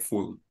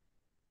respectful.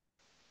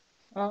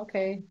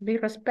 Okay, be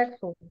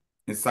respectful.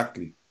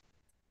 Exactly.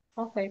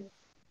 Okay.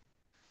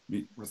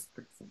 Be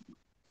respectful.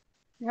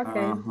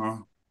 Okay.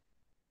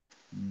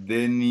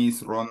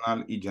 Dennis,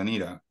 Ronald y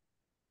Yanira.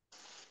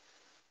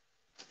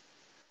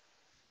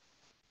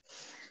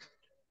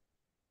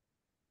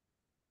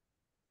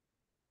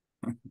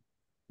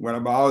 What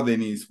about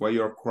Denise? Why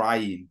you're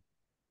crying?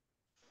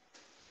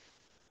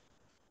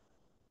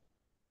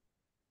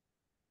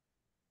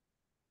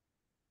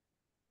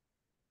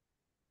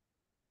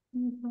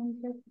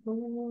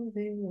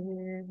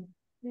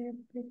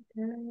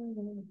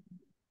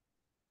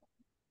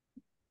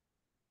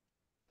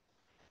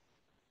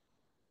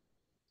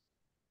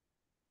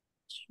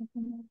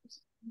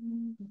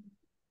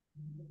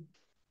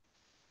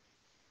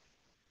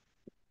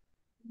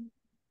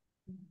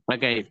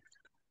 Okay.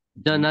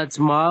 Do not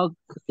smoke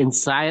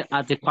inside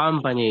at the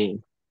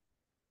company.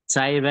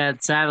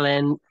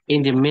 Silent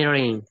in the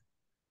meeting.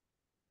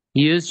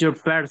 Use your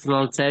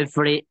personal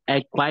safety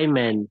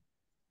equipment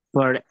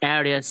for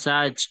areas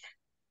such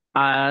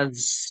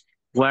as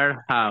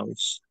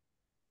warehouse.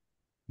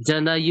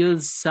 Do not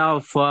use cell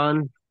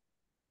phone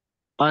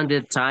on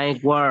the time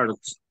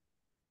works.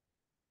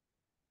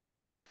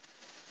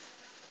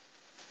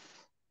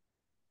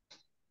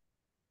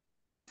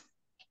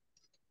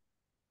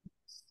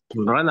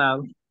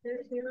 Ronald.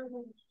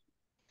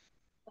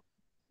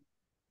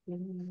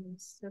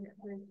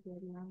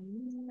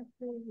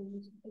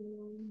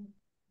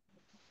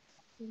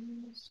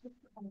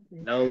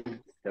 No,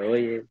 se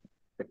oye,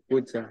 se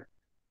escucha.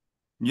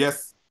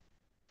 Yes.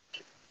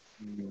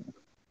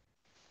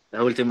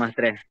 Las últimas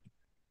tres.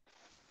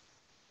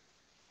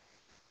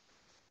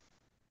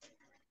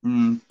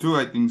 Two,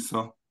 I think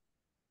so.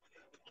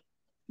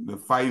 The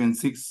 5 and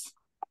 6.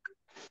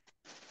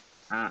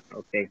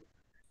 Okay.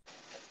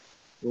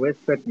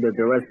 Respect the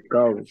dress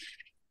code.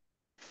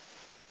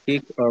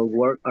 Keep our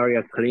work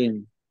area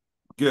clean.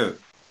 Good.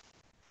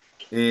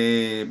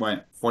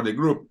 Bueno, for the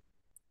group,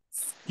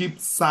 keep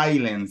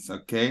silence,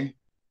 okay?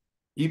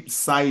 Keep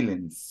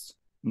silence.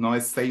 No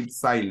es save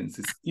silence,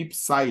 it's keep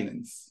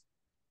silence.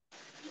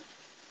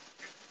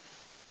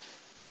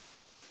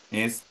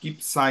 Es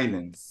keep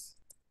silence.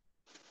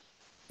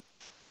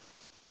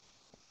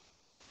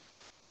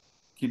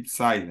 Keep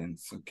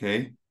silence,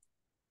 okay?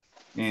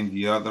 And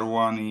the other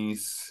one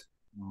is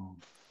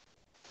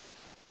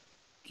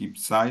keep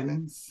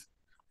silence.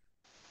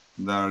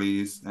 That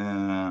is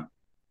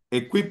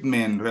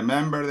equipment.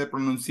 Remember the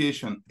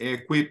pronunciation.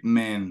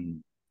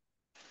 Equipment.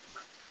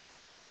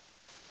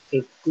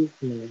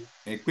 Equipment.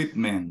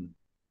 Equipment.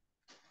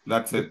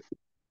 That's it.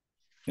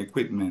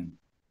 Equipment.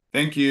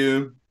 Thank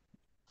you.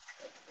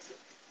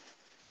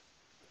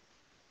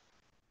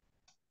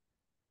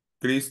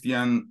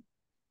 Cristian,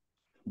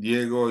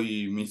 Diego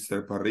y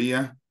Mr.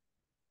 Parrilla.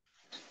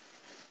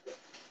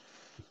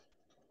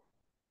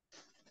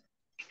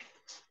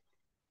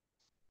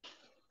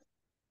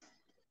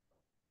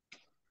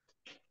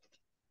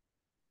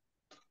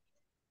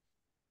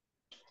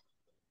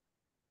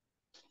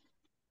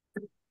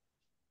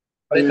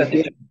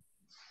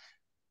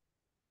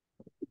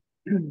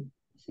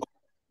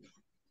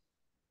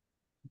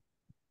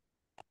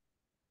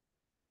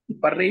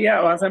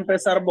 Parrilla, vas a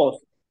empezar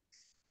vos.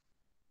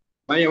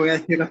 Vaya, voy a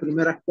decir las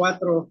primeras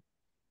 4,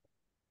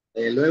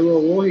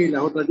 luego vos y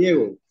las otras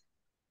Diego.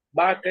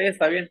 Va, que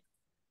está bien.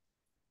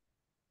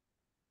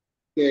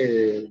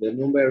 Que the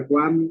number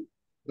 1,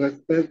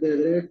 respect the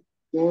dress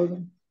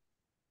code.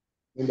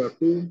 Number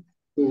 2,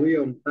 to be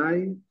on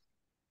time.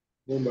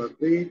 Number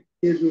 3,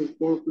 keep your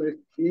complex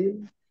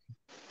clean.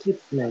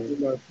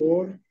 Number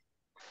 4,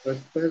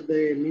 respect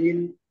the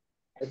meal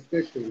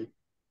schedule.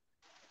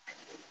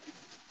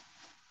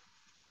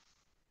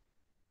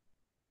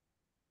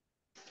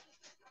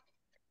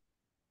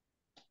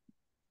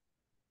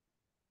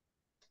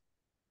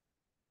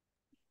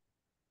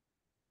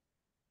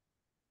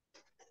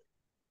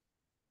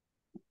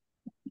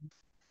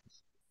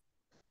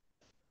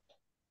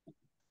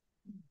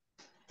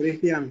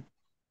 Cristian.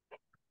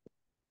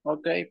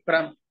 Ok,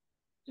 Fran.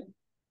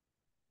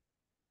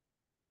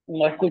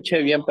 No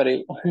escuché bien,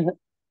 pero...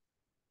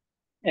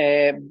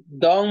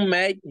 don't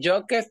make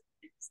jokes.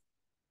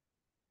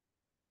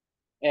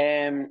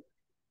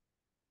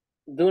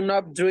 Do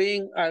not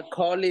drink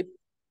alcoholic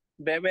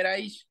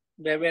beverage.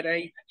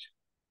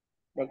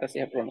 Creo que así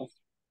se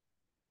pronuncia.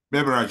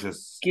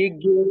 Beverages.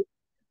 Keep your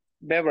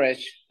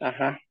beverage.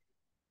 Ajá.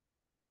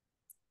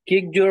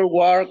 Keep your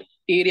work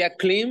area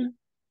clean.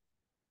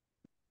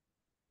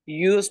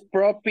 Use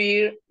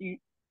proper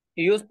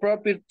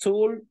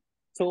tools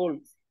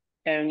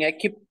and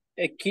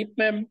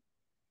equipment.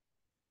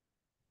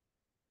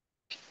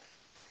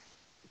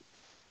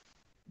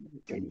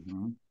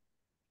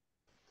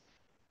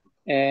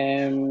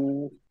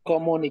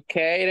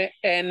 Communicate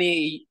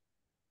any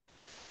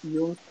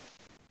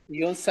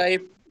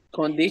unsafe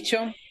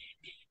condition.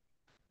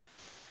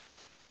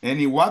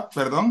 Any what,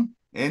 perdón?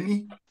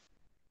 Any?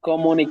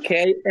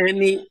 Communicate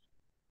any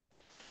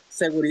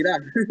seguridad.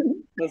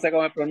 No sé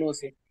cómo se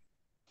pronuncia.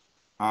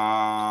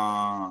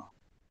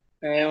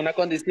 Una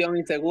condición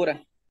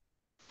insegura.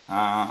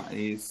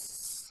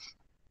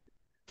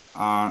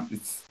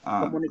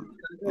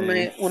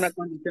 Comunicándome una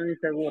condición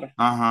insegura.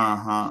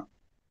 Ajá.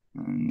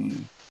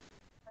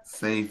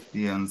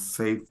 Safety and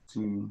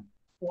safety.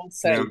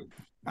 Unsafe.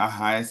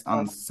 Ajá, es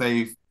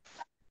unsafe.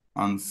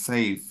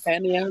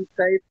 Any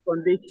unsafe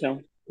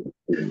condition.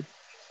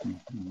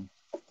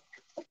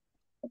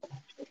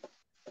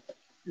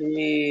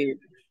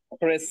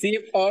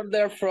 Receive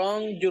order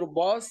from your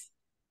boss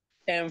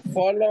and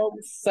follow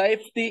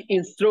safety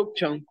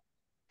instruction.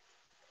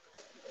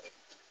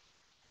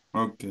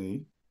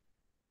 Okay.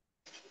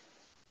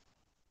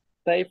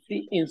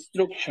 Safety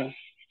instruction.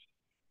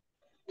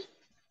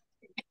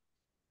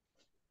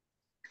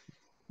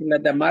 Y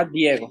las demás,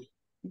 Diego.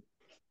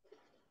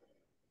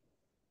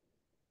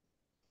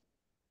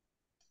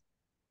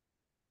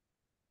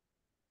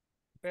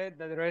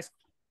 Respect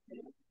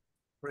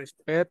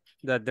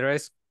the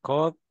dress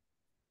code.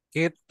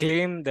 Keep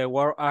clean the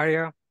work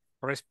area.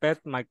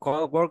 Respect my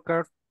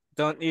co-worker.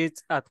 Don't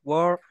eat at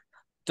work.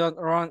 Don't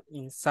run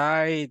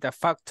inside the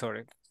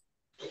factory.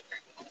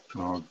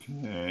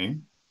 Okay.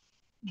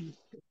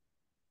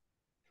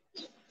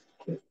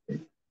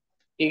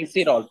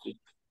 Easy also.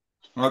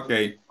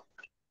 Okay.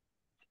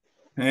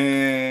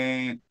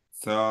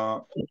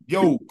 So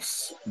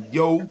jokes.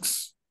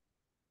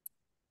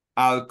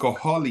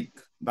 Alcoholic.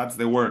 That's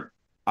the word.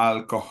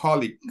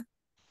 Alcoholic.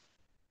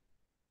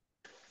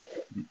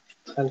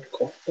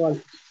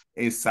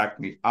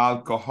 Exactly.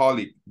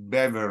 Alcoholic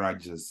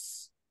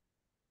beverages.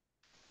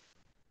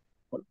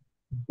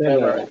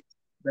 Beverage.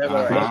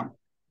 Ajá.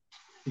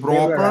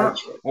 Proper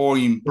o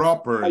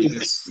improper. Y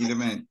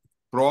depende.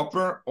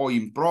 Proper o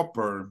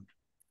improper.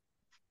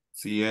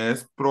 Si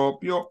es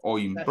propio o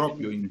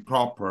impropio,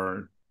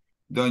 improper.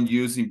 Don't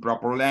use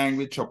improper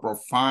language or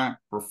profane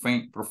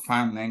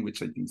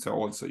language, I think so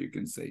also you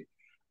can say.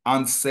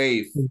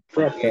 Unsafe.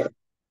 Improper.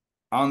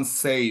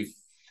 Unsafe.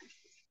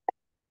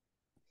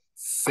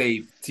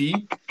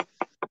 Safety.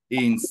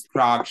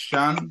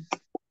 Instruction.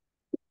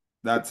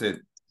 That's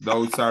it.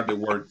 Those are the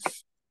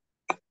words.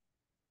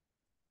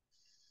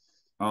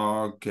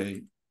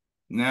 Okay.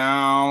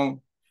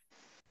 Now,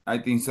 I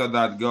think so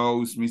that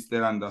goes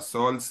Mr.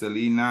 Andasol,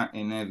 Selena,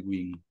 and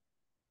Edwin.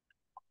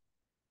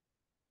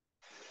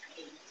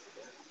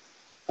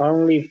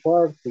 Only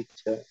 4,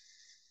 teacher.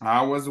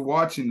 I was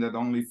watching that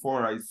only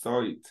 4. I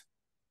saw it.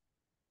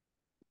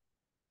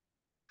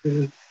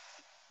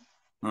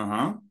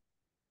 Uh-huh.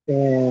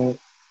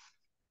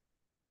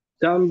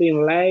 Don't be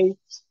late.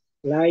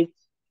 Late.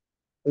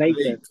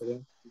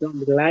 Don't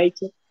be late.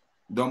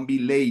 Don't be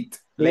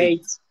late.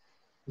 Late.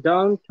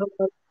 Don't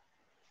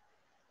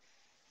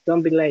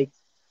be late.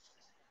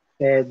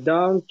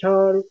 Don't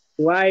talk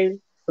while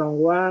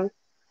someone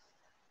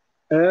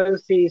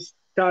else is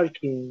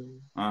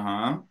talking.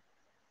 Uh-huh.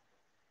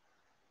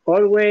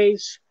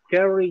 Always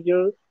carry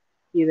your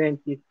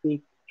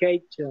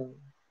identification.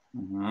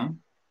 Uh-huh.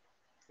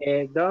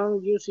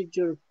 Don't use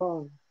your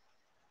phone.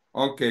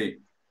 Okay,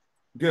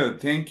 good,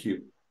 thank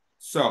you.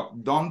 So,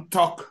 don't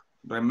talk.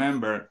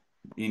 Remember,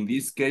 in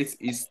this case,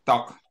 is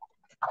talk.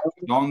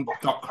 Don't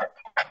talk.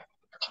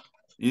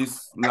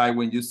 It's like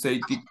when you say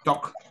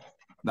TikTok,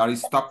 that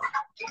is talk.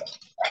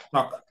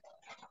 Talk.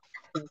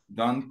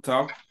 Don't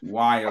talk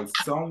while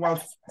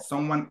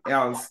someone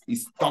else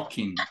is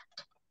talking.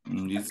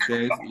 In this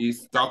case,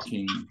 is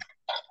talking.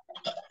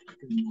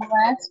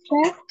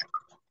 Respect.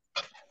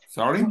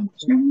 Sorry?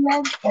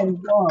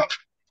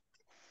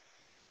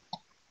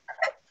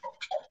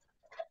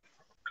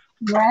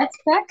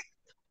 Respect.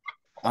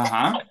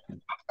 Uh-huh.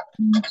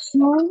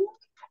 Ensure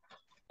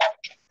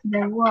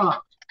the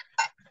work.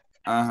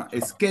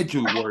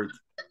 Schedule work.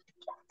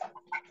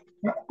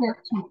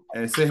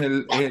 Esa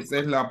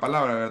es la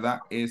palabra, ¿verdad?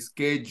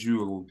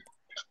 Schedule.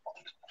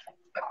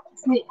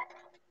 Sí.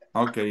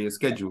 Ok,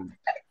 schedule.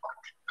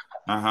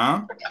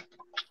 Ajá.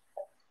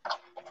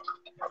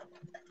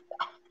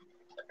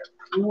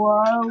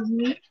 Work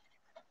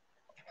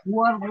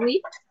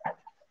with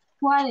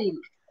quality.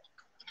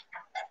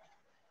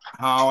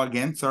 How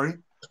again? Sorry.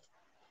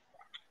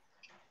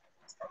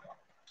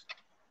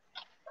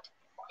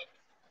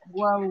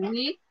 Work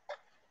with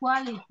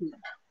quality.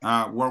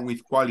 Work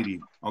with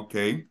quality.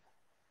 Okay.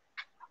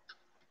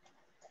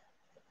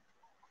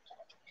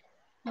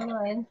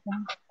 Solo eso.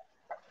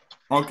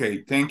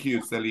 Okay, thank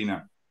you,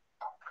 Selena.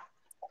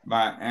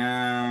 But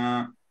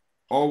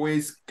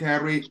always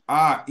carry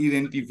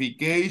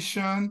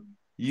identification.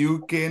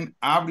 You can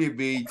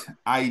abbreviate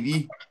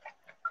ID.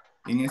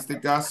 En este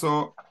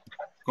caso,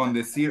 con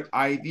decir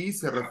ID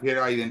se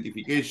refiere a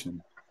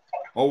identification.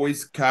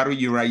 Always carry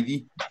your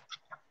ID.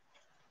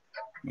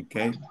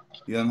 Okay.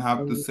 You don't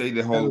have to say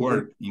the whole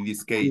word in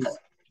this case.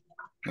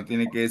 No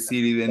tiene que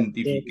decir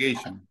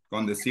identification.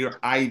 Con decir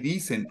ID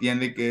se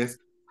entiende que es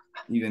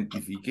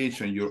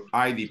identification, your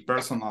ID,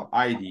 personal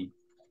ID.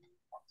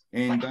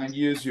 And don't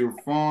use your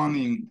phone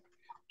in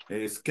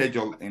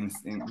schedule and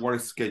work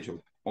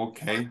schedule.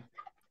 Okay.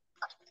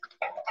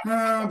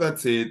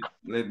 That's it.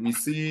 Let me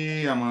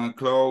see. I'm gonna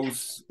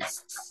close.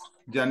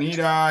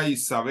 Yanira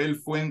Isabel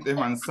Fuentes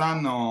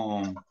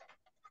Manzano.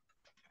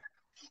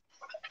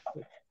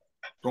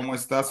 ¿Cómo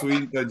está su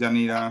Inter,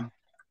 Yanira?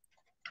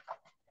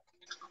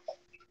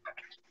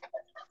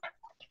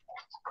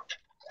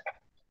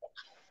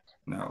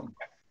 No.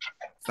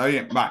 Está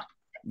bien, va.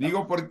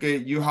 Digo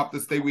porque you have to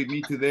stay with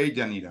me today,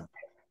 Yanira.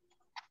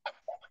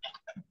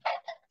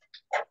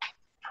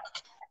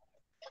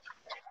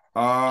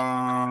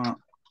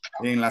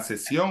 ¿En la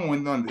sesión o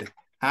en dónde?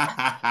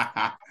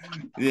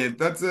 Y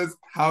entonces,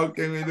 how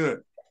can we do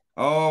it?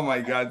 Oh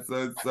my God,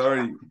 so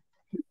sorry.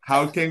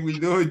 How can we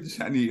do it,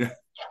 Yanira?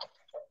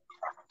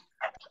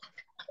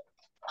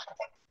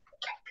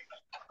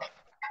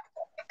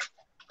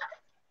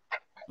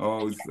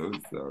 Oh, so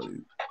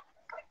sorry.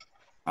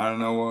 I don't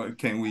know what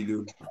can we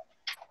do.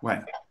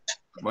 Bueno,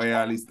 voy a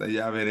la lista,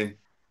 ya veré.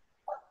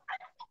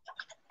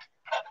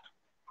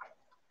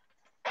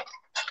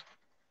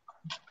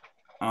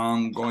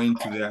 I'm going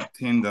to the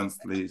attendance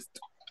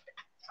list.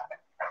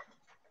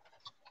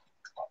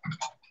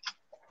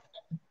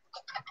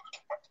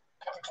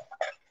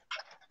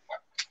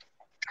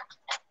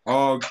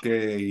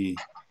 Okay.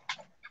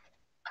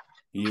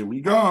 Here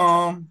we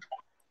go.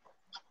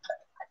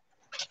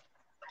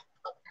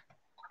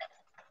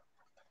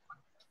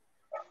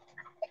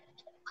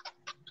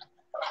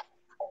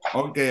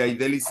 Okay,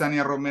 Aideli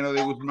Sania Romero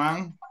de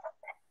Guzmán.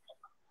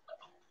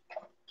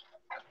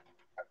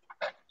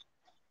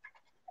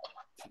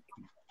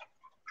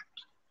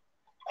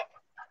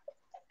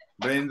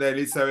 Brenda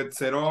Elizabeth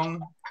Cerón.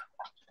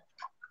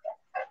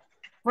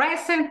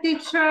 Present,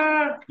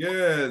 teacher.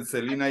 Yes,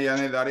 Celina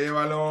Yanet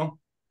Arevalo.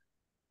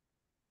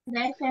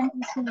 Present,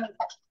 teacher.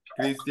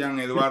 Cristian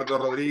Eduardo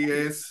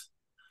Rodríguez.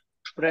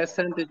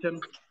 Present, teacher.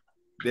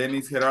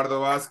 Denis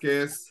Gerardo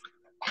Vázquez.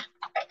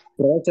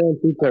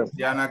 Present, teacher.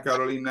 Diana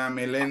Carolina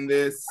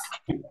Meléndez.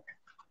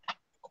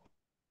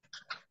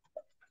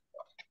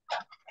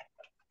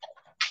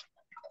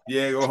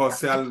 Diego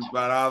José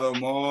Alvarado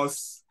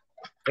Mos.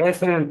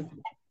 Present.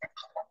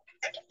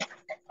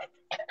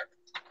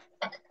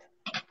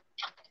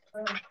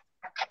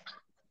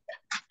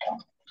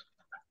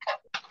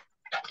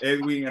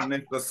 Edwin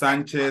Ernesto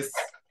Sánchez.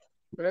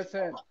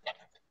 Present.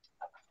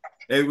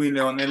 Edwin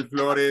Leonel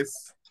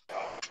Flores.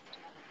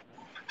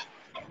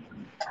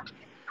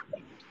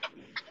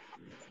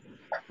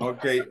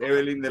 Ok,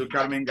 Evelyn del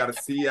Carmen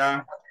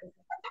García.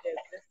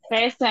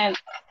 Present.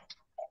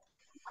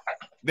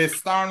 The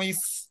storm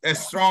is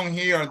strong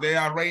here. They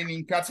are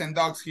raining cats and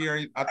dogs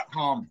here at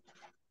home.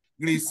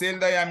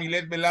 Griselda y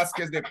Amilet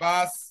Velázquez de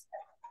Paz.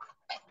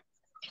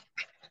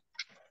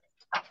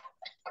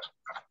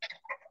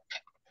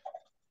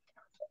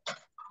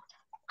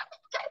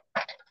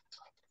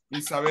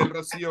 Isabel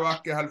Rocío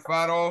Vázquez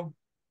Alfaro.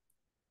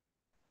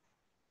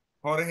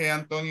 Jorge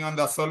Antonio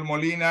Andasol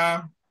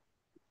Molina.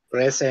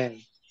 Present.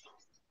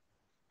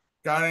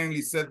 Karen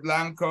Lisette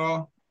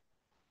Blanco.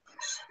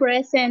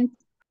 Present.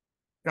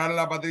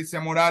 Carla Patricia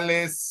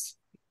Morales.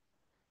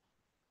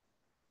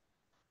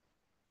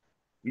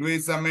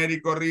 Luis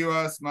Américo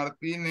Rivas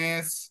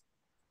Martínez.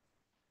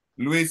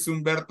 Luis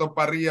Humberto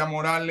Parrilla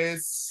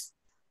Morales.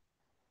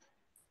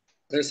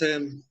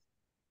 Present.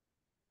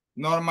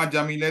 Norma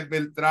Yamilet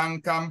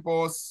Beltrán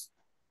Campos.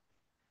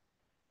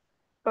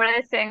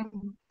 Present.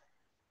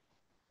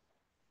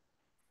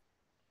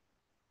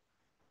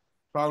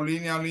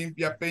 Paulina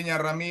Olimpia Peña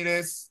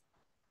Ramírez.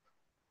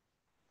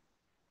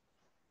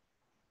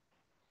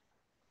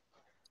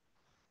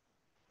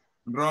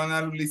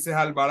 Ronald Ulises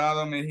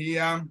Alvarado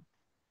Mejía.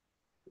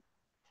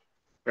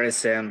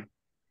 Present.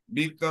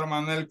 Víctor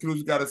Manuel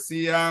Cruz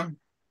García.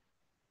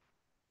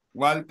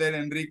 Walter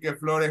Enrique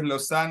Flores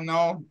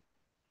Lozano.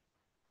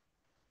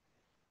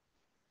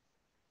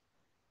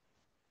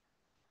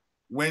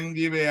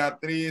 Wendy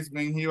Beatriz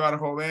Mengíbar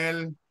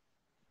Jovel.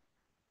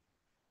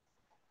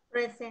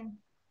 Present.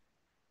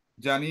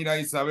 Yanira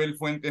Isabel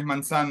Fuentes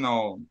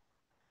Manzano.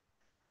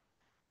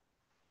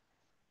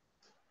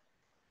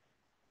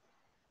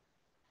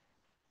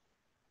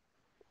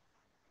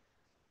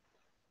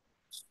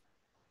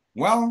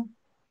 Well,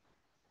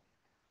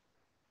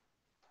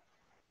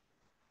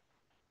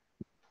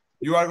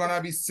 you are going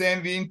to be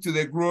sending to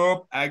the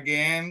group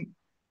again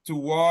to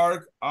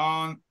work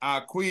on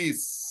a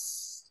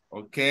quiz.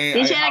 Okay.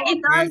 Teacher, aquí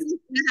estoy.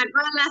 Me sacó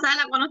de la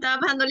sala cuando estaba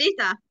pasando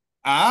lista.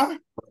 Ah,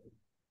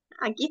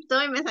 Aquí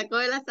estoy, me sacó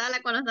de la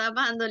sala cuando estaba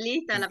pasando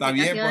lista la está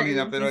bien, aplicación.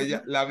 Paulina, pero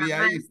ella la vi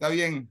ahí, está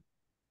bien.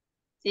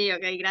 Sí,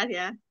 ok,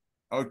 gracias.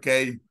 Ok.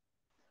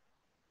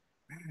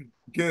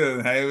 ¿Qué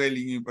onda,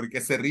 Evelyn? ¿Por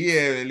qué se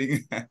ríe,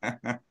 Evelyn?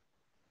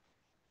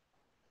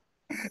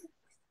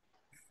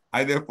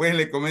 Ahí después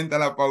le comenta a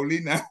la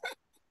Paulina.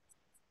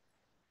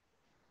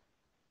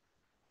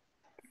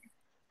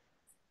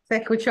 Se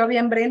escuchó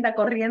bien Brenda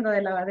corriendo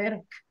del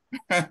lavadero.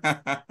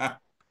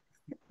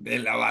 De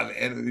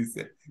lavadero,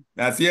 dice.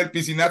 Así el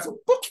piscinazo,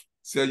 ¡puc!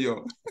 Se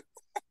oyó.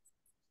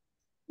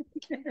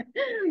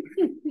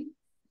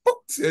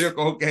 ¡Puc! Se oyó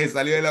como que se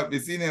salió de la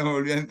piscina y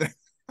volvió a entrar.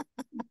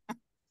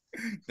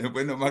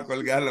 Después nomás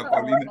colgar la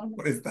Paulina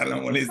por estarla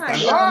molestando.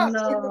 Ay, ¡Ah!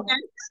 no.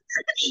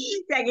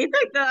 Sí, aquí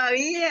estoy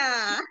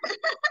todavía.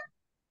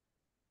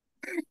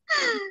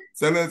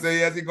 Solo se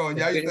veía así como,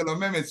 ¿ya viste los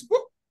memes?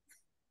 ¡Puc!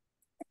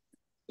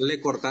 Le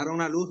cortaron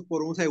la luz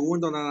por un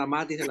segundo nada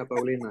más, dice la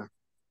Paulina.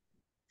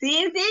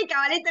 Sí, sí,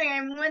 cabalito, en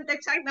el momento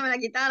exacto me la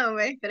quitaron,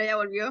 ¿ves? Pero ya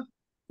volvió.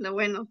 Lo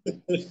bueno.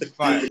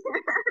 Vale.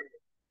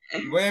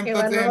 Voy a Qué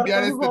entonces valor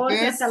enviar con este Jorge,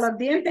 test. hasta los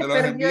dientes Se los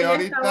perdió envío y a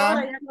esta hora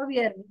ahorita. ya lo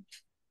vieron.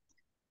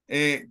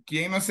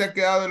 ¿Quién no se ha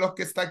quedado de los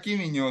que está aquí,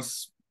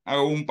 niños?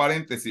 Hago un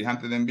paréntesis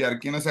antes de enviar.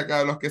 ¿Quién no se ha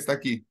quedado de los que está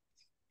aquí?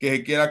 Que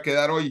se quiera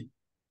quedar hoy.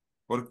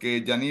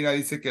 Porque Yanira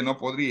dice que no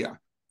podría.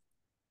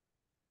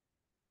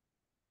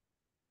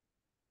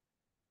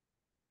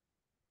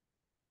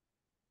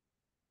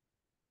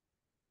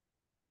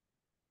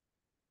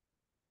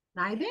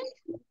 ¿Naiden?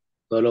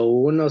 Solo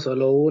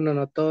uno,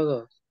 no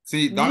todos.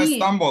 Sí, don't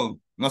stumble.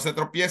 No se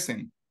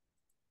tropiecen.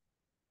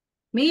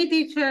 Mi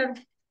teacher.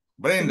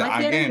 Brenda, No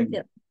quieren,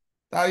 again.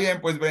 Está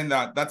bien, pues,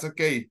 Brenda. That's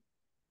okay.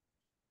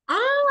 Ah,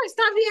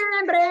 está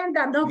bien,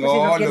 Brenda. No, pues si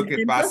no No, quieren, lo que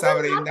entonces pasa, no,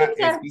 Brenda, es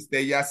teacher. que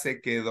usted ya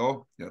se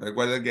quedó. Yo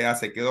recuerdo que ya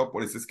se quedó,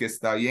 por eso es que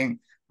está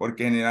bien.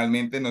 Porque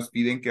generalmente nos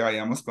piden que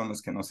vayamos con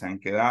los que nos han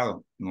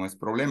quedado. No es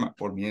problema.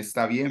 Por mí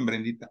está bien,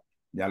 Brendita.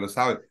 Ya lo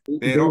sabe.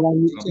 Pero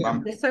nos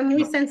van, Yo soy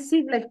muy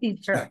sensible,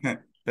 teacher.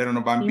 pero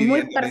nos van Y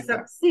muy pidiendo ahorita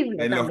perceptible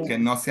de los que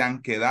también. no se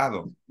han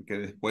quedado, que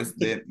después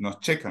nos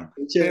checan.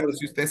 Teacher, Pero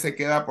si usted se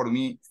queda, por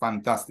mí,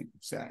 fantástico.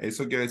 O sea,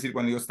 eso quiero decir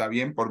cuando digo está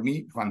bien, por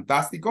mí,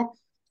 fantástico.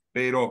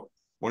 Pero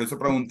por eso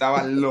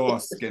preguntaba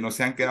los que no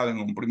se han quedado en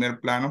un primer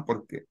plano,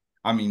 porque,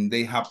 I mean,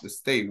 they have to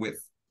stay with.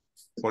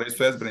 Por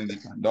eso es,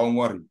 Brendita. Don't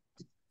worry.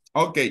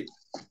 Ok.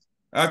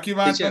 Aquí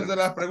van Teacher. entonces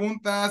las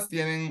preguntas.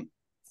 Tienen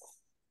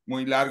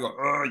muy largo.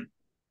 Ay.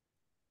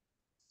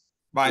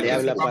 Va, Le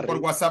entonces habla van por Parry.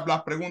 WhatsApp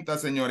las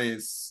preguntas,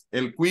 señores.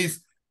 El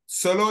quiz.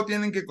 Solo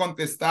tienen que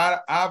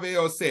contestar A, B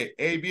o C.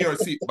 A, B or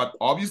C. But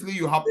obviously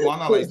you have to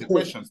analyze the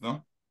questions,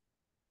 ¿no?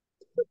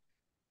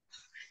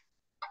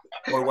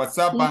 Por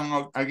WhatsApp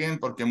van again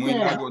porque muy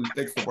largo el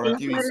texto por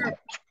aquí dice.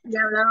 Ya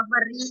hablaba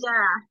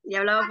Parrilla, ya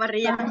hablaba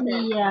Parrilla.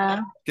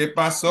 Parrilla. ¿Qué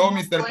pasó,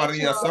 Mr.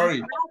 Parrilla?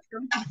 Sorry.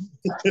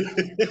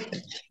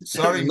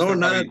 Sorry, No, Mr.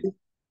 nada, Parrilla.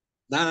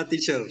 nada,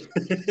 teacher.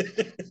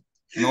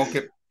 No,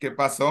 ¿qué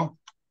pasó?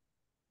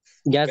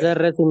 Ya se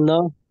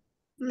resignó.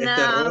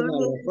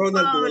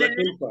 Ronald tuvo la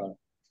culpa.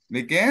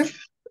 ¿De qué?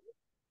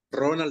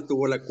 Ronald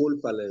tuvo la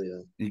culpa, le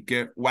digo. ¿Y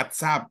qué?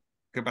 WhatsApp.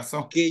 ¿Qué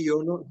pasó? Que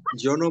yo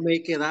no me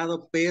he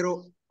quedado,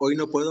 pero hoy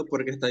no puedo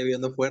porque está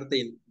lloviendo fuerte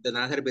y de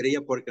nada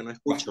serviría porque no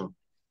escucho.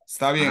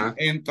 Está bien. Ajá.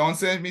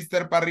 Entonces,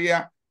 Mr.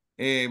 Parrilla,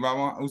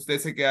 usted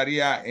se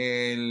quedaría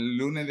el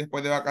lunes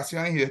después de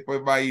vacaciones y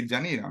después va a ir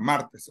Yanira,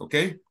 martes, ¿ok?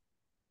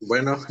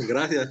 Bueno,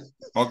 gracias.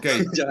 Ok,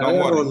 Ya don't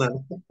veo, worry.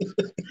 Ronald.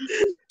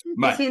 Y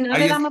Vale, si no ahí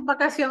le es- damos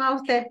vacación a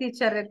usted,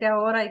 teacher, desde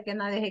ahora y que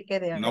nadie se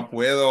quede. No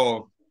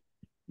puedo,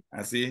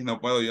 así no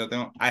puedo, I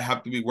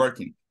have to be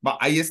working.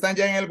 Ahí están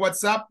ya en el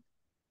WhatsApp.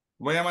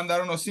 Voy a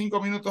mandar unos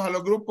 5 minutos a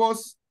los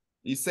grupos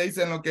y 6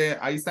 en lo que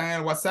ahí están en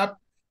el WhatsApp.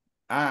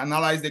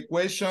 Analyze the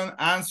question,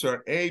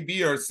 answer A,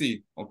 B or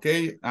C. Ok,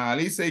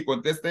 analice y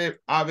conteste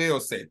A, B o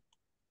C.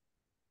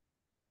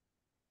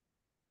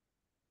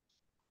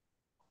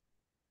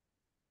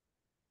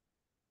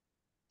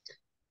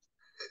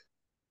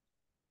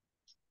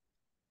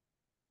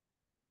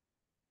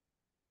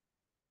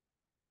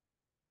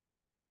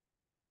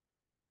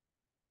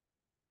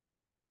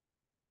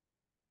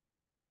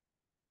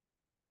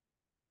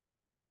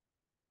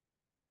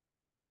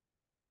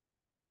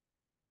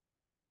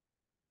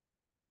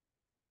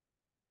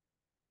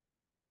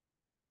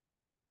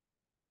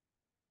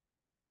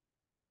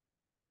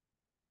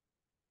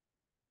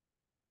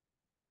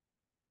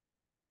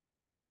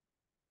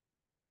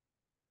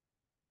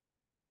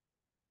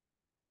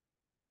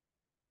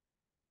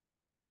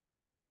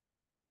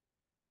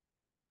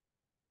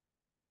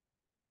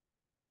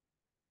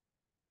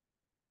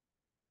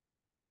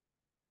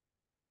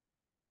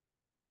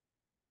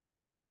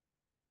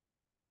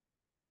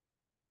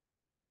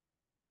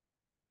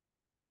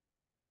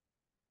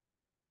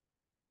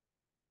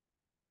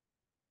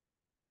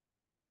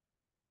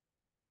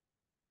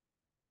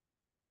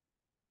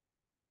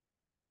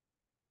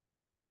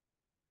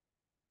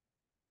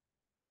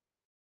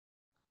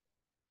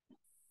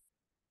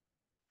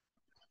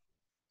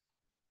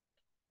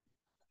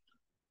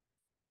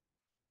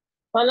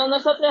 Solo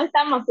nosotros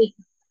estamos, sí.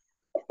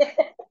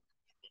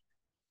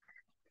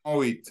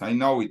 I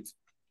know it.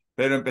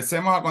 Pero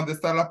empecemos a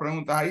contestar las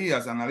preguntas ahí,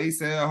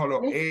 analice, solo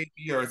A,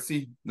 B or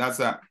C. That's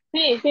a...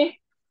 Sí, sí.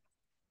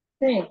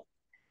 Sí.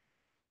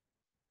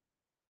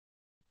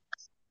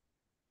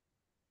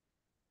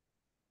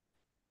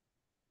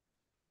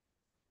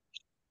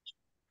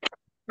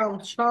 How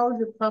shall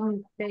you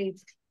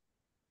communicate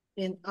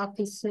in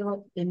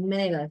official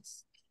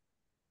emails?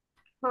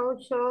 How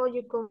shall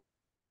you communicate?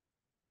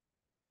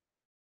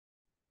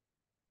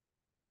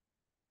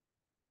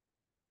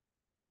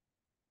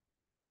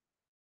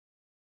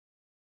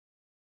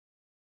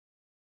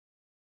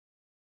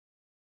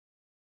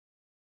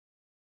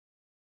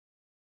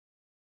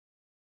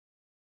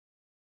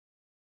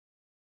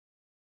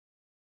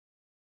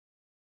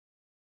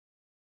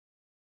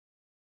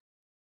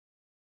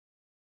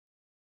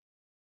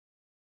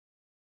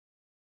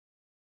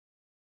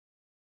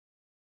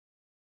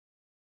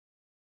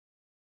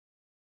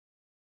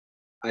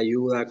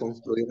 Ayuda a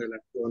construir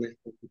relaciones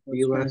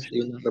positivas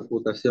y una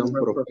reputación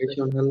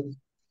profesional.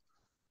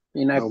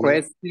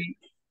 Inaccuracy,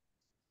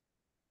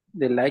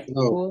 the No.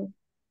 likelihood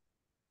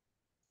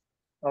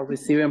of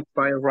receiving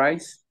prior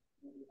rights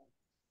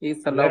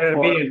is allowed Letter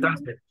for B,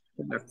 entonces.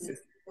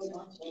 access.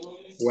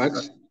 What?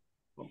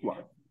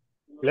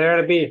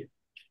 Letter B.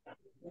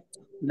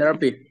 Letter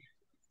B.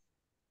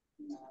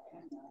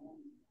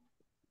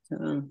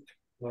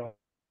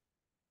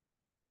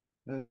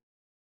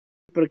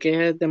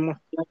 Porque es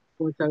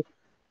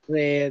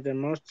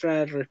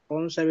demostrar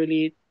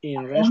responsibility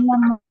in Es respect. la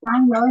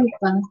más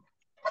lógica.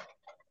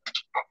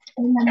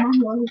 Es la más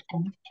lógica.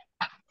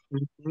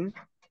 Ujú.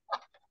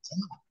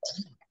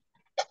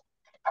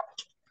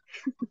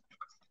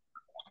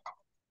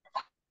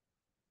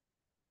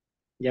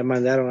 Ya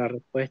mandaron la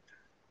respuesta.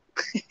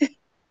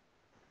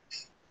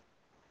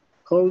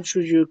 How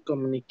should you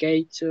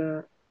communicate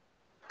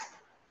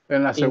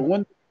En la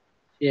segunda,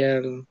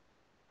 el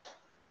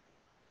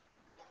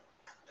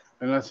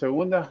en la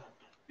segunda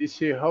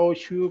dice how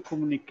should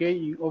communicate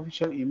in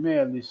official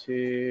email.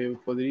 Dice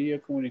podría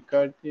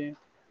comunicarte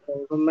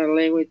formal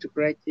language to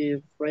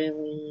practice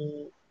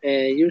friendly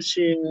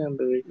using and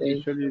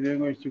usually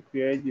language to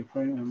create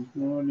different and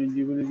more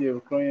eligibility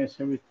of clients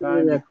every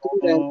time.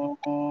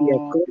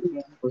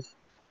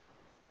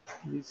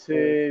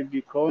 Dice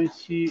because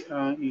she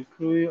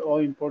include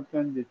all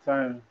important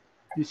details.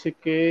 Dice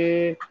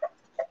que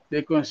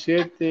de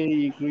consciente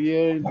e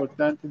incluye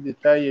importantes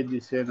detalles,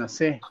 dice en la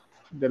C,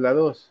 de la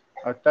 2.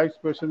 Attacks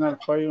personal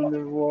fire on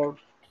the world.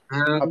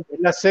 Ah,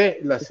 La C,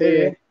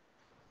 letter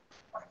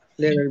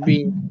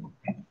B.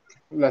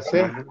 la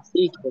C,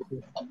 Sí,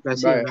 la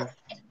C, vaya, ajá.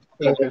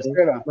 la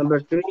tercera.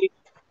 Number 3.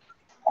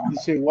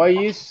 Dice,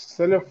 why is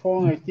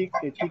telephone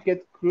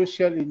etiquette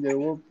crucial in the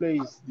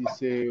workplace?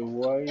 Dice,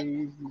 why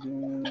is,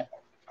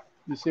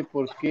 dice,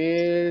 ¿por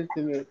qué es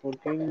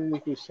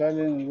crucial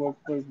en el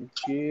workplace? ¿Por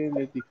qué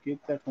la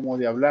etiqueta como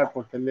de hablar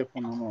por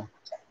teléfono no?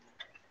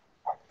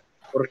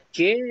 ¿Por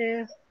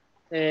qué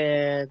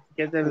que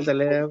el ¿Por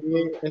teléfono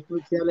qué es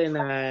crucial en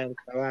el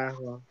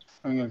trabajo?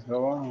 en el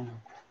trabajo?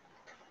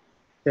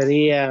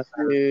 Sería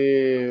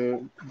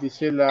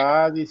Dice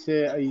la A,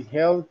 dice, I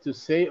help to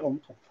save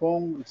on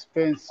phone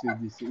expenses.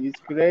 Dice,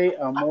 it's great,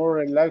 a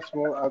more relaxed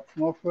work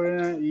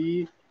atmosphere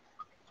y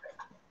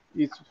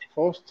it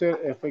foster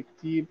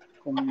effective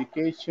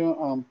communication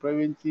and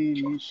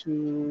preventive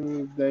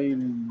measures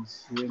daily.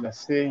 Dice la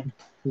C.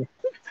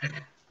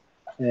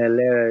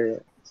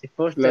 si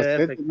foster La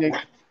C, effective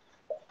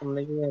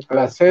communication la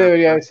plan. C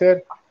debería de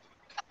ser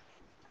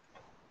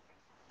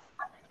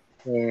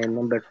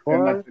Number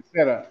en la 4.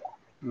 tercera.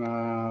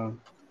 La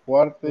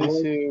cuarta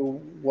dice,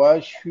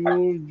 what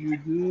should you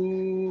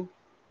do?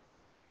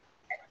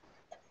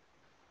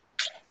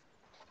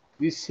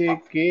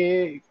 Dice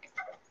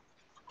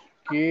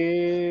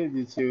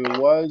dice,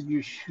 what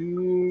you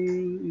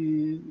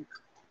should,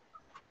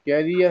 ¿qué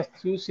harías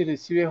tú si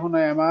recibes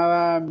una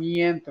llamada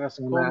mientras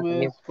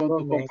comes con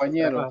tus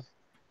compañeros?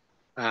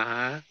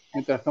 Ajá.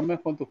 Mientras comes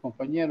con tus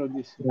compañeros,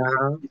 dice.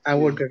 Ajá. I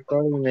will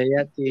record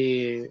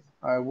immediately.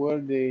 I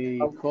will the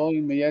call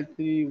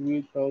immediately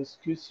without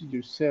excusing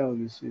yourself.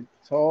 Dice,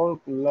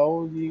 talk,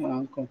 loading,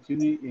 and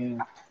continue in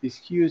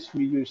excuse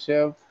me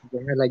yourself.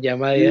 Deja la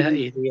llamada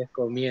y sigues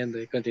comiendo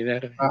y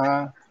continuar.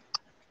 Ajá.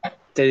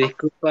 Te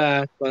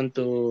disculpas con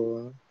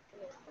tu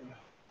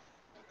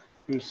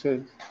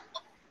Yourself.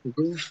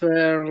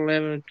 buffer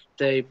level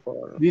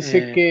table.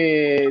 Dice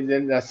que de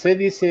la C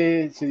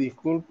dice, se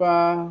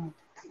disculpa,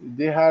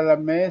 deja la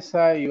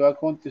mesa y va a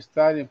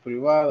contestar en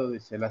privado,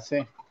 dice la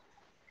C.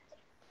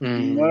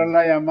 Ignora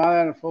la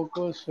llamada al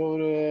foco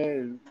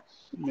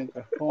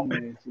mientras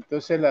come.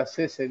 Entonces la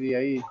C sería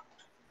ahí.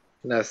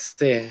 La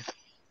C.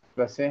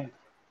 La C.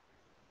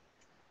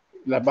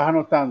 Las vas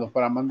anotando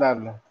para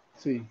mandarlas.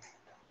 Sí.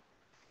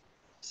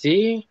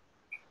 Sí.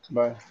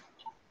 Vale.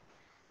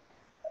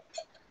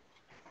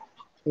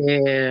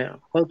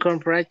 How can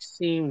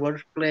practicing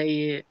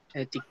workplace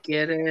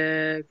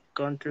etiquette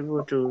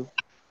contribute to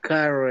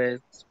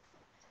career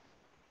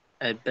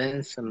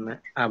advancement?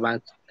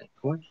 Advancement.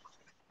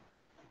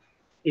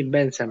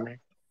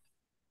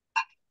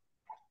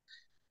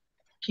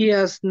 He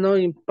has no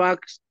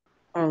impact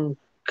on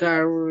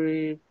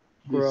career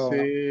growth.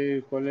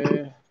 Dice, ¿cuál es?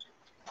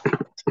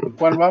 ¿En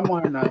cuál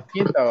vamos? En la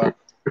quinta va.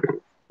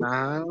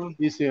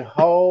 Dice,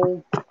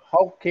 how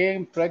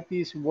can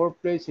practice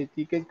workplace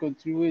etiquette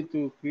contribute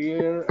to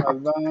career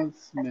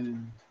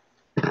advancement?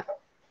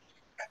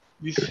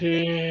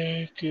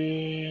 Dice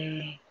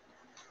que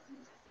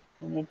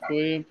 ¿cómo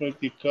pueden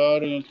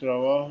practicar en el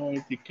trabajo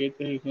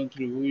etiquetas que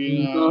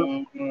contribuyen a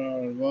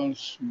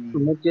advancement?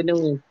 No tiene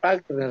un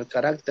impacto en el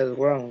carácter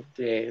growth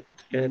de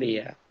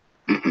teoría.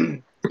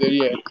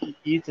 Sería,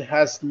 it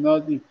has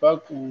not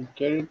impact on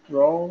career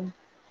growth.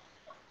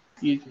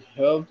 It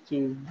helps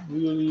to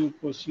build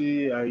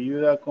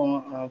ayuda a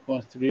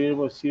construir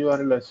positivas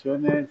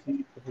relaciones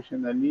y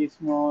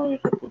profesionalismo y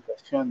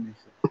reputación,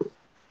 dice.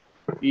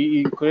 Y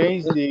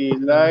increase the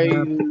life.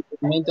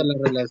 Aumenta las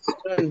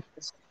relaciones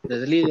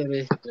de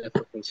líderes y de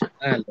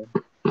profesionales.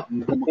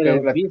 Como que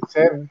la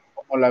tercera,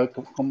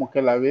 como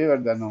que la B,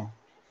 ¿verdad? No.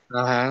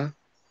 Ajá.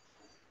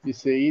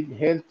 Dice, it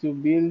helps to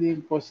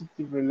building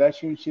positive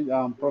relationship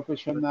and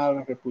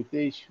professional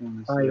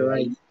reputation. Dice,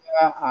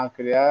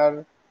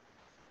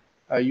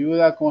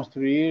 ayuda a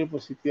construir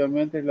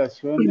positivamente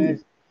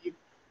relaciones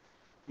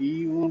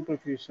y una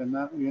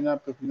profesional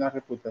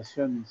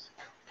reputación. Dice.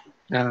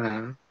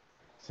 Ajá.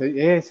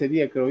 Ese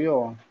sería, creo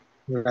yo.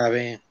 La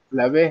B.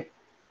 La B.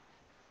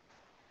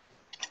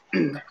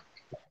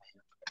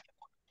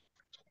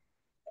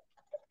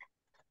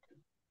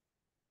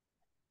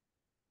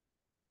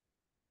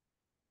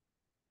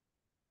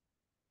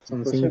 Son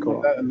Entonces,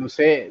 5.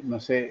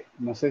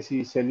 no sé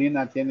si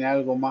Celina tiene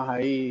algo más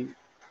ahí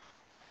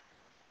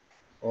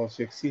o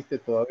si existe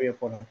todavía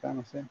por acá,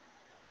 no sé.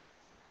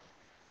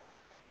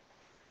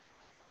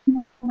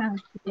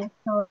 Aquí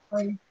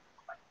estoy.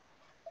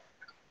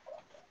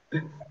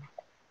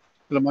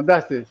 ¿Lo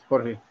mandaste,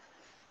 Jorge?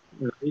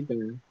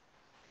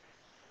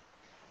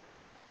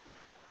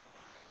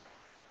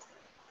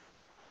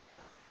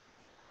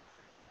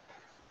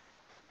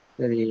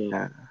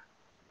 Sería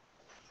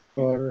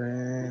por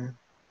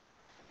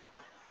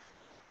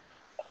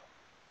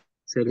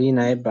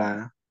Celina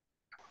Eva.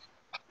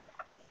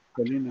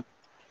 Celina.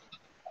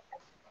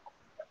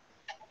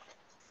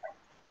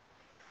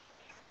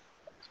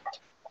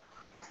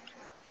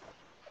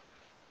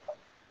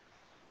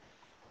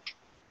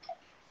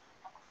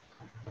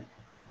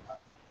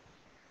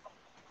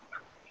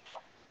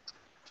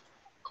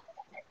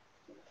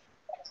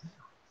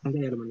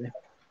 Déjame.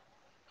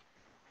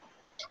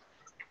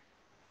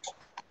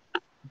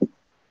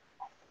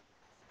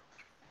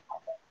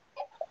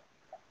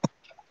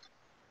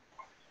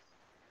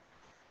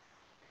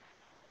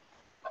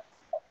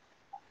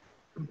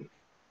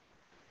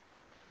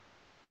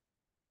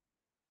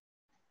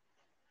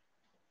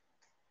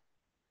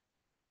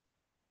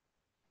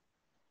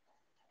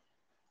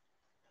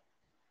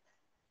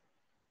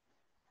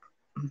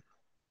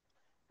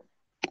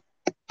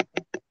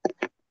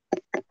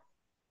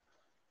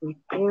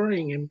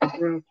 Recording in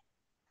progress.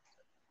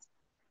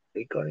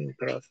 Recording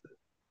process.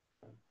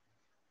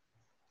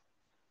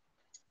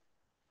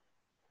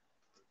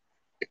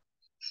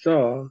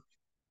 So,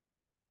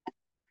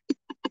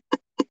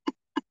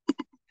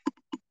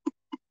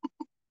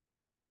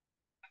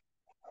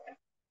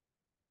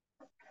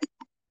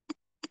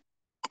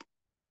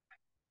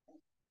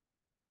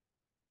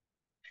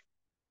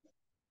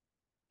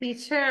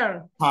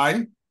 Teacher,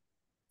 Hi.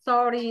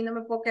 sorry, no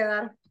me puedo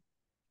quedar.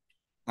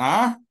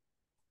 Ah,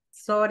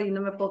 Sorry,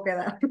 no me puedo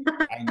quedar.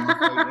 ay, no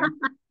está bien.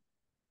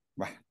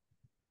 Bueno,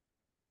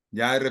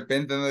 ya de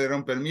repente no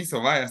dieron permiso,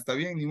 vaya, está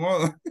bien, ni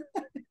modo.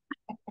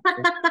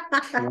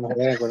 No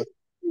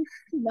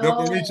No.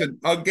 permission.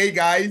 Okay,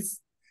 guys.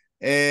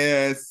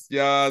 Just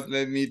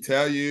let me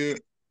tell you,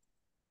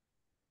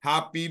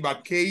 happy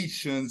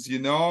vacations, you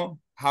know,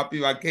 happy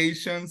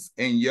vacations.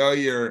 Enjoy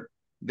your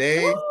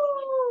day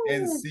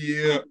and Woo!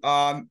 see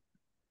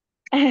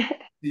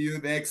you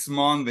next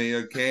Monday,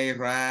 okay?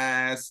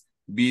 Rest,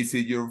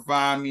 visit your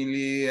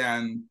family,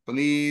 and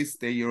please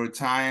take your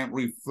time,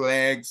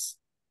 reflect.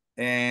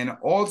 And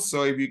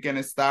also, if you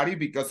can study,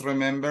 because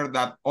remember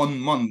that on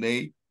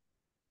Monday,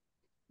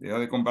 dejo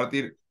de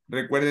compartir,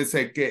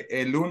 recuérdense que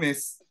el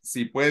lunes,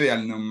 si puede,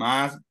 al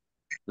nomás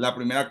la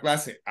primera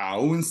clase,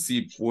 aún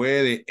si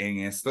puede en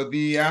estos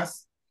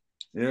días,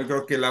 yo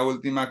creo que la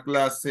última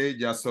clase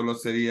ya solo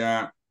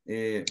sería,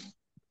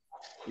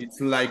 it's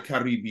like a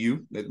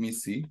review, let me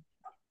see.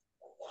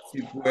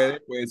 Si puede,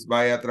 pues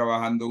vaya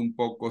trabajando un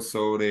poco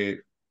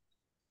sobre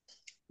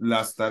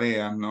las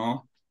tareas,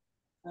 ¿no?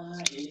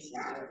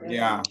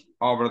 Yeah,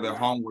 over the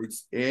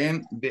homeworks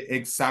and the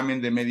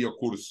examen de medio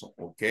curso,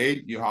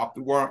 okay? You have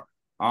to work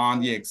on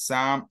the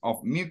exam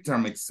of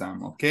midterm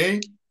exam, okay?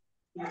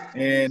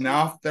 And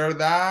after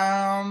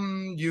that,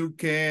 you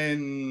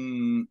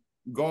can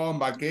go on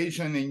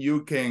vacation and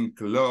you can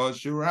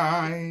close your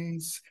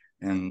eyes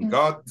and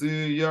go to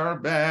your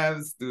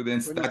bed,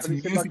 students. Bueno, That's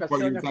felices music for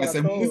you. vacaciones para Esa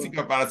es todos.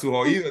 música para sus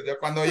oídos. Ya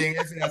cuando oyen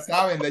eso ya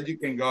saben that you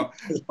can go.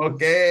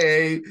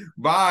 Okay,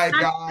 bye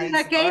guys. Happy Bye.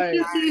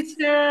 vacation,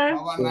 teacher.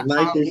 good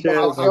night, Felices teacher.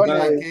 Have a good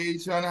vacaciones.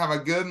 vacation. Have a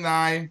good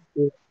night.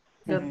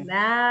 Good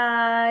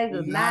night.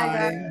 Good Good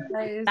night, night.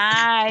 guys.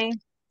 Bye.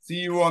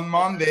 See you on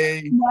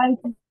Monday. Bye,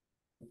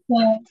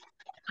 teacher.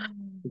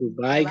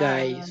 Goodbye, Bye.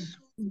 guys.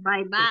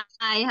 Bye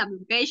bye. Happy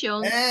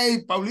vacation.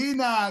 Hey,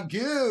 Paulina,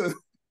 good.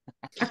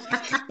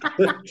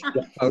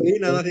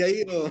 Paulina, no se ha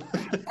ido.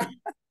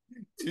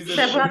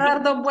 Se fue a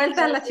dar 2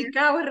 vueltas a la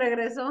Chicago y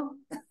regresó.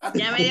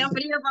 Ya me dio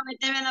frío para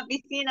meterme en la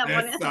piscina.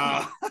 Por eso.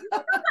 Eso.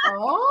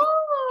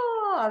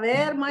 Oh, a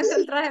ver, muestra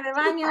el traje de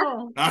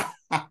baño.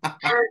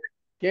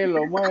 Que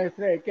lo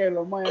muestre, que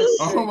lo muestre.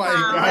 Oh my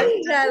God.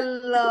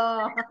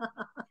 Míralo.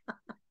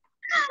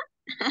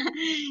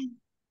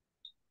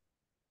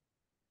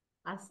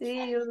 I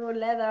see you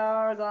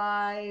later,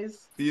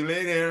 guys. See you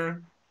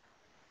later.